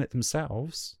never done it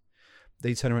themselves,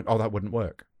 they turn around, that wouldn't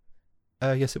work.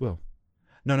 Yes, it will.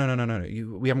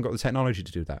 no. We haven't got the technology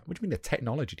to do that. What do you mean the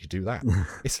technology to do that?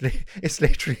 It's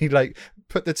literally like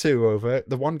put the two over.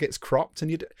 The one gets cropped,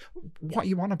 and what are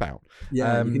you on about?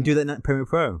 Yeah, you can do that in Premiere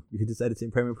Pro. You can just edit it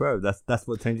in Premiere Pro. That's that's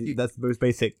the most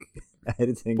basic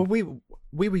editing. Well,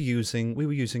 we were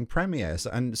using Premiere,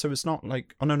 and so it's not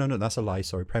like, oh no, that's a lie.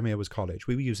 Sorry, Premiere was college.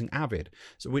 We were using Avid,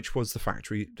 so which was the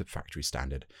factory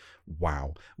standard.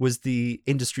 Wow, was the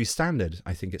industry standard.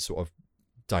 I think it's sort of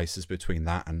dices between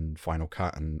that and Final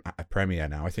Cut and Premiere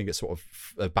now. I think it's sort of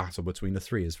a battle between the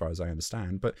three as far as I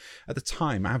understand. But at the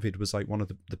time, Avid was like one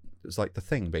of it was like the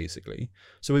thing basically.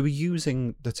 So we were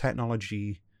using the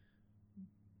technology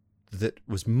that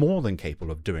was more than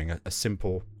capable of doing a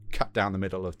simple cut down the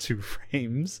middle of 2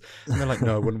 frames. And they're like,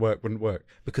 no, it wouldn't work.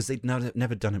 Because they'd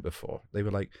never done it before. They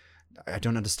were like, I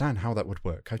don't understand how that would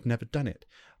work. I've never done it.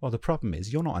 Well, the problem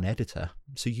is you're not an editor,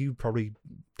 so you probably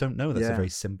don't know that's a very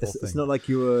simple thing. It's not like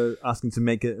you were asking to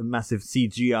make a massive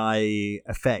CGI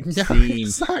effect Yeah, scene.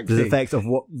 exactly. The effects of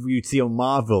what you'd see on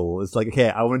Marvel. It's like, okay,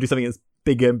 I want to do something that's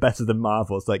bigger and better than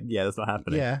Marvel. It's like, yeah, that's not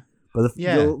happening. Yeah. But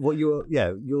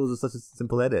yours are such a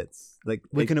simple edits. Like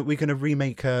we're gonna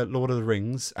remake Lord of the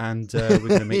Rings, and we're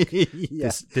gonna make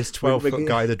this 12-foot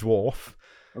guy the dwarf,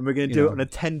 and we're gonna do it on a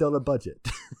 $10 budget.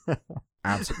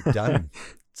 Absolutely done.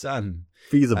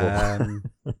 Feasible.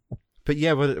 But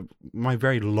yeah, well, my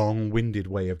very long-winded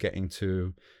way of getting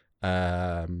to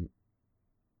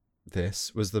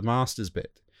this was the master's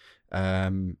bit.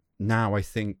 Now I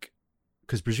think,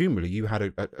 because presumably you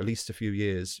had at least a few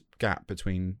years gap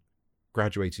between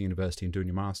graduating university and doing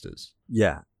your master's.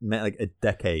 Yeah, like a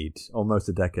decade, almost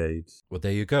a decade. Well,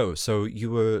 there you go. So you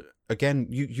were, again,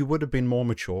 you would have been more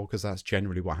mature, because that's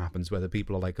generally what happens, whether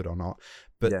people are like it or not.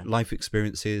 But life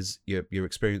experiences, your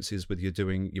experiences with you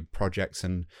doing your projects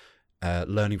and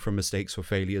learning from mistakes or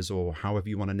failures, or however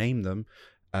you want to name them,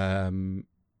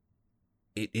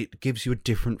 it gives you a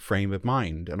different frame of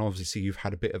mind. And obviously you've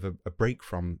had a bit of a break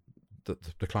from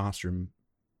the classroom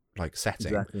like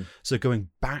setting. Exactly. So going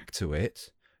back to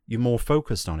it, you're more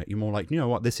focused on it. You're more like, you know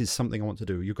what, this is something I want to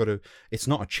do. It's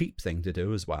not a cheap thing to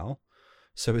do as well.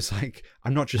 So it's like,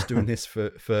 I'm not just doing this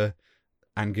for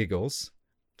and giggles.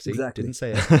 See, exactly. Didn't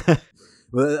say it.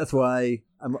 Well, that's why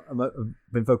I've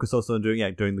been focused also on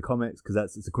doing the comics,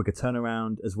 because it's a quicker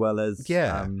turnaround, as well as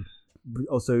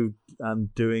also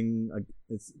doing, like,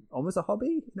 it's almost a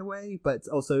hobby in a way, but it's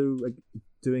also like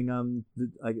doing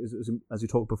as we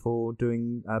talked before,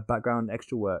 doing background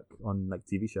extra work on like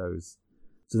TV shows.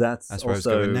 So that's where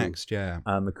also I was going next. A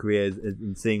career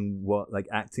in seeing what like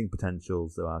acting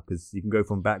potentials there are, because you can go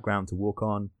from background to walk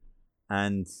on.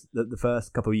 And the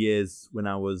first couple of years when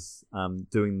I was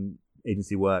doing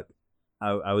agency work,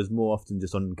 I was more often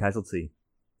just on Casualty.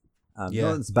 Not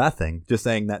that it's a bad thing, just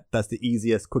saying that's the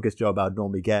easiest, quickest job I'd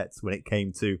normally get when it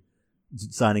came to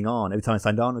signing on. Every time I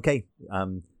signed on, okay,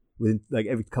 within like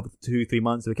every couple 2-3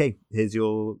 months, okay, here's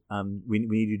your we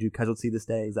need you to do Casualty this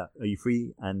day. Are you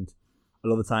free? And a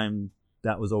lot of the time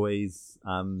that was always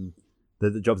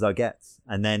the jobs I get.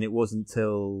 And then it wasn't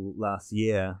until last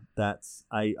year that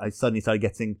I suddenly started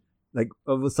getting, like,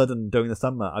 all of a sudden during the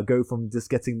summer, I go from just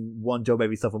getting one job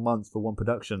every several months for one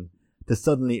production to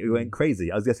suddenly it went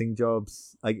crazy. I was getting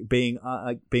jobs like being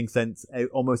sent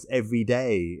almost every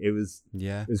day. It was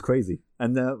crazy.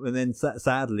 And then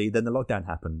sadly, then the lockdown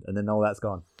happened, and then all that's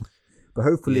gone. But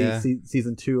hopefully,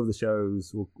 season 2 of the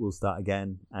shows will start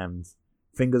again, and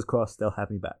fingers crossed they'll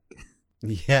have me back.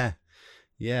 Yeah.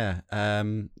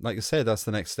 Like I said, that's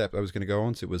the next step I was going to go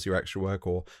on to, was your extra work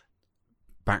or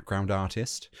background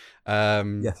artist.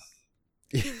 Yes.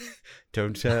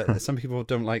 Don't some people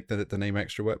don't like the name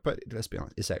extra work, but let's be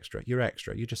honest, it's extra. You're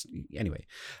extra. You just anyway.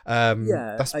 I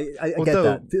get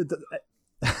that.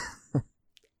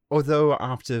 Although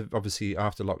after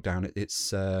lockdown,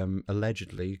 it's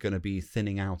allegedly going to be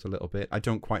thinning out a little bit. I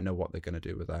don't quite know what they're going to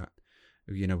do with that.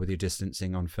 You know, with your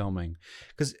distancing on filming,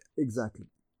 because exactly,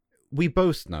 we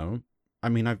both know. I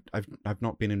mean, I've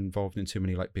not been involved in too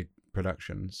many like big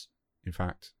productions. In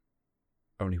fact,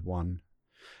 only one.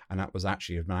 And that was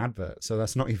actually an advert, so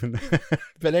that's not even.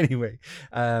 But anyway,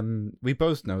 we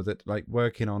both know that like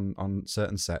working on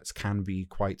certain sets can be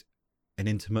quite an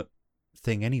intimate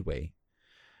thing anyway.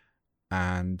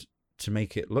 And to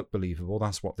make it look believable,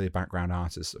 that's what the background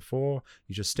artists are for.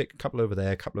 You just stick a couple over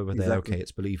there, there. Okay,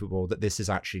 it's believable that this is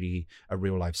actually a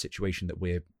real life situation that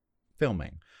we're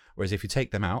filming. Whereas if you take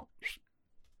them out,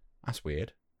 that's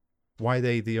weird. Why are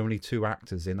they the only two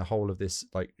actors in the whole of this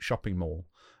like shopping mall?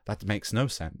 That makes no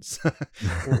sense.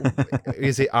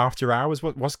 Is it after hours?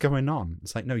 What's going on?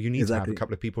 It's like, no, you need to have a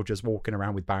couple of people just walking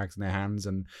around with bags in their hands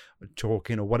and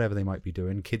talking or whatever they might be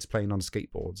doing. Kids playing on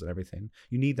skateboards and everything.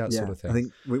 You need that sort of thing. I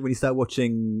think when you start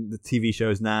watching the TV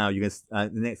shows now, you're gonna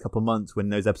the next couple of months when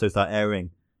those episodes start airing,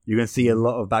 you're gonna see a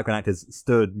lot of background actors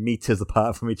stood meters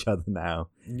apart from each other now.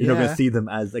 You're not gonna see them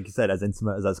as, like you said, as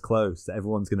intimate, as close.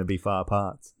 Everyone's gonna be far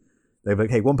apart. They're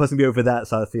like, hey, one person be over that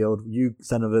side of the field, you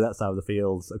stand over that side of the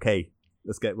fields. Okay,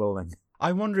 let's get rolling.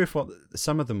 I wonder if what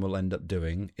some of them will end up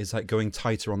doing is like going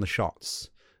tighter on the shots.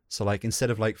 So like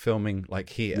instead of like filming like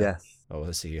here. Yes. Oh,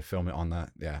 let's see, you film it on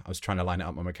that. Yeah, I was trying to line it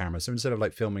up on my camera. So instead of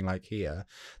like filming like here,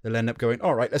 they'll end up going,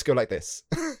 all right, let's go like this.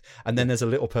 And then there's a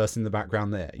little person in the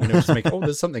background there, just make,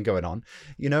 there's something going on,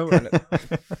 And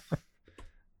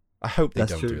I hope they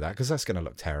don't do that because that's going to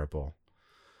look terrible.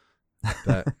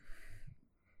 But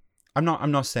I'm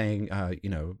not saying,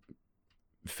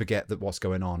 forget that what's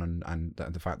going on and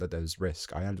the fact that there's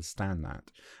risk. I understand that.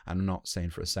 I'm not saying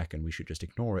for a second we should just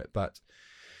ignore it, but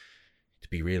to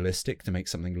be realistic, to make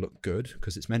something look good,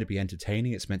 because it's meant to be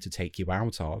entertaining, it's meant to take you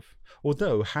out of.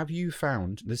 Although, have you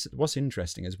found, this? What's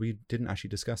interesting is we didn't actually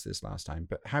discuss this last time,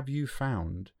 but have you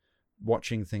found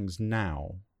watching things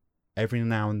now, every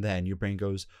now and then your brain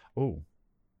goes, oh,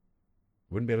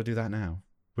 wouldn't be able to do that now.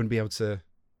 Wouldn't be able to.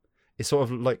 It's sort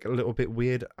of like a little bit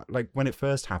weird. Like when it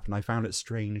first happened, I found it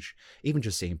strange, even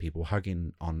just seeing people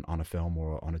hugging on a film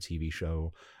or on a TV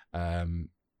show.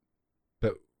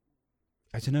 But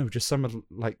I don't know, just some of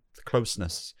like the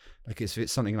closeness. Like if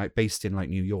it's something like based in like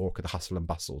New York or the hustle and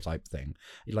bustle type thing,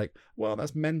 you're like, well,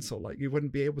 that's mental. Like you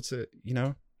wouldn't be able to,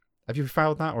 Have you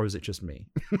found that, or is it just me?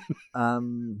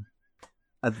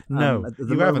 No,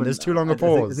 you haven't. There's too long a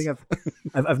pause. I think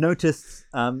I've noticed.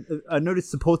 I've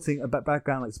noticed supporting a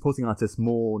background, like supporting artists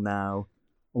more now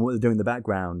on what they're doing in the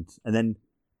background, and then,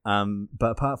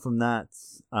 but apart from that,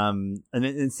 and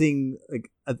then seeing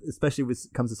like, especially when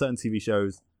it comes to certain TV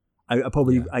shows, I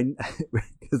probably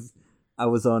because I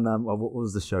was on what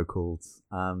was the show called?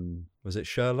 Was it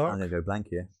Sherlock? I'm gonna go blank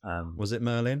here. Was it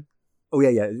Merlin? Oh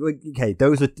yeah. Okay,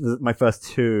 those were my first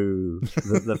two.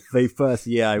 The very first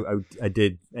year I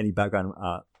did any background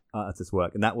artist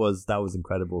work, and that was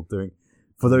incredible. Doing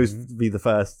for those to be the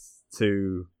first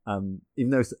two, even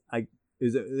though it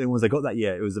was the ones I got that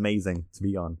year, it was amazing to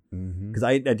be on. Because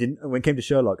I didn't, when it came to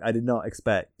Sherlock, I did not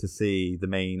expect to see the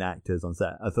main actors on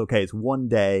set. I thought, okay, it's one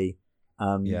day.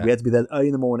 We had to be there early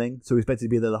in the morning, so we expected to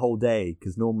be there the whole day.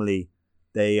 Because normally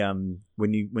they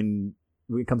when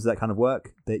it comes to that kind of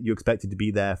work, that you expected to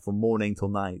be there from morning till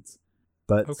night.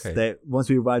 But once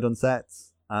we arrived on set,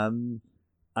 I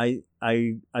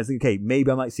was thinking, okay, maybe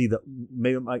I might see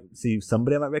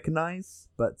somebody I might recognize,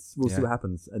 but we'll see what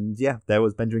happens. And there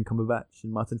was Benjamin Cumberbatch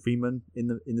and Martin Freeman in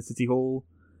the City Hall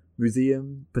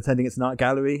Museum, pretending it's an art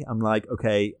gallery. I'm like,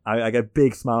 okay, I get a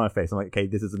big smile on my face. I'm like, okay,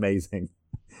 this is amazing.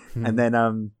 And then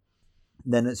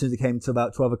as soon as it came to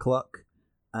about 12 o'clock,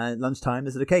 and lunchtime,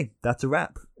 they said, okay, that's a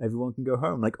wrap. Everyone can go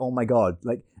home. Like, oh my God.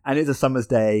 Like, and it's a summer's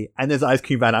day and there's ice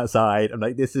cream van outside. I'm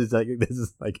like, this is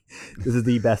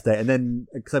the best day. And then,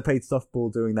 cause I played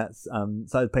softball during that,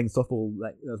 started playing softball,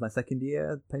 like, that was my second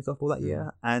year playing softball that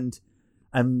year. And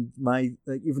my,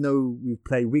 like, even though we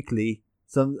play weekly,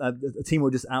 some, a team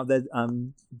were just out there,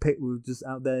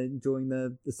 enjoying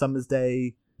the summer's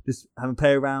day, just having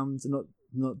play around and not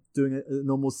doing a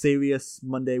normal serious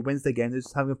Monday, Wednesday game. They're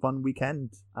just having a fun weekend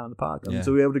out in the park.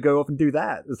 So we were able to go off and do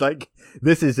that. It's like,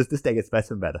 this day gets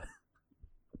better and better.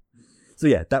 So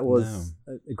that was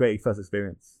a great first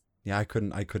experience. Yeah, I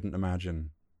couldn't imagine.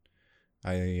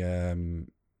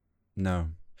 No.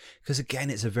 Because again,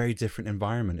 it's a very different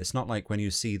environment. It's not like when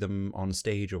you see them on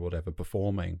stage or whatever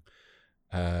performing,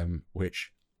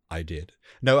 which I did.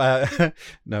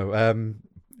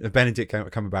 Benedict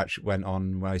Cumberbatch went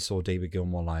on when I saw David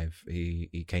Gilmour live.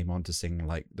 He came on to sing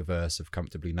like the verse of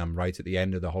Comfortably Numb right at the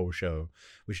end of the whole show,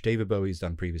 which David Bowie's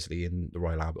done previously in the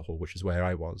Royal Albert Hall, which is where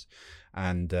I was.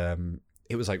 And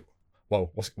it was like,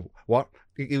 whoa, what?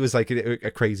 It was like a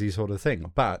crazy sort of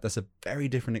thing. But that's a very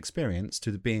different experience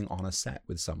to being on a set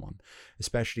with someone,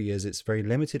 especially as it's very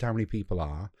limited how many people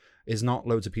are. It's not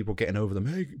loads of people getting over them,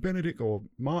 hey, Benedict or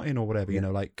Martin or whatever,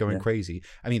 like going crazy.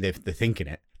 I mean, they're thinking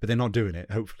it, but they're not doing it,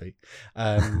 hopefully.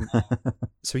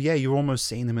 So you're almost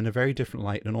seeing them in a very different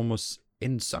light and almost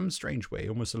in some strange way,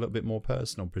 almost a little bit more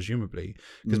personal, presumably,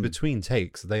 because between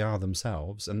takes, they are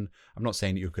themselves. And I'm not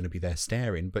saying that you're going to be there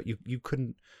staring, but you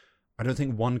couldn't, I don't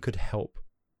think one could help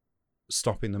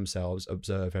stopping themselves,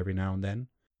 observe every now and then.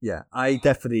 Yeah, I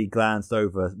definitely glanced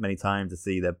over many times to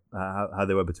see how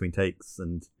they were between takes,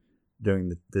 and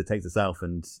doing the takes itself,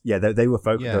 and they were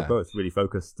focused. Yeah. They were both really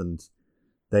focused, and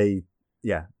they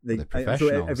They're I'm sure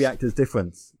professionals. every actor is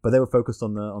different, but they were focused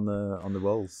on the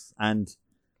roles. And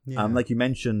like you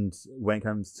mentioned, when it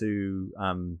comes to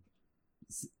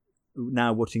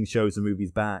now watching shows and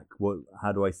movies back,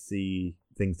 how do I see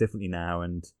things differently now?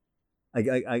 And I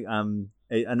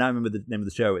now remember the name of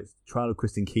the show. It's Trial of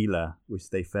Kristen Keeler, which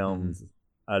they filmed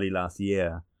early last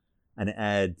year, and it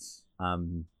aired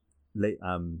late.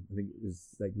 I think it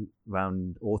was like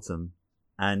around autumn,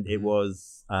 and it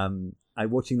was I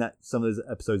watching some of those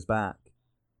episodes back.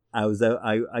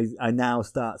 I now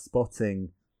start spotting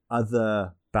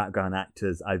other background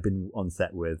actors I've been on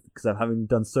set with, because I've having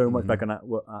done so much background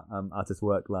artist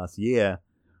work last year.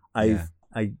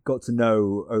 I got to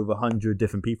know over 100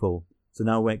 different people. So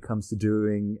now when it comes to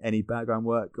doing any background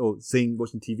work or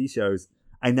watching TV shows,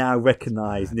 I now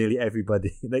recognize nearly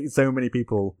everybody. Like so many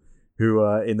people who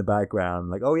are in the background,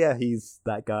 like, oh yeah, he's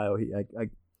that guy. Or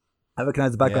I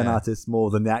recognize the background artists more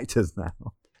than the actors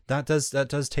now. That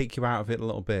does take you out of it a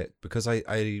little bit, because I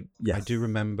do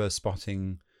remember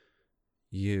spotting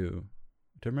you.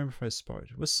 I don't remember if I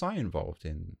spotted. Was Cy involved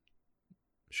in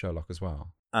Sherlock as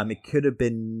well? It could have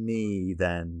been me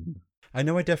then. I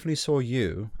know I definitely saw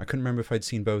you. I couldn't remember if I'd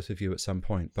seen both of you at some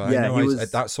point, but Yeah, I know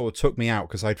that sort of took me out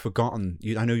because I'd forgotten.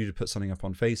 I know you'd put something up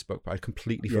on Facebook, but I'd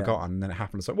completely forgotten. And then it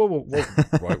happened. It's like, whoa,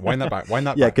 right, wind that back, wind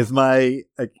that back. Yeah, because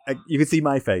you could see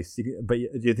my face, but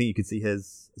do you think you could see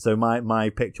his? So my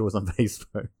picture was on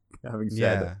Facebook. Having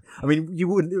shared it. I mean, you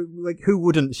wouldn't who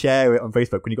wouldn't share it on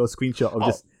Facebook when you got a screenshot of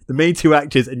just the main two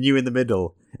actors and you in the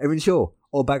middle? I mean, sure,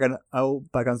 all background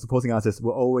supporting artists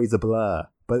were always a blur,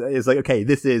 but it's like, okay,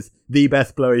 this is the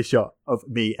best blurry shot of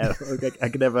me I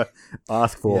could ever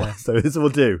ask for. So this will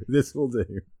do.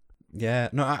 Yeah,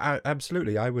 no, I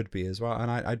absolutely, I would be as well, and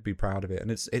I'd be proud of it,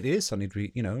 and it is something to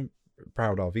be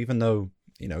proud of, even though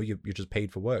you're just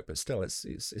paid for work, but still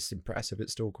it's impressive.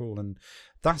 It's still cool, and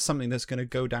that's something that's going to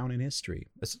go down in history,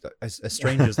 as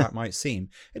strange as that might seem.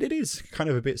 And it is kind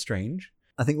of a bit strange.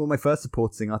 I think one of my first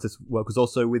supporting artist work was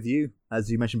also with you, as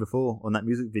you mentioned before, on that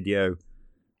music video,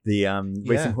 the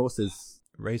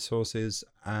racehorses,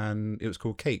 and it was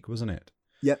called Cake, wasn't it?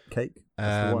 Yep, Cake.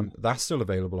 That's the one. That's still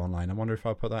available online. I wonder if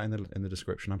I'll put that in the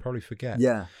description. I'll probably forget.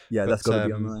 Yeah, that's got to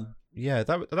be online. Yeah,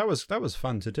 that was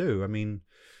fun to do. I mean,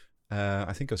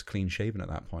 I think I was clean shaven at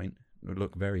that point. It would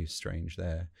look very strange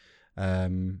there.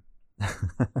 But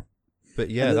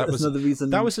yeah, that was another reason.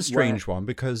 That was a strange one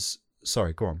because.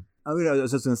 Sorry, go on. I mean, I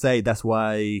was just going to say that's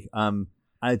why I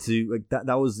had to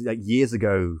that was years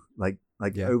ago,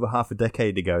 over half a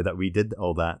decade ago that we did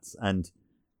all that, and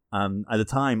at the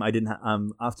time I didn't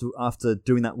after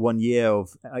doing that 1 year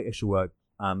of extra work,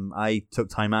 I took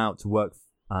time out to work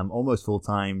almost full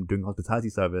time doing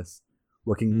hospitality service,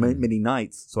 working many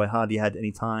nights, so I hardly had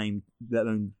any time, let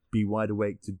alone be wide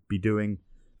awake to be doing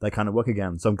that kind of work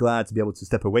again. So I'm glad to be able to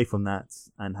step away from that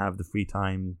and have the free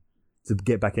time to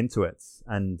get back into it.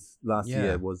 And last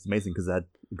year was amazing because I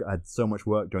had so much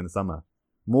work during the summer,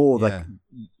 more than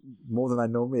I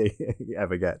normally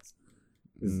ever get.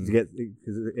 Because it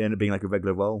ended up being like a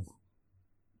regular role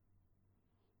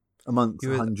amongst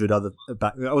 100 other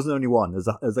back. I wasn't the only one.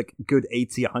 There's like a good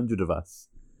 80, 100 of us.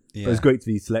 Yeah. It was great to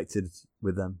be selected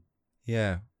with them.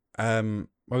 Yeah. I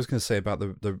was going to say about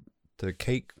the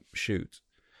Cake shoot.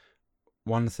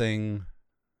 One thing,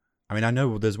 I mean, I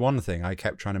know there's one thing I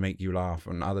kept trying to make you laugh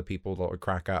and other people that would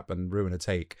crack up and ruin a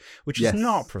take, which is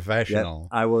not professional.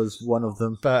 Yep, I was one of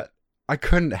them. But I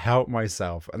couldn't help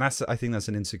myself. And I think that's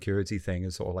an insecurity thing.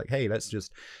 It's sort of like, hey, let's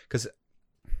just, because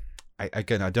I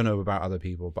don't know about other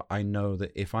people, but I know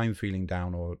that if I'm feeling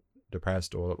down or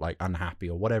depressed or like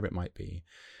unhappy or whatever it might be,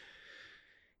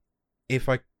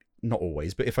 not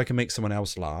always, but if I can make someone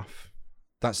else laugh,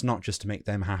 that's not just to make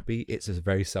them happy. It's a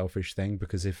very selfish thing,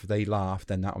 because if they laugh,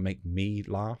 then that'll make me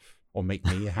laugh or make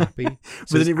me happy.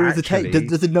 So but then it ruins the take.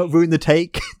 Does it not ruin the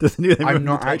take? I'm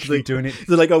not actually doing it.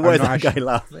 So like, oh, why is that guy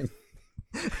laughing?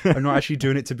 I'm not actually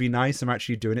doing it to be nice. I'm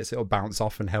actually doing it so it'll bounce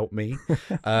off and help me.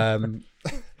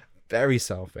 Very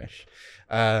selfish.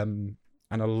 And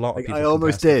a lot of people. I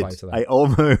almost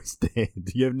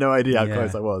did. You have no idea how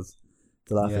close I was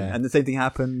to laughing. Yeah. And the same thing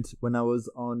happened when I was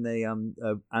on a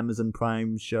Amazon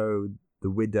Prime show,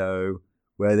 The Widow,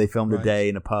 where they filmed a day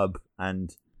in a pub,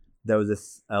 and there was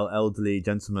this elderly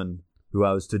gentleman who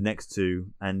I was stood next to,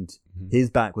 and his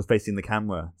back was facing the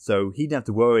camera, so he didn't have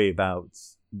to worry about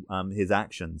his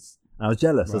actions. And I was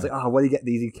jealous. I was like, why do you get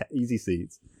these easy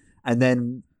seats? And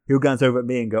then he'll glance over at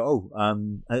me and go,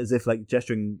 as if like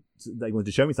gesturing that he wanted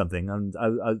to show me something. And I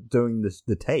was doing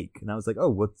the take, and I was like,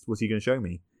 what's he going to show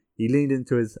me? He leaned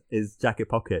into his jacket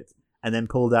pocket and then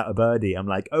pulled out a birdie. I'm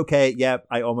like, okay, yep,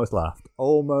 I almost laughed.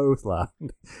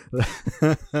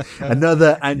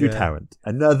 Another Andrew Tarrant.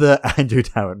 Another Andrew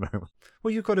Tarrant moment.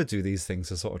 Well, you've got to do these things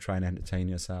to sort of try and entertain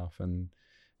yourself. And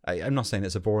I'm not saying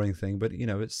it's a boring thing, but, you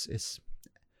know, it's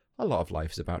a lot of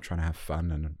life is about trying to have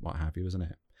fun and what have you, isn't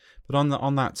it? But on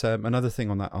that another thing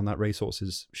on that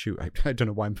racehorses shoot, I don't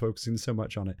know why I'm focusing so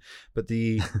much on it, but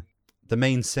the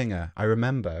main singer, I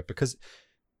remember, because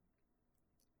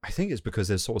I think it's because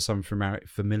there's sort of some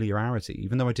familiarity,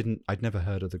 even though I'd never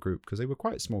heard of the group because they were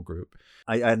quite a small group.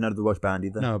 I hadn't heard of the Wash Band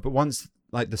either. No, but once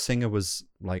like the singer was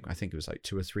like, I think it was like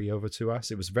 2 or 3 over to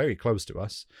us. It was very close to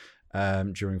us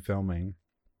during filming.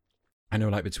 I know,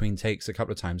 like between takes a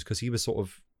couple of times, because he was sort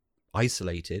of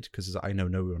isolated because I know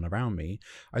no one around me.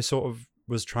 I sort of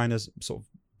was trying to sort of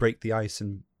break the ice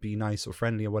and be nice or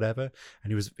friendly or whatever,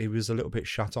 and he was a little bit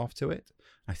shut off to it.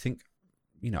 I think,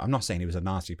 you know, I'm not saying he was a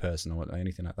nasty person or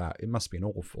anything like that. It must be an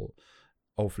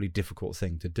awfully difficult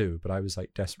thing to do. But I was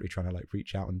like desperately trying to like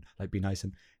reach out and like be nice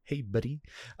and, hey buddy,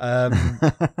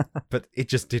 but it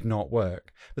just did not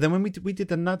work. But then when we did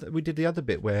the other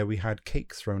bit where we had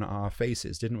cake thrown at our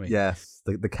faces, didn't we? Yes,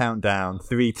 the countdown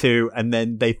 3, 2, and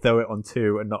then they throw it on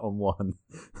 2 and not on 1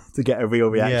 to get a real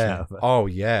reaction out of it. Oh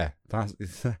yeah, that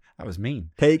was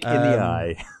mean. Cake in the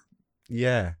eye.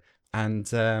 Yeah,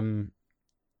 and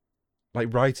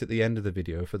like right at the end of the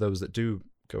video, for those that do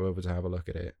go over to have a look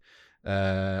at it,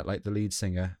 like the lead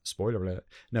singer, spoiler alert,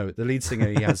 no, the lead singer,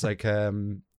 he has like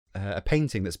a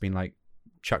painting that's been like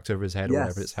chucked over his head or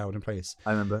whatever, it's held in place.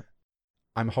 I remember.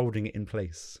 I'm holding it in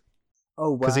place.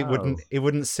 Oh wow. Because it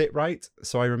wouldn't sit right.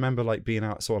 So I remember like being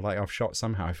out sort of like off shot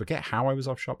somehow. I forget how I was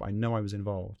off shot, but I know I was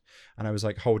involved. And I was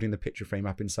like holding the picture frame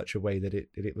up in such a way that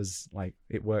it was like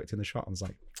it worked in the shot. I was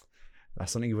like,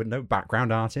 that's something you wouldn't know.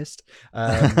 Background artist,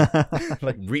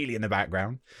 like really in the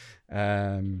background.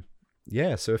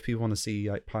 Yeah. So if people want to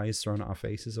see like pies thrown at our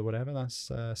faces or whatever,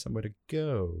 that's somewhere to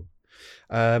go.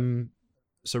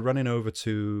 So running over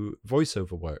to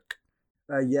voiceover work.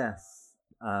 Yes.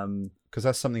 Because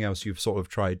that's something else you've sort of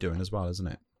tried doing as well, isn't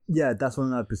it? Yeah, that's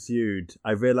one I pursued.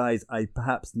 I realized I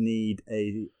perhaps need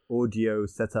a audio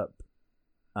setup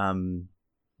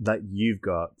that you've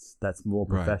got that's more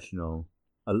professional.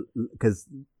 Because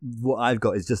what I've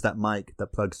got is just that mic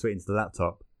that plugs straight into the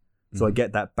laptop, so I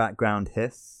get that background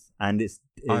hiss, and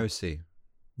I see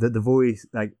that the voice,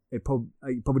 like it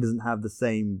probably doesn't have the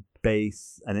same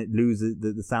bass, and it loses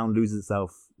the sound loses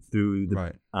itself through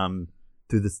the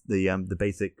through the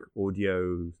basic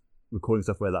audio recording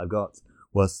software that I've got.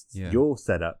 Your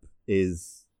setup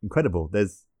is incredible.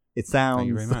 It sounds Thank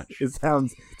you very much. It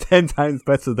sounds 10 times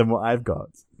better than what I've got,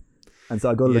 and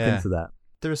so I got to look into that.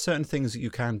 There are certain things that you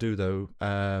can do though,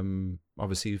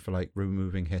 obviously for like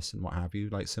removing hiss and what have you,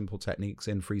 like simple techniques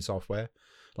in free software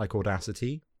like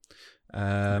Audacity,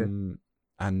 and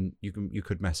you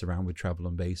could mess around with treble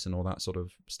and bass and all that sort of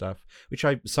stuff, which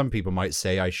some people might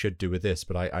say I should do with this,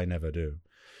 but I never do.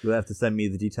 You'll have to send me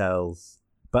the details,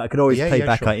 but I could always play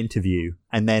back our interview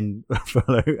and then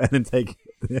follow and then take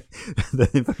the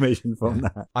information from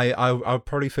that. I'll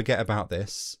probably forget about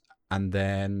this. And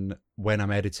then when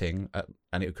I'm editing,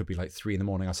 and it could be like 3 a.m,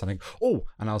 I'll send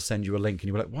and I'll send you a link, and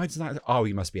you're like, why does that? Oh,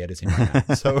 you must be editing right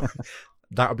now. So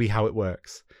that'll be how it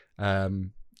works.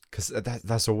 Because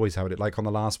that's always how it. Like on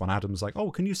the last one, Adam's like,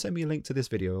 oh, can you send me a link to this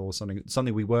video or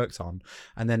something we worked on?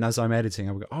 And then as I'm editing,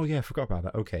 I will go, oh yeah, I forgot about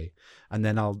that. Okay, and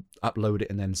then I'll upload it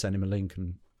and then send him a link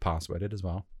and password it as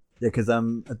well. Yeah, because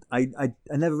I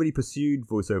never really pursued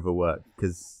voiceover work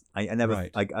because I never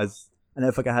I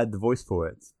never think I had the voice for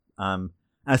it. And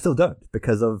I still don't,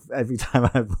 because of every time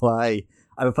I've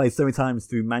applied so many times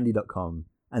through Mandy.com,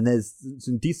 and there's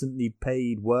some decently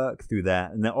paid work through there,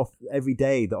 and they're every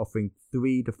day they're offering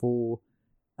 3 to 4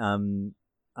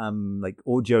 like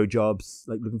audio jobs,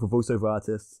 like looking for voiceover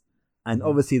artists, and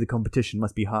obviously the competition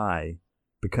must be high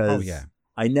because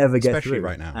I never get especially through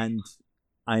right now. And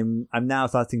I'm now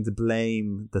starting to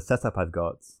blame the setup I've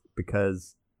got,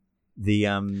 because the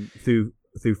through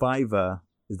Fiverr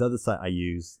is the other site I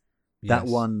use. That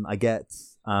one I get.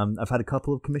 I've had a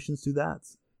couple of commissions through that,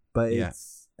 but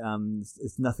it's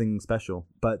nothing special.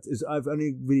 But I've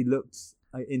only really looked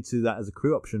into that as a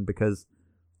career option because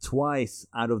twice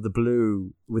out of the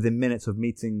blue, within minutes of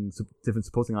meeting different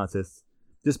supporting artists,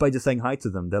 just by saying hi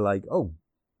to them, they're like, "Oh,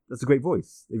 that's a great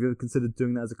voice. Have you ever considered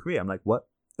doing that as a career?" I'm like, "What?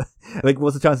 Like,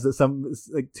 what's the chances that some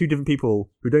 2 different people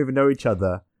who don't even know each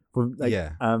other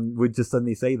would just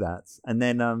suddenly say that?" And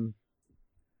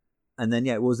then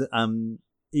it wasn't until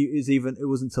it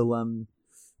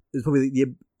was probably the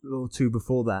year or 2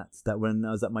 before that when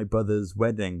I was at my brother's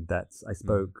wedding that I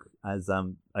spoke as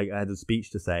I had a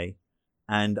speech to say,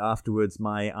 And afterwards,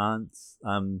 my aunt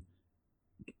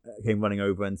came running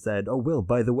over and said, "Oh, Will,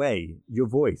 by the way, your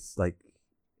voice, like,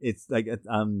 it's like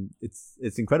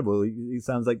it's incredible. It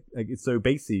sounds like it's so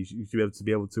bassy. You should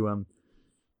be able to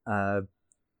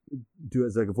do it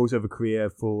as like a voiceover career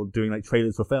for doing like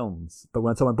trailers for films." But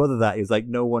when I told my brother that, he was like,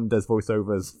 "No one does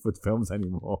voiceovers for films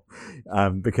anymore,"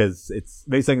 because it's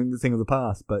maybe something of the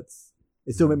past. But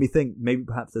it still made me think maybe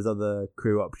perhaps there's other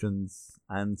career options.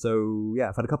 And so yeah,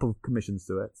 I've had a couple of commissions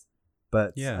to it,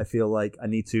 but I feel like I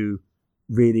need to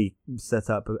really set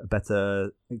up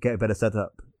get a better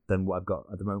setup than what I've got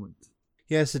at the moment.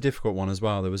 Yeah, it's a difficult one as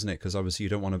well, though, isn't it? Because obviously you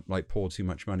don't want to like pour too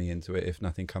much money into it if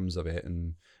nothing comes of it.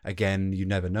 And again, you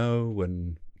never know.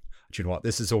 And do you know what?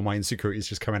 This is all my insecurities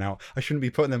just coming out. I shouldn't be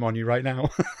putting them on you right now.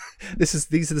 These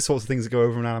are the sorts of things that go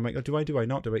over and I'm like, oh, do I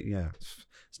not do it? Yeah,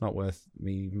 it's not worth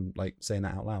me even like saying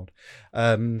that out loud.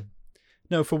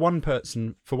 No, for one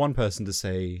person to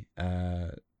say,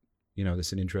 this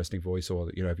is an interesting voice, or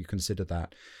if you consider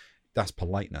that, that's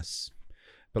politeness.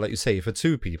 But like you say, for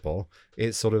two people,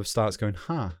 it sort of starts going,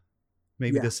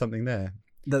 maybe there's something there.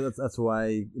 That's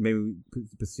why maybe we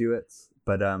pursue it.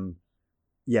 But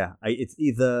it's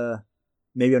either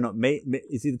maybe I'm not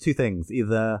it's either two things.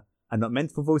 Either I'm not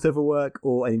meant for voiceover work,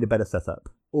 or I need a better setup.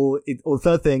 Or the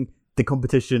third thing, the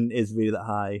competition is really that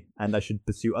high, and I should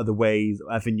pursue other ways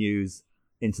or avenues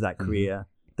into that career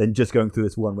than just going through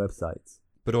this one website.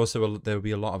 But also, there will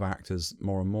be a lot of actors,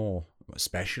 more and more,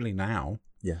 especially now.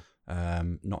 Yeah.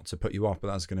 Not to put you off, but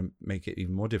that's going to make it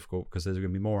even more difficult, because there's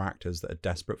going to be more actors that are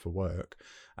desperate for work,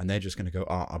 and they're just going to go,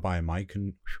 I'll buy a mic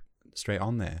and straight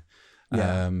on there.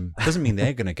 Yeah. It doesn't mean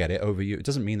they're going to get it over you. It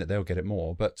doesn't mean that they'll get it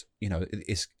more, but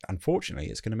it's unfortunately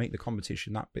it's going to make the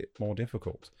competition that bit more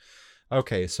difficult.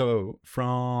 Okay, so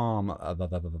from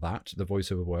the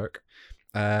voiceover work,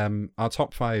 our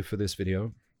top 5 for this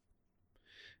video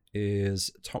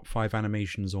is top 5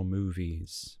 animations or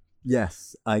movies.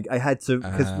 Yes, I had to,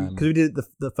 because we did it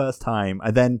the first time.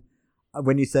 I then,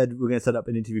 when you said we're going to set up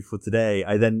an interview for today,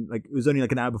 I then, like, it was only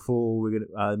like an hour before we were going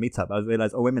to meet up. I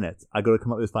realized, oh, wait a minute, I got to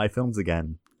come up with 5 films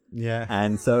again. Yeah.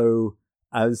 And so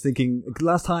I was thinking,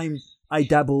 last time I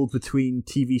dabbled between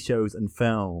TV shows and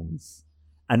films.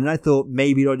 And then I thought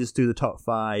maybe I'll just do the top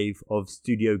 5 of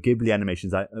Studio Ghibli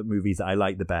animations, movies that I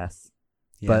like the best.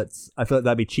 Yeah. But I feel like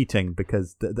that'd be cheating,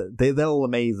 because they're all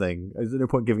amazing. There's no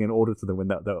point giving an order to them when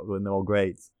they're all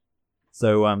great.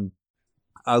 So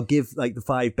I'll give like the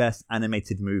 5 best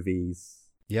animated movies.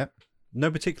 Yep. No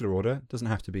particular order. Doesn't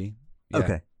have to be. Yeah.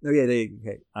 Okay. Oh yeah.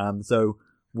 Okay. So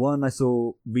one I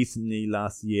saw recently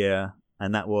last year,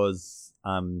 and that was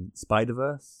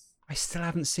Spider-Verse. I still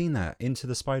haven't seen that. Into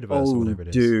the Spider-Verse or whatever it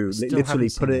is. Dude, literally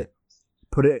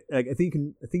put it. Like, I think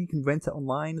you can rent it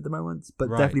online at the moment, but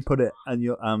definitely put it on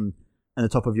your on the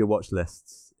top of your watch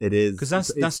lists. It is, because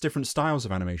that's different styles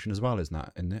of animation as well, isn't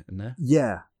that in there?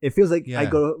 Yeah, it feels like I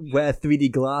gotta wear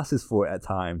 3D glasses for it at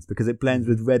times, because it blends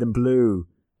with red and blue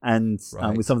and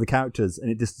with some of the characters, and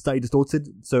it just slightly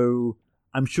distorted. So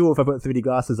I'm sure if I put 3D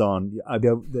glasses on, I'd be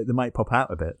able, they might pop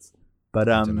out a bit. But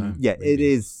I don't know, maybe.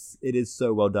 It is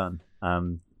so well done.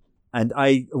 And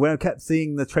when I kept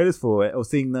seeing the trailers for it, or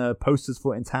seeing the posters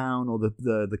for it in town, or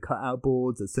the cutout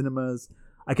boards at cinemas,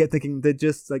 I kept thinking they're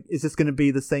just like, is this going to be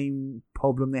the same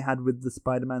problem they had with the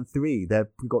Spider-Man 3? They've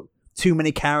got too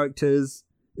many characters.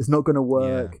 It's not going to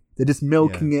work. Yeah. They're just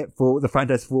milking it for the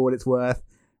franchise for what it's worth.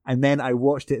 And then I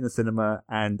watched it in the cinema,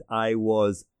 and I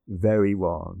was very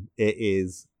wrong. It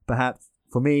is, perhaps,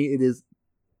 for me, it is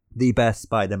the best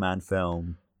Spider-Man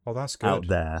film that's good. Out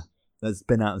there that's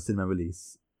been out in cinema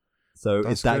release. So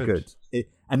it's that good.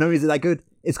 And not only is it that good,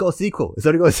 it's got a sequel. It's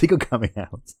only got a sequel coming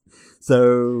out.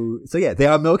 So yeah, they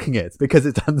are milking it because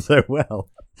it's done so well.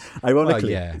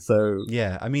 Ironically. So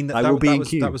yeah, I mean,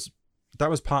 that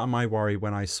was part of my worry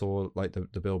when I saw like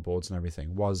the billboards and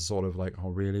everything, was sort of like, oh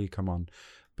really, come on.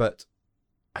 But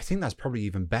I think that's probably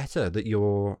even better, that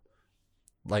you're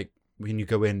like, when you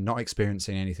go in not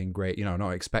experiencing anything great,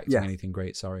 not expecting anything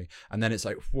great, and then it's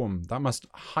like, whoom, that must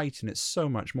heighten it so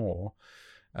much more.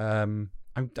 I'm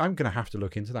gonna have to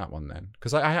look into that one then,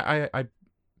 because I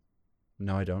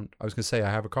no, I don't. I was gonna say I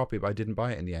have a copy, but I didn't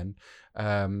buy it in the end,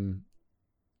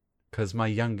 because my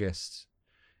youngest,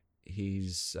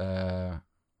 he's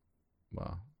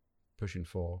pushing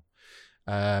 4.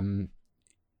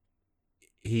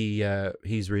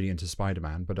 He's really into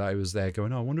Spider-Man, but I was there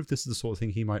going, I wonder if this is the sort of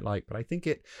thing he might like. But I think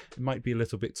it might be a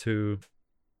little bit too,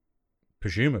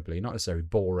 presumably not necessarily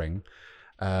boring,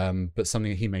 but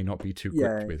something he may not be too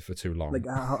gripped with for too long. Like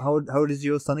how old is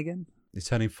your son again? He's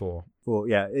turning 4. 4,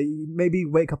 yeah. Maybe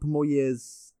wait a couple more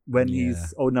years when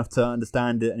he's old enough to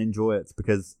understand it and enjoy it,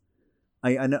 because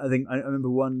I know. I remember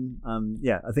one.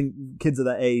 I think kids of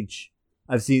that age,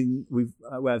 I've seen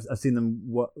I've seen them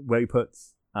where he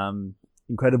puts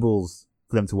Incredibles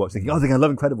for them to watch. Thinking, oh, they're gonna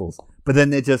love Incredibles, but then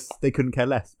they couldn't care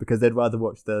less because they'd rather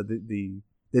watch the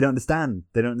they don't understand.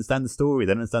 They don't understand the story.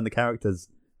 They don't understand the characters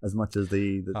as much as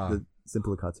the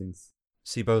simpler cartoons.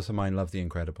 See, both of mine love The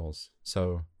Incredibles,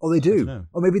 so... Oh, they do?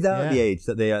 Or maybe they're at the age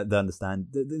that they understand.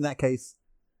 In that case,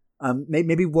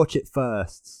 maybe watch it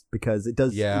first, because it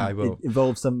does I will. It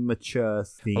involves some mature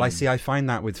themes. Well, I find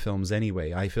that with films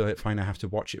anyway. I find I have to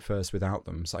watch it first without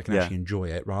them, so I can actually enjoy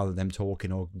it, rather than them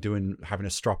talking or having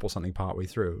a strop or something partway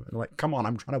through. And like, come on,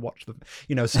 I'm trying to watch the...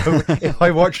 so if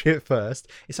I watch it first,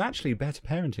 it's actually better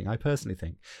parenting, I personally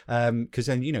think. Because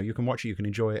then, you can watch it, you can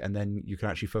enjoy it, and then you can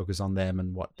actually focus on them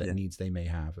and what needs they may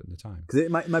have at the time. Because it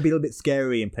might be a little bit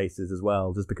scary in places as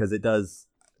well, just because it does...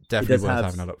 Definitely worth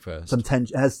having a look first. Some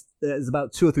tension. There's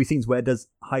about 2 or 3 scenes where it does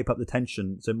hype up the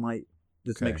tension, so it might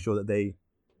just make sure that they,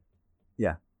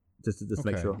 just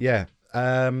make sure. Yeah.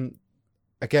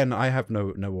 Again, I have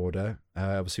no order.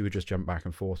 Obviously, we just jump back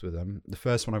and forth with them. The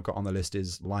first one I've got on the list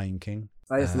is Lion King.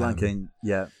 Oh, yes, Lion King.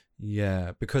 Yeah.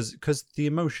 Yeah, because the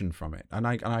emotion from it, and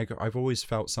I've always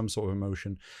felt some sort of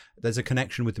emotion. There's a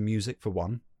connection with the music for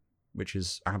one, which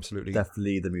is absolutely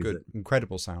definitely the music, good,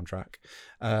 incredible soundtrack.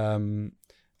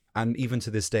 And even to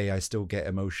this day, I still get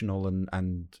emotional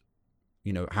and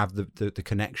have the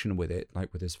connection with it,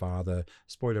 like with his father.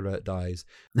 Spoiler alert, dies,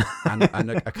 and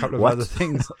a couple of other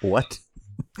things. What?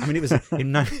 I mean, it was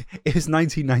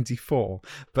 1994,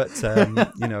 but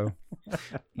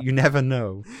you never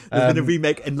know. There's been a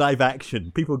remake in live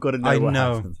action. People got to know.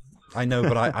 I know,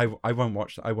 but I won't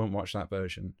watch. I won't watch that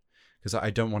version because I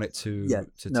don't want it to. Yeah,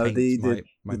 taint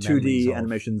my 2D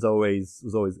animation's was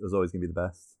always going to be the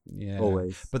best. Yeah,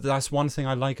 always. But that's one thing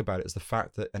I like about it, is the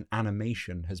fact that an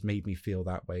animation has made me feel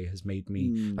that way. Has made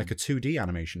me like a 2D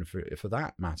animation for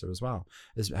that matter as well.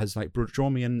 Has like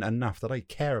drawn me in enough that I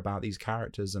care about these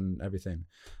characters and everything.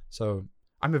 So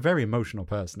I'm a very emotional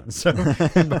person, and so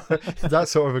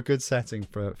that's sort of a good setting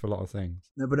for a lot of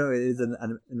things. No, but no, it is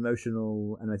an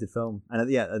emotional animated film,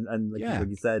 and like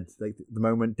you said, like the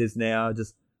moment Disney are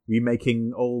just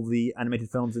remaking all the animated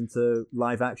films into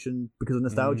live action because of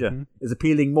nostalgia is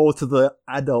appealing more to the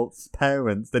adults'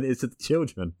 parents than it is to the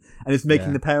children, and it's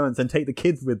making the parents and take the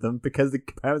kids with them because the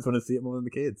parents want to see it more than the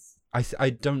kids.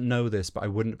 I don't know this, but I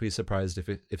wouldn't be surprised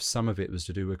if some of it was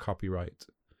to do with copyright,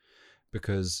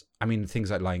 because I mean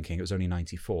things like Lion King, it was only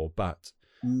 94, but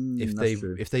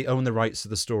if they own the rights to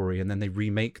the story and then they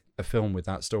remake a film with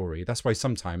that story, that's why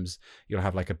sometimes you'll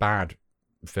have like a bad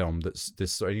film that's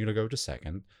this, and you're gonna go, just a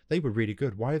second, they were really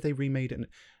good, why have they remade it?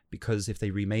 Because if they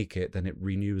remake it, then it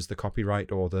renews the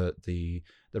copyright or the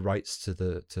rights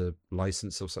to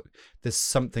license or something. There's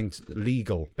something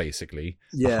legal basically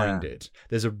behind it.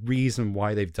 There's a reason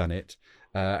why they've done it,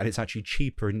 and it's actually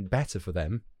cheaper and better for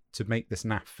them to make this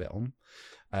naff film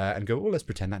and go, let's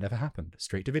pretend that never happened,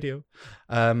 straight to video.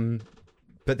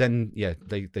 But then,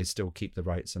 they still keep the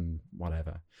rights and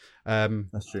whatever.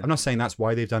 That's true. I'm not saying that's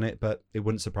why they've done it, but it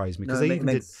wouldn't surprise me, because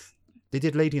they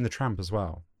did Lady and the Tramp as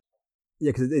well.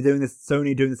 Yeah, because they're doing this.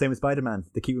 Sony doing the same with Spider-Man.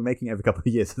 They keep remaking it every couple of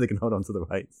years so they can hold on to the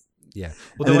rights. Yeah,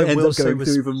 well, and it ends up going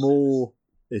through even more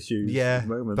issues. Yeah,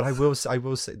 but I will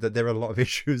say that there are a lot of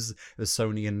issues with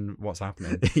Sony and what's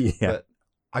happening. Yeah. But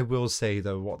I will say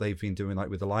though, what they've been doing, like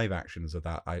with the live actions of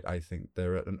that, I think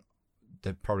they're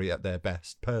probably at their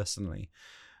best personally.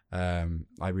 I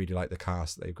really like the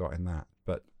cast that they've got in that,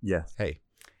 but hey,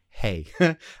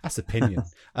 that's opinion.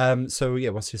 So yeah,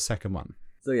 what's your second one?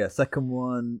 So second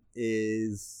one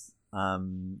is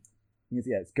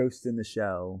it's Ghost in the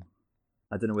Shell.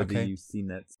 I don't know whether you've seen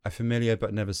it. I'm familiar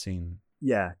but never seen.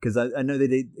 Yeah, because I know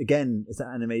again, it's an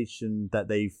animation that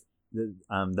the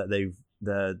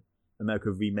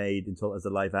America remade into as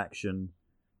a live action,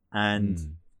 and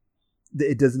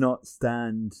it does not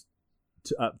stand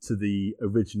up to the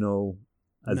original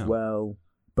as well.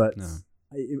 But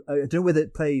I don't know whether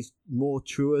it plays more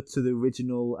truer to the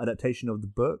original adaptation of the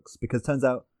books, because it turns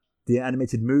out the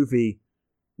animated movie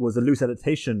was a loose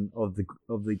adaptation of the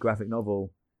graphic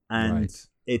novel, and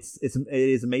it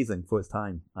is amazing for its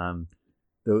time.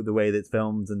 The way that it's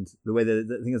filmed, and the way that I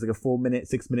think it's like a 4-minute,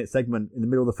 6-minute segment in the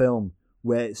middle of the film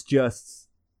where it's just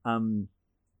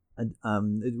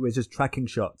it was just tracking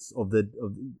shots of the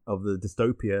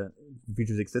dystopia,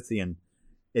 futuristic city, and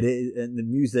it is, and the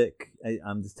music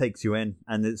just takes you in,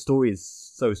 and the story is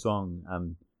so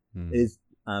strong. It is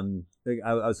I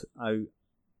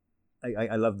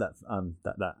love that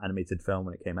that animated film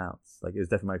when it came out. Like, it was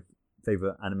definitely my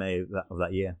favorite anime of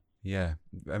that year. Yeah,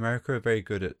 America are very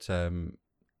good at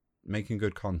making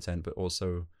good content, but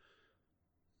also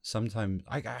sometimes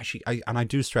I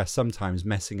do stress sometimes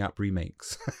messing up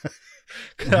remakes.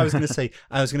 I was going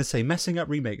to say messing up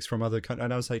remakes from other countries,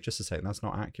 and I was like, just a second, that's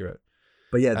not accurate.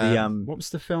 But yeah, the what was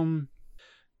the film?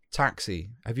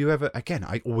 Taxi. Have you ever? Again,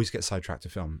 I always get sidetracked to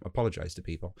film. Apologize to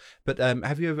people, but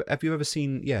have you ever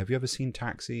seen? Yeah, have you ever seen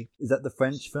Taxi? Is that the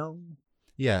French film?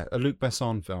 Yeah, a Luc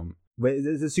Besson film. Wait,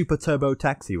 it's a super turbo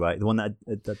taxi, right? The one that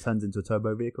turns into a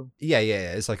turbo vehicle. Yeah.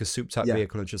 It's like a souped-up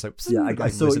vehicle, and just like I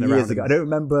saw it years ago. I don't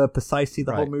remember precisely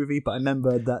the whole movie, but I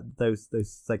remember that those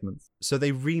segments. So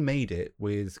they remade it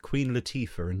with Queen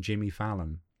Latifah and Jimmy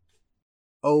Fallon.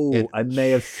 Oh, I may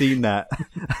have seen that.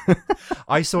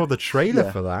 I saw the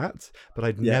trailer for that, but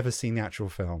I'd never seen the actual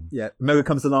film. Yeah, Mega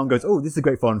comes along and goes, oh, this is a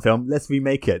great foreign film. Let's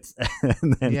remake it.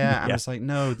 And then, and it's like,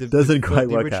 no, doesn't quite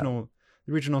work out.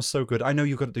 The original's so good. I know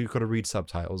you've got to read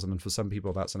subtitles, and for some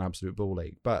people that's an absolute ball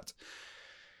ache, but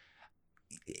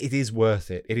it is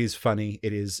worth it. It is funny.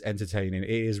 It is entertaining.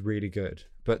 It is really good.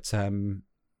 But then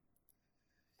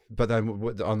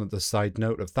on the side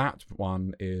note of that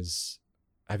one is,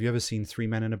 have you ever seen Three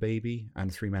Men and a Baby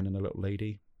and Three Men and a Little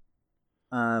Lady?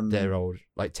 They're old,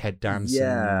 like Ted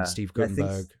Danson, Steve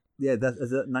Guttenberg. Is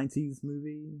that a 90s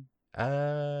movie?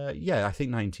 Yeah, I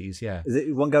think 90s. Yeah, is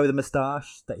it one guy with a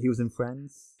moustache that he was in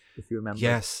Friends? If you remember.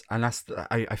 Yes, and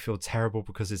I feel terrible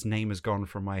because his name has gone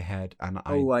from my head, and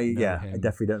I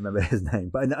definitely don't remember his name,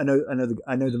 but I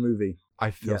know the movie.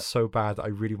 I feel so bad that I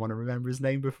really want to remember his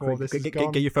name before this is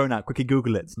gone. Get your phone out, quickly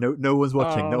Google it. No one's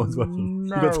watching. No one's watching.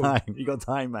 No. You got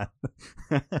time, man.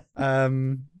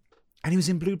 And he was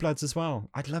in Blue Bloods as well.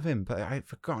 I'd love him, but I've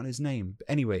forgotten his name. But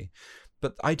anyway,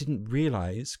 but I didn't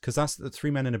realize, because that's the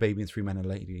Three Men and a Baby and Three Men and a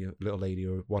Little Lady,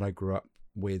 or what I grew up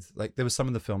with. Like, there was some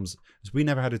of the films, we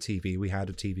never had a TV. We had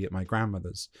a TV at my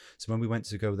grandmother's. So when we went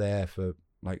to go there for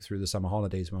like through the summer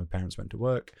holidays when my parents went to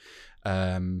work,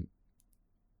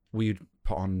 we'd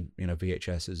put on,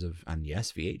 VHSs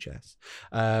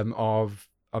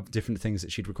of different things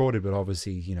that she'd recorded, but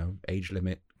obviously, age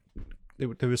limit, they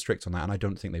were strict on that, and I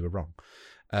don't think they were wrong.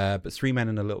 But Three Men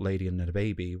and a Little Lady and a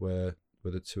Baby were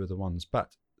the two of the ones.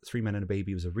 But Three Men and a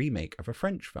Baby was a remake of a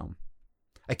French film.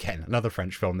 Again, another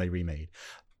French film they remade.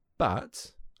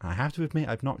 But I have to admit,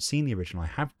 I've not seen the original. I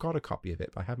have got a copy of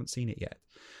it, but I haven't seen it yet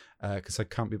because I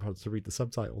can't be bothered to read the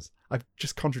subtitles. I've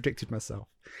just contradicted myself.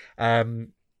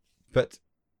 But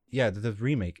yeah, the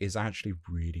remake is actually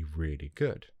really, really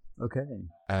good. Okay.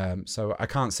 So I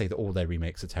can't say that all their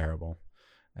remakes are terrible.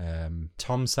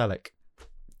 Tom Selleck,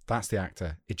 that's the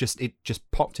actor. It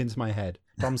just popped into my head.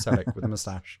 Tom Selleck with a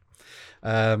mustache.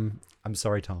 I'm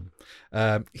sorry, Tom.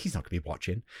 He's not going to be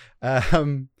watching.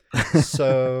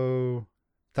 So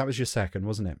that was your second,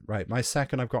 wasn't it? Right. My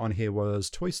second I've got on here was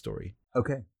Toy Story.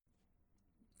 Okay.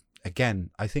 Again,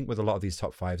 I think with a lot of these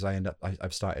top fives,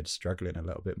 I've started struggling a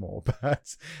little bit more,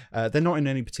 but they're not in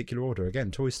any particular order.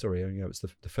 Again, Toy Story, it's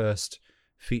the first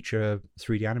feature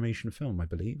 3D animation film, I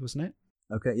believe, wasn't it?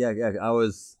 Okay, yeah. I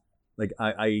was like,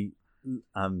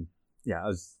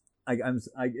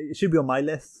 it should be on my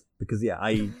list because it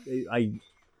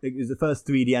was the first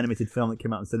 3D animated film that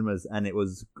came out in cinemas, and it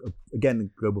was again a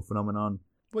global phenomenon.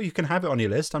 Well, you can have it on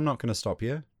your list. I'm not going to stop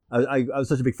you. I was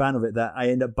such a big fan of it that I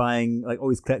ended up buying like all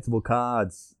these collectible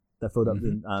cards that filled up.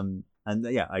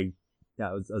 I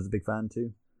was a big fan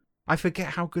too. I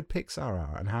forget how good Pixar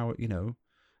are and how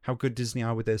how good Disney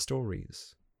are with their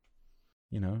stories.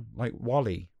 Like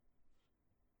WALL-E.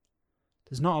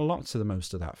 There's not a lot to the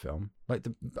most of that film. Like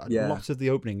a lot of the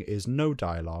opening is no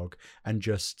dialogue and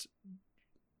just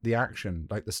the action,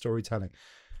 like the storytelling,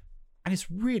 and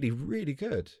it's really, really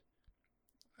good.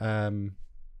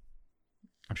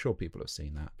 I'm sure people have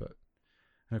seen that,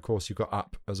 and of course you've got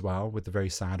Up as well with the very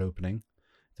sad opening,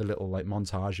 the little like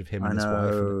montage of him and his wife. I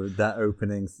know that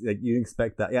opening. Like you didn't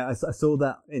expect that. Yeah, I saw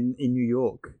that in New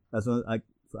York. That's when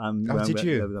did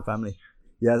you? With my family.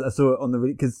 Yeah, I saw it on the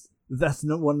because that's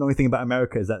not one only thing about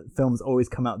America is that films always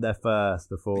come out there first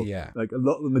before. Yeah, like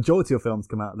the majority of films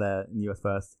come out there in the US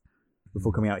first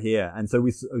before coming out here, and so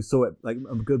we saw it like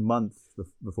a good month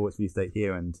before its release date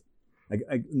here, and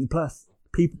plus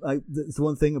people like it's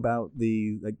one thing about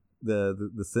the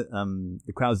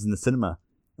crowds in the cinema.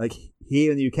 Like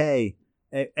here in the UK,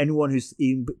 anyone who's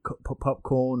eating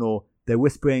popcorn or they're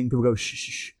whispering, people go shh,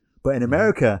 shh, shh. But in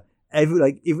America, it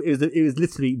was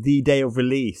literally the day of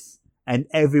release, and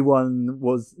everyone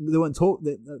they weren't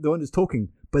just talking,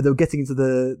 but they were getting into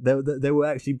they were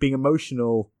actually being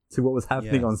emotional to what was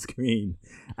happening on screen,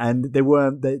 and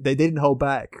they didn't hold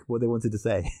back what they wanted to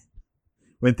say.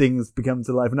 When things become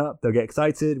to liven up, they'll get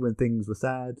excited. When things were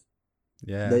sad,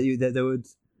 they would.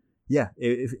 Yeah,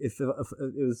 it's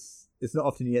not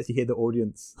often you actually hear the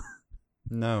audience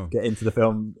No. get into the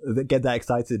film, get that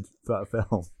excited for a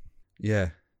film. Yeah.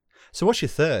 So what's your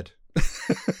third?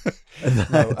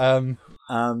 No,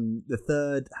 the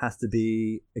third has to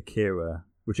be Akira,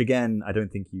 which again I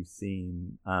don't think you've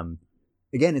seen.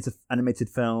 Again, it's an animated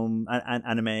film, an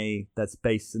anime that's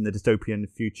based in the dystopian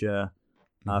future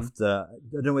after, I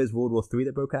don't know, it was World War III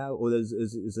that broke out, or there's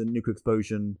a nuclear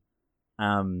explosion,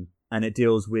 and it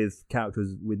deals with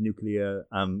characters with nuclear,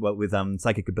 with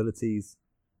psychic abilities,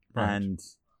 right. And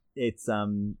it's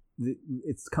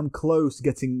come close to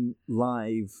getting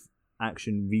live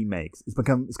action remakes.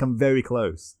 It's come very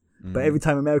close, but every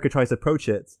time America tries to approach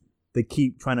it, they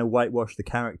keep trying to whitewash the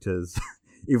characters.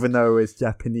 Even though it's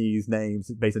Japanese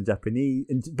names based in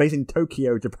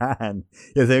Tokyo, Japan,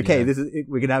 you say, okay, this is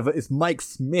we're gonna have it's Mike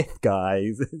Smith,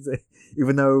 guys.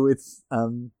 Even though it's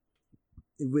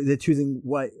they're choosing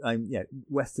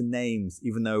Western names,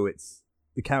 even though it's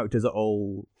the characters are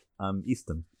all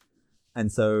Eastern,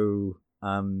 and so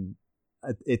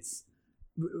it's.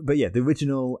 But yeah, the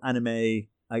original anime.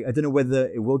 I don't know whether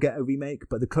it will get a remake,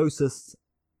 but the closest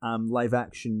live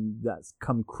action that's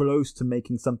come close to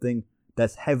making something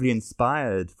that's heavily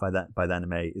inspired by the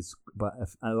anime is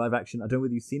a live action. I don't know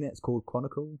whether you've seen it. It's called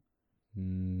Chronicle.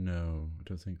 No, I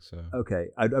don't think so. Okay,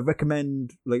 I'd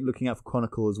recommend looking out for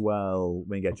Chronicle as well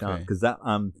when you get a chance, because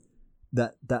again,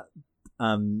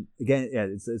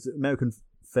 it's an American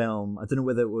film. I don't know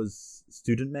whether it was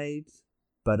student made,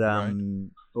 but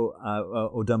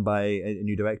or done by a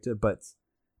new director, but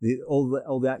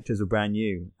all the actors were brand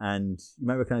new, and you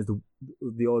might recognize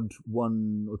the odd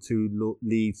one or two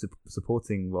lead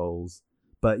supporting roles.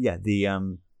 But yeah,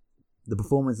 the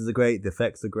performances are great, the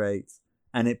effects are great,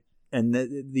 and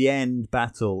the end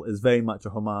battle is very much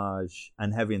a homage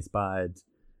and heavily inspired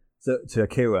to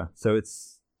Akira. So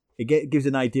it gives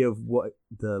an idea of what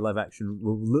the live action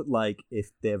will look like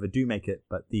if they ever do make it.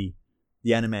 But the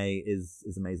anime is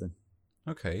amazing.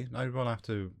 Okay, I will have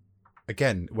to.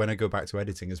 Again, when I go back to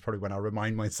editing is probably when I'll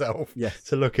remind myself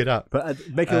to look it up. But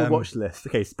make a watch list.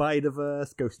 Okay,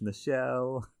 Spider-Verse, Ghost in the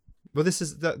Shell. Well, this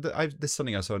is this is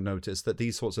something else I noticed, that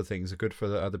these sorts of things are good for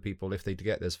the other people if they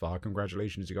get this far.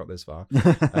 Congratulations, you got this far.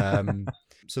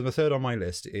 So the third on my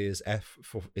list is F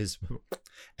is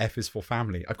for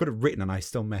family. I've got it written and I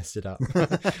still messed it up.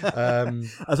 I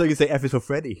thought you could say F is for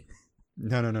Freddy.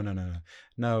 No.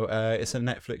 It's a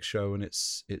Netflix show, and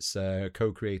it's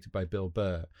co-created by Bill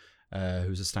Burr.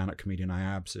 Who's a stand-up comedian I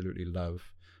absolutely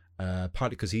love,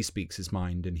 partly because he speaks his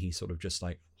mind, and he sort of just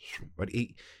but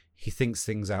he thinks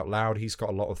things out loud. He's got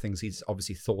a lot of things he's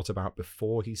obviously thought about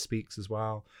before he speaks as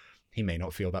well. He may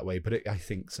not feel that way, but I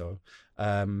think so.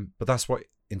 But that's what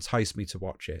enticed me to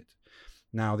watch it.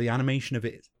 Now, the animation of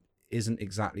it isn't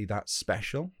exactly that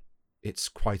special. It's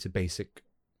quite a basic,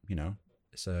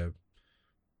 it's a...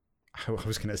 I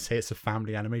was going to say it's a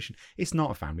family animation. It's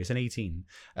not a family. It's an 18.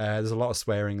 There's a lot of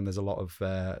swearing and there's a lot of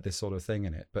this sort of thing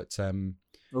in it. But oh,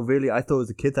 really? I thought it was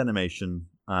a kids animation,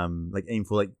 aimed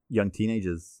for young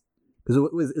teenagers.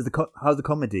 Because how's the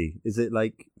comedy? Is it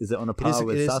on a par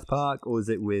with South Park, or is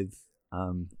it with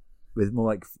more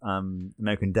like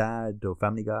American Dad or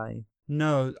Family Guy?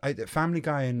 No, Family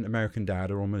Guy and American Dad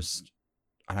are almost,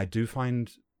 and I do find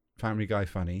Family Guy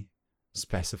funny.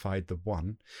 Specified the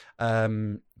one,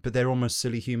 but they're almost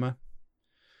silly humor,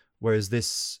 whereas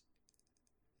this,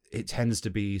 it tends to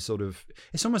be sort of,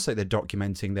 it's almost like they're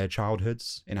documenting their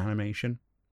childhoods in animation.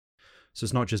 So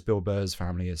it's not just Bill Burr's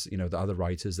family, it's the other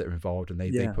writers that are involved, and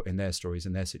they put in their stories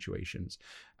and their situations,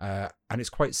 and it's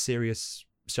quite serious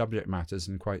subject matters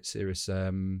and quite serious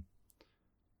things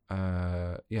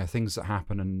that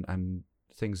happen and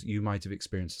things you might have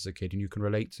experienced as a kid and you can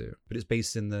relate to. But it's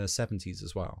based in the 70s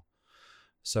as well.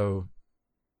 So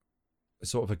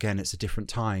sort of, again, it's a different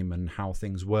time and how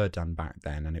things were done back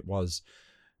then. And it was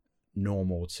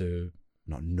normal to,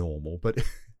 not normal, but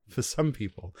for some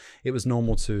people, it was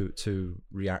normal to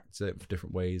react to it for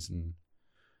different ways. And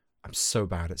I'm so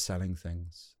bad at selling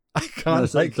things. I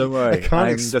can't, don't worry. I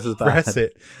can't express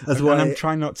it. That's why I'm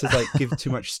trying not to give too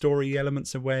much story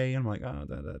elements away. I'm like, oh,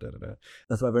 da.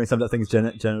 That's why I've only summed up things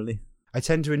generally. I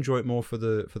tend to enjoy it more for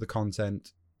the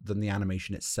content than the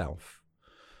animation itself.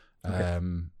 Okay.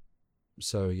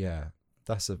 So yeah,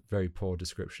 that's a very poor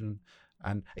description,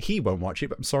 and he won't watch it,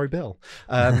 but I'm sorry, Bill.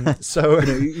 So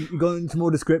you go into more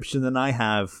description than I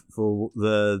have for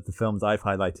the films I've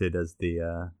highlighted as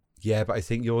the yeah, but I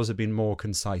think yours have been more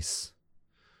concise.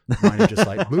 Mine are just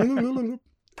like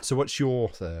So what's your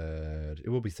third? It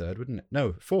will be third, wouldn't it?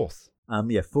 No, fourth.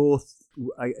 Fourth.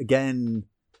 Again,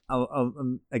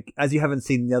 as you haven't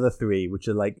seen the other three, which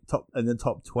are top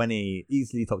 20,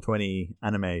 easily top 20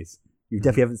 animes, you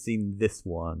definitely haven't seen this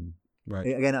one.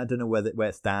 Right. Again, I don't know where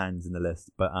it stands in the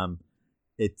list, but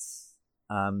it's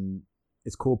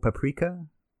called Paprika.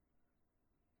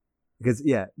 Because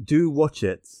do watch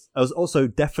it. I was also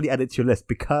definitely add it to your list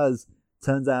because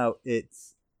turns out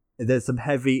there's some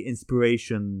heavy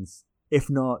inspirations, if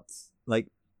not like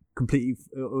completely,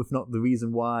 if not the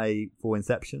reason why for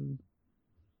Inception,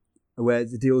 where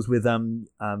it deals with I'm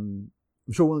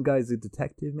sure one guy's a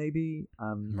detective maybe.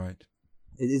 Right.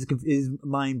 It is a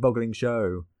mind-boggling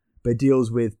show, but it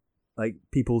deals with like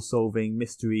people solving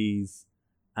mysteries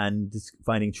and just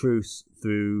finding truths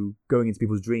through going into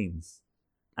people's dreams.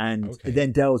 And it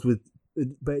then delves with,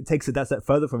 but it takes it that step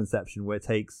further from Inception, where it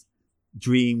takes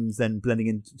dreams and blending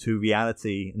into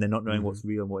reality, and then not knowing what's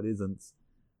real and what isn't.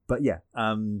 But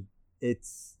it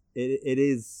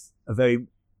is a very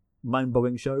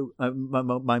mind-boggling show,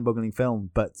 mind-boggling film.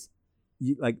 But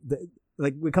when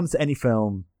it comes to any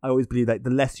film, I always believe that the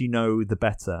less you know, the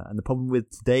better. And the problem with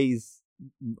today's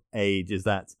age is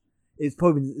that it's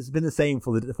been the same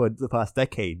for the past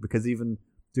decade, because even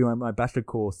doing my bachelor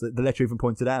course, the lecturer even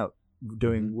pointed out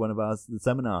during one of our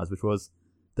seminars, which was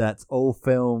that all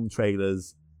film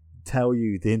trailers tell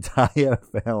you the entire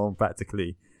film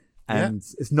practically, and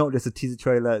it's not just a teaser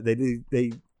trailer.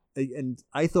 They and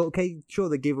I thought, okay, sure,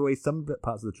 they give away some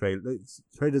parts of the trailer.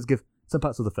 Trailers give some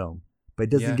parts of the film, but it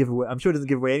doesn't give away. I'm sure it doesn't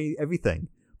give away everything.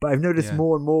 But I've noticed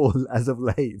more and more as of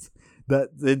late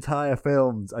that the entire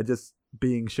films are just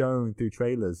being shown through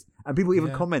trailers, and people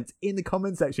even comment in the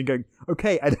comment section going,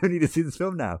 okay, I don't need to see this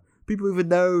film now. People even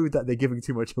know that they're giving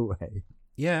too much away.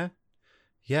 And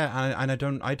I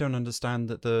don't understand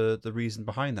that the reason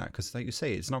behind that, because like you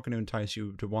say, it's not going to entice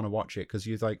you to want to watch it because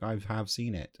you're like, I have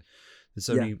seen it. It's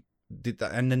only did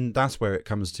that, and then that's where it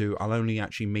comes to, I'll only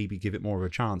actually maybe give it more of a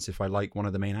chance if I like one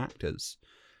of the main actors.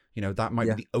 That might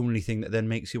be the only thing that then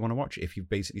makes you want to watch it if you've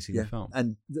basically seen the film.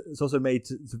 And it's also made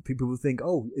to people who think,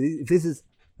 oh, if this is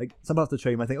like some parts of the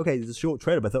trailer, you might think, okay, there's a short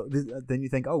trailer, but then you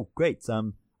think, oh, great, I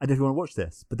definitely want to watch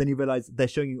this. But then you realize they're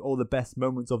showing you all the best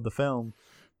moments of the film,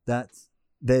 that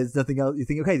there's nothing else. You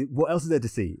think, okay, what else is there to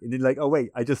see? And then like, oh wait,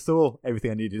 I just saw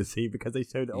everything I needed to see because they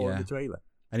showed it all in the trailer.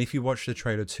 And if you watch the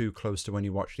trailer too close to when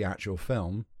you watch the actual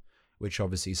film, which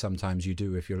obviously sometimes you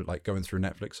do if you're like going through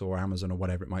Netflix or Amazon or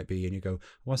whatever it might be, and you go,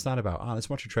 what's that about? Let's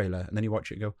watch a trailer. And then you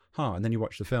watch it and go, and then you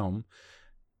watch the film.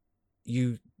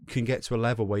 You can get to a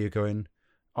level where you're going,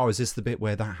 oh, is this the bit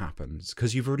where that happens?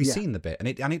 Because you've already seen the bit, and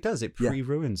it does. It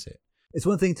pre-ruins it. It's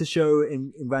one thing to show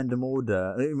in random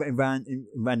order, in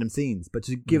random scenes, but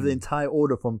to give the entire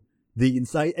order from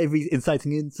every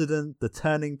inciting incident, the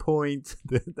turning point,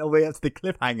 the way up to the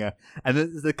cliffhanger, and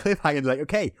then the cliffhanger, like,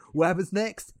 okay, what happens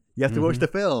next? You have to watch the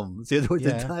film. So you have to watch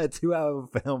the entire 2-hour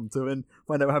film to then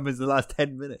find out what happens in the last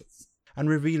 10 minutes. And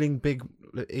revealing big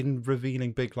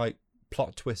like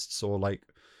plot twists, or like,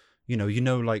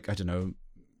 like, I don't know,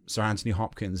 Sir Anthony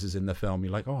Hopkins is in the film.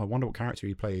 You're like, oh, I wonder what character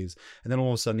he plays. And then all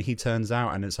of a sudden he turns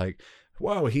out and it's like,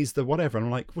 whoa, he's the whatever. And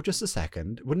I'm like, well, just a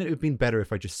second. Wouldn't it have been better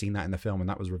if I just seen that in the film and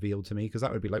that was revealed to me? Because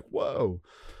that would be like, whoa.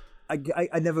 I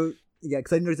never,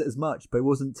 because I didn't notice it as much, but it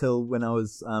wasn't until when I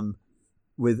was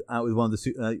with one of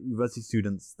the university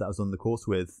students that I was on the course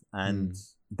with, and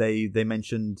they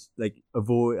mentioned like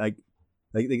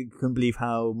they couldn't believe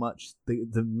how much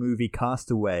the movie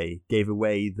Castaway gave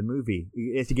away the movie.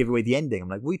 It actually gave away the ending. I'm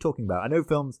like, what are you talking about? I know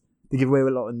films, they give away a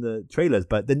lot in the trailers,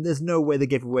 but then there's no way they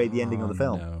gave away the ending of the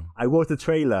film. No. I watched the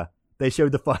trailer. They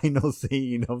showed the final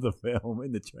scene of the film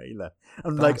in the trailer.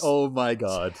 I'm like, oh my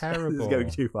God. Terrible. This is going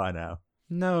too far now.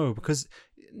 No, because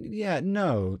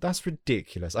that's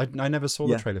ridiculous. I never saw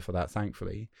the trailer for that,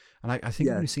 thankfully, and I think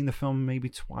I've only seen the film maybe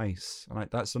twice, and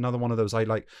that's another one of those I'll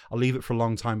leave it for a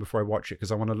long time before I watch it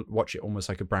because I want to watch it almost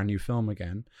like a brand new film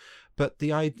again. But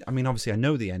I mean, obviously I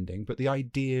know the ending, but the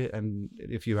idea, and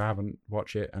if you haven't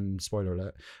watched it, and spoiler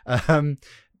alert,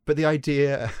 but the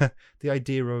idea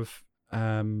of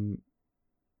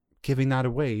giving that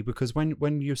away, because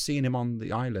when you're seeing him on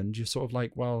the island, you're sort of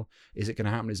like, well, is it going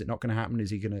to happen? Is it not going to happen?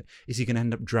 Is he going to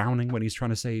end up drowning when he's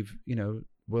trying to save,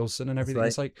 Wilson and everything? Right.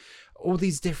 It's like all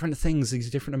these different things,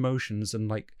 these different emotions, and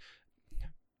like,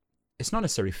 it's not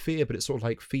necessarily fear, but it's sort of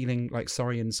like feeling like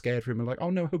sorry and scared for him, and like,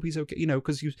 oh no, I hope he's okay,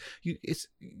 because it's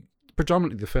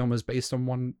predominantly the film is based on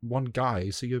one guy,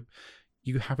 so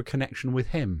you have a connection with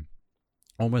him,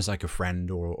 almost like a friend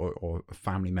or a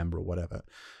family member or whatever.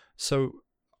 So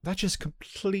that just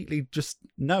completely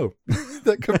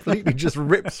that completely just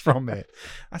rips from it.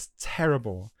 That's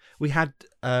terrible. We had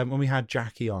when we had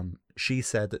Jackie on, she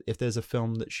said that if there's a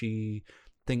film that she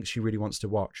thinks she really wants to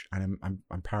watch, and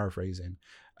I'm paraphrasing,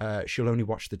 she'll only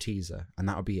watch the teaser, and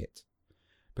that'll be it,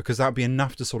 because that'll be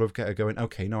enough to sort of get her going,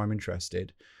 okay, no, I'm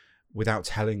interested. without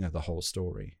telling her the whole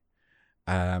story.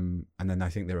 And then I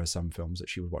think there are some films that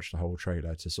she would watch the whole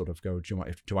trailer to sort of go,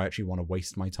 do I actually want to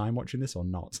waste my time watching this or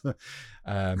not?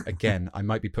 Again, I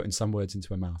might be putting some words into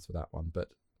her mouth with that one, but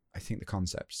I think the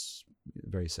concept's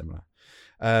very similar.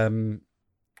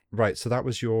 Right, so that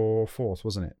was your fourth,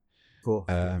 wasn't it? Fourth.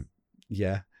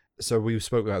 Yeah. So we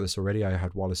spoke about this already. I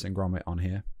had Wallace and Gromit on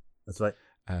here. That's right.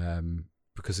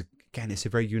 Because again, it's a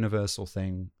very universal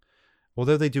thing.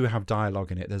 Although they do have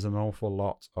dialogue in it, there's an awful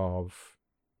lot of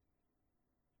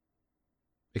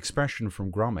expression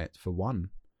from Gromit for one,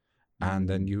 and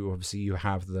then you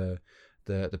have the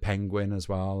penguin as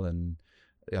well, and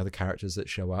the other characters that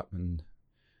show up, and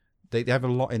they have a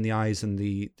lot in the eyes and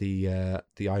the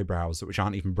eyebrows, which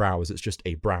aren't even brows; it's just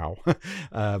a brow.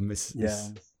 There's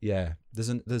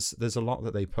a lot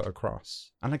that they put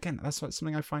across, and again, that's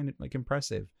something I find like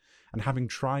impressive. And having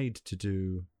tried to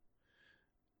do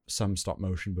some stop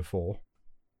motion before,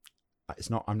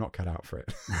 I'm not cut out for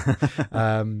it.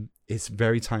 It's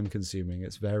very time consuming.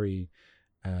 It's very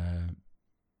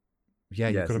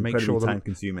you've got to make sure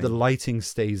the lighting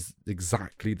stays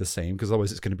exactly the same, because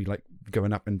otherwise it's going to be like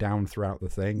going up and down throughout the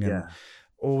thing, and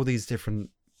all these different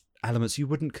elements you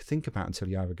wouldn't think about until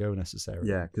you have a go necessarily.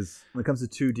 Yeah, because when it comes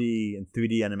to 2D and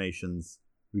 3D animations,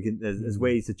 there's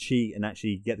ways to cheat and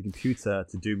actually get the computer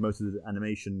to do most of the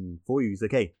animation for you. He's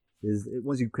like, hey,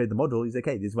 once you create the model, he's like,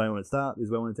 hey, this is where I want it to start, this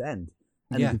is where I want it to end.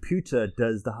 And the computer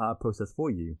does the hard process for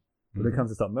you. When it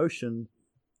comes to stop motion,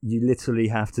 you literally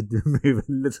have to move it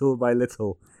little by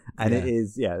little. And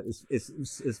it's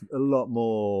a lot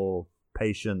more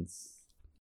patience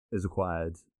is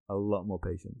required. A lot more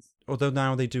patience. Although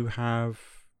now they do have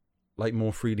like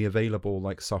more freely available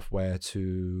like software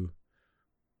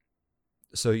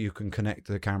so you can connect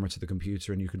the camera to the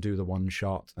computer and you can do the one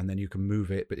shot and then you can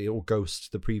move it, but it will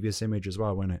ghost the previous image as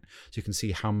well, won't it? So you can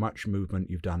see how much movement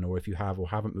you've done, or if you have or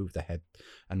haven't moved the head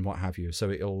and what have you. So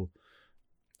it'll,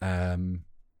 so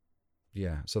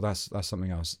that's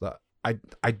something else that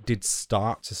I did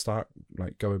start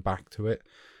like going back to it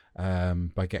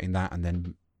by getting that, and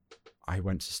then I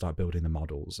went to start building the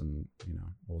models and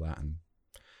all that, and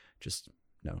just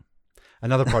no.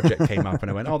 Another project came up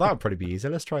and I went, oh, that would probably be easy.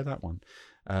 Let's try that one.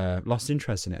 Lost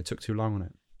interest in it. I took too long on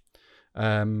it.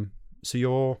 So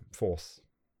you're fourth.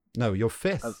 No, you're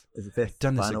fifth. Is it fifth? I've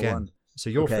done this final again. One.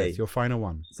 So you're fifth. Your final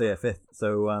one. So fifth.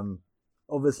 So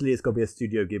obviously it's got to be a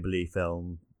Studio Ghibli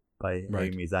film by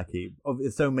Hayao Miyazaki.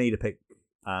 It's so many to pick.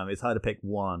 It's hard to pick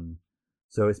one.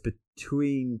 So it's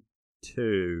between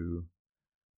two.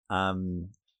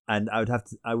 And I would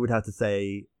have to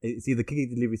say it's either Kiki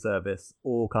Delivery Service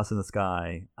or Castle in the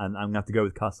Sky, and I'm gonna have to go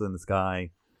with Castle in the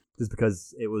Sky, just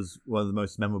because it was one of the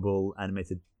most memorable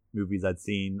animated movies I'd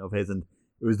seen of his, and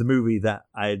it was the movie that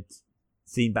I'd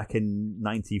seen back in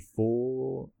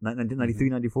 1993,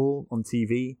 94 on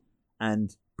TV,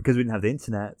 and because we didn't have the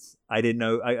internet, I didn't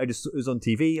know. I just, it was on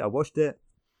TV. I watched it,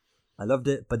 I loved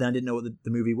it, but then I didn't know what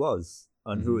the movie was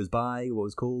and who it was by, what it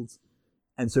was called.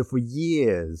 And so for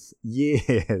years, a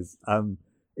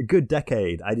good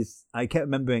decade, I kept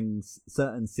remembering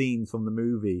certain scenes from the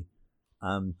movie,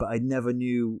 but I never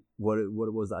knew what it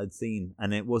was that I'd seen.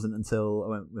 And it wasn't until I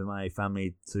went with my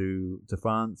family to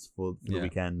France for the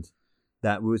weekend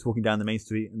that we was walking down the main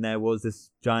street, and there was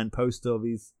this giant poster of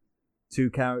these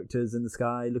two characters in the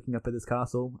sky looking up at this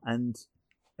castle, and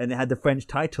it had the French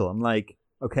title. I'm like,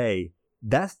 okay,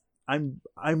 I'm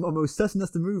almost certain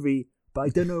that's the movie. But I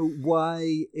don't know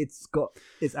why it's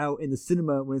out in the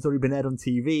cinema when it's already been aired on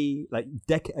TV like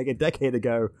a decade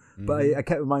ago. But I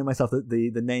kept reminding myself that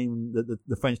the name,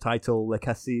 the French title, Le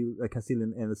Castle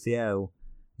in the Ciel,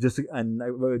 and I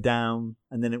wrote it down.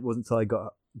 And then it wasn't until I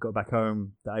got back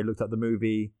home that I looked up the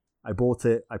movie. I bought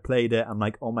it, I played it. I'm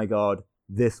like, oh my god,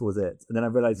 this was it. And then I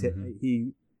realized it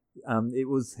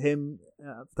was him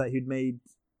that he'd made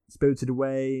Spirited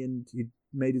Away, and he'd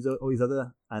made all these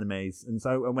other animes, and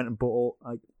so I went and bought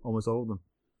almost all of them.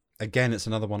 Again, it's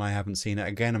another one I haven't seen.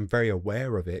 Again, I'm very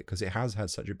aware of it because it has had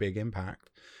such a big impact.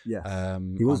 Yeah,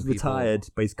 he was retired,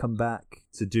 but he's come back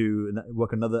to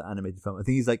work another animated film. I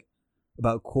think he's like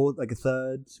about a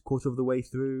third quarter of the way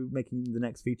through making the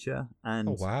next feature. And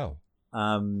oh wow!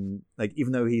 Like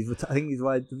even though I think he's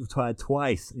retired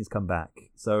twice, and he's come back.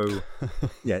 So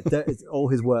yeah, all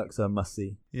his works are must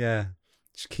see. Yeah.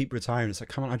 Just keep retiring. It's like,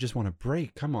 come on, I just want a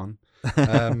break. Come on.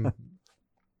 And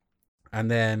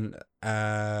then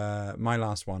my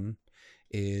last one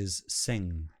is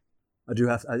Sing. I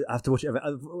have to watch it.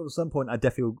 At some point, I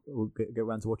definitely will get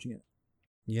around to watching it.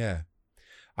 Yeah.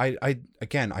 I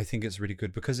think it's really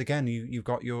good because again, you've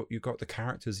got the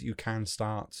characters that you can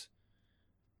start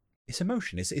it's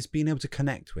emotion. It's being able to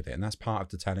connect with it, and that's part of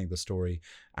the telling the story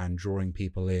and drawing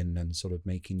people in and sort of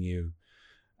making you,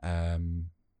 have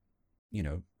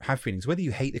feelings. Whether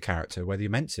you hate the character, whether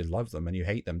you're meant to love them and you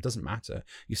hate them, doesn't matter.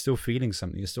 You're still feeling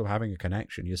something. You're still having a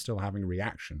connection. You're still having a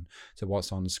reaction to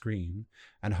what's on the screen,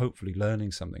 and hopefully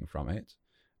learning something from it.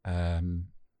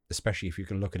 Especially if you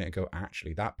can look at it and go,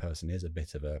 actually, that person is a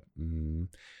bit of a.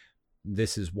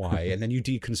 This is why, and then you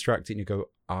deconstruct it and you go,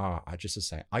 I just to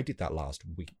say I did that last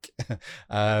week,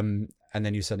 and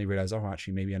then you suddenly realize,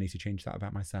 actually maybe I need to change that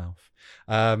about myself.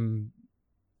 But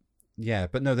no,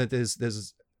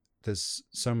 there's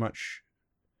so much.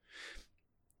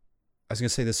 I was going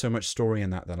to say there's so much story in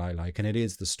that I like, and it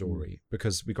is the story,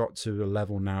 because we got to a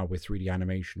level now with 3D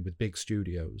animation with big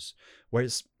studios where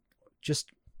it's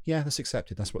just that's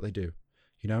accepted. That's what they do,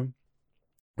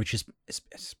 which is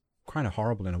it's kind of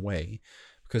horrible in a way,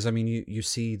 because I mean you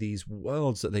see these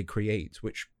worlds that they create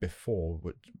which before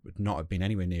would not have been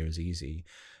anywhere near as easy.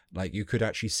 Like you could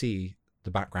actually see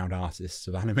the background artists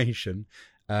of animation.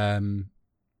 You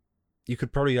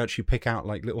could probably actually pick out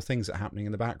like little things that are happening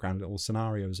in the background, little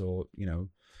scenarios, or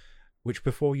which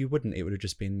before you wouldn't. It would have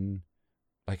just been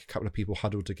like a couple of people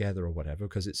huddled together or whatever,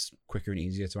 because it's quicker and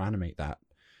easier to animate that.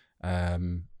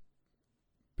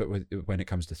 But when it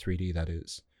comes to 3D, that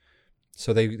is.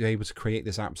 So they're able to create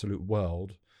this absolute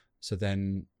world. So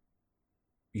then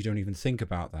you don't even think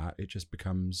about that. It just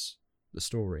becomes the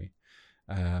story.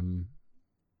 Again,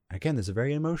 there's a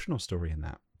very emotional story in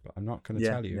that, but I'm not going to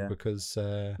tell you because...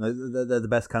 No, they're the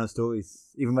best kind of stories.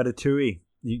 Even Ratatouille,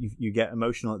 you get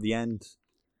emotional at the end.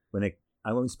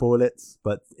 I won't spoil it,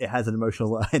 but it has an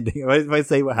emotional ending. If I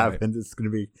say what happens, it's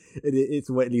going to be... It's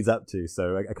what it leads up to,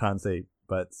 so I can't say.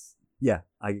 But yeah,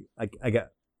 I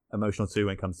get emotional too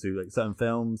when it comes to like certain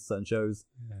films, certain shows.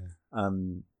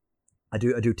 I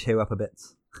do tear up a bit.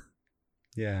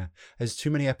 Yeah, there's too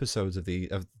many episodes of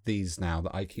these now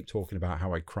that I keep talking about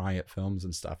how I cry at films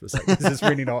and stuff. It's like, this is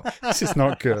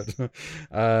not good.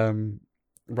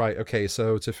 Right, okay,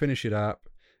 so to finish it up,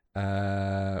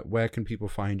 where can people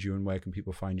find you and where can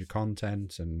people find your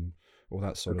content and all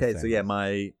that sort of thing? Okay, so yeah,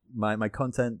 my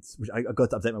content, which I've got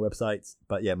to update my website,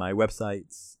 but yeah, my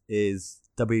website is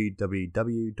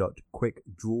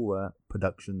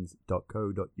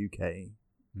www.quickdrawerproductions.co.uk.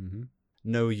 Mm-hmm.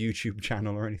 No YouTube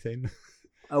channel or anything?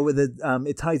 Oh,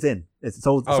 it ties in. It's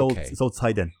all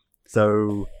tied in.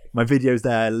 So my videos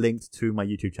there are linked to my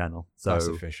YouTube channel. So that's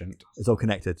efficient. It's all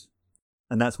connected,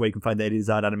 and that's where you can find the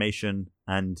design animation.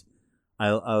 And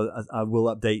I will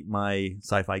update my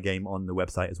sci-fi game on the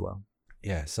website as well.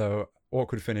 Yeah. So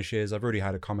awkward finishes. I've already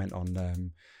had a comment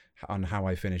on how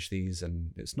I finish these,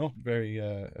 and it's not a very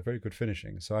good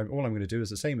finishing. So all I'm going to do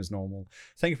is the same as normal.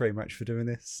 Thank you very much for doing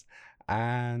this,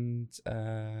 and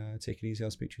take it easy.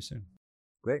 I'll speak to you soon.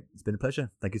 Great. It's been a pleasure.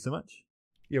 Thank you so much.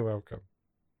 You're welcome.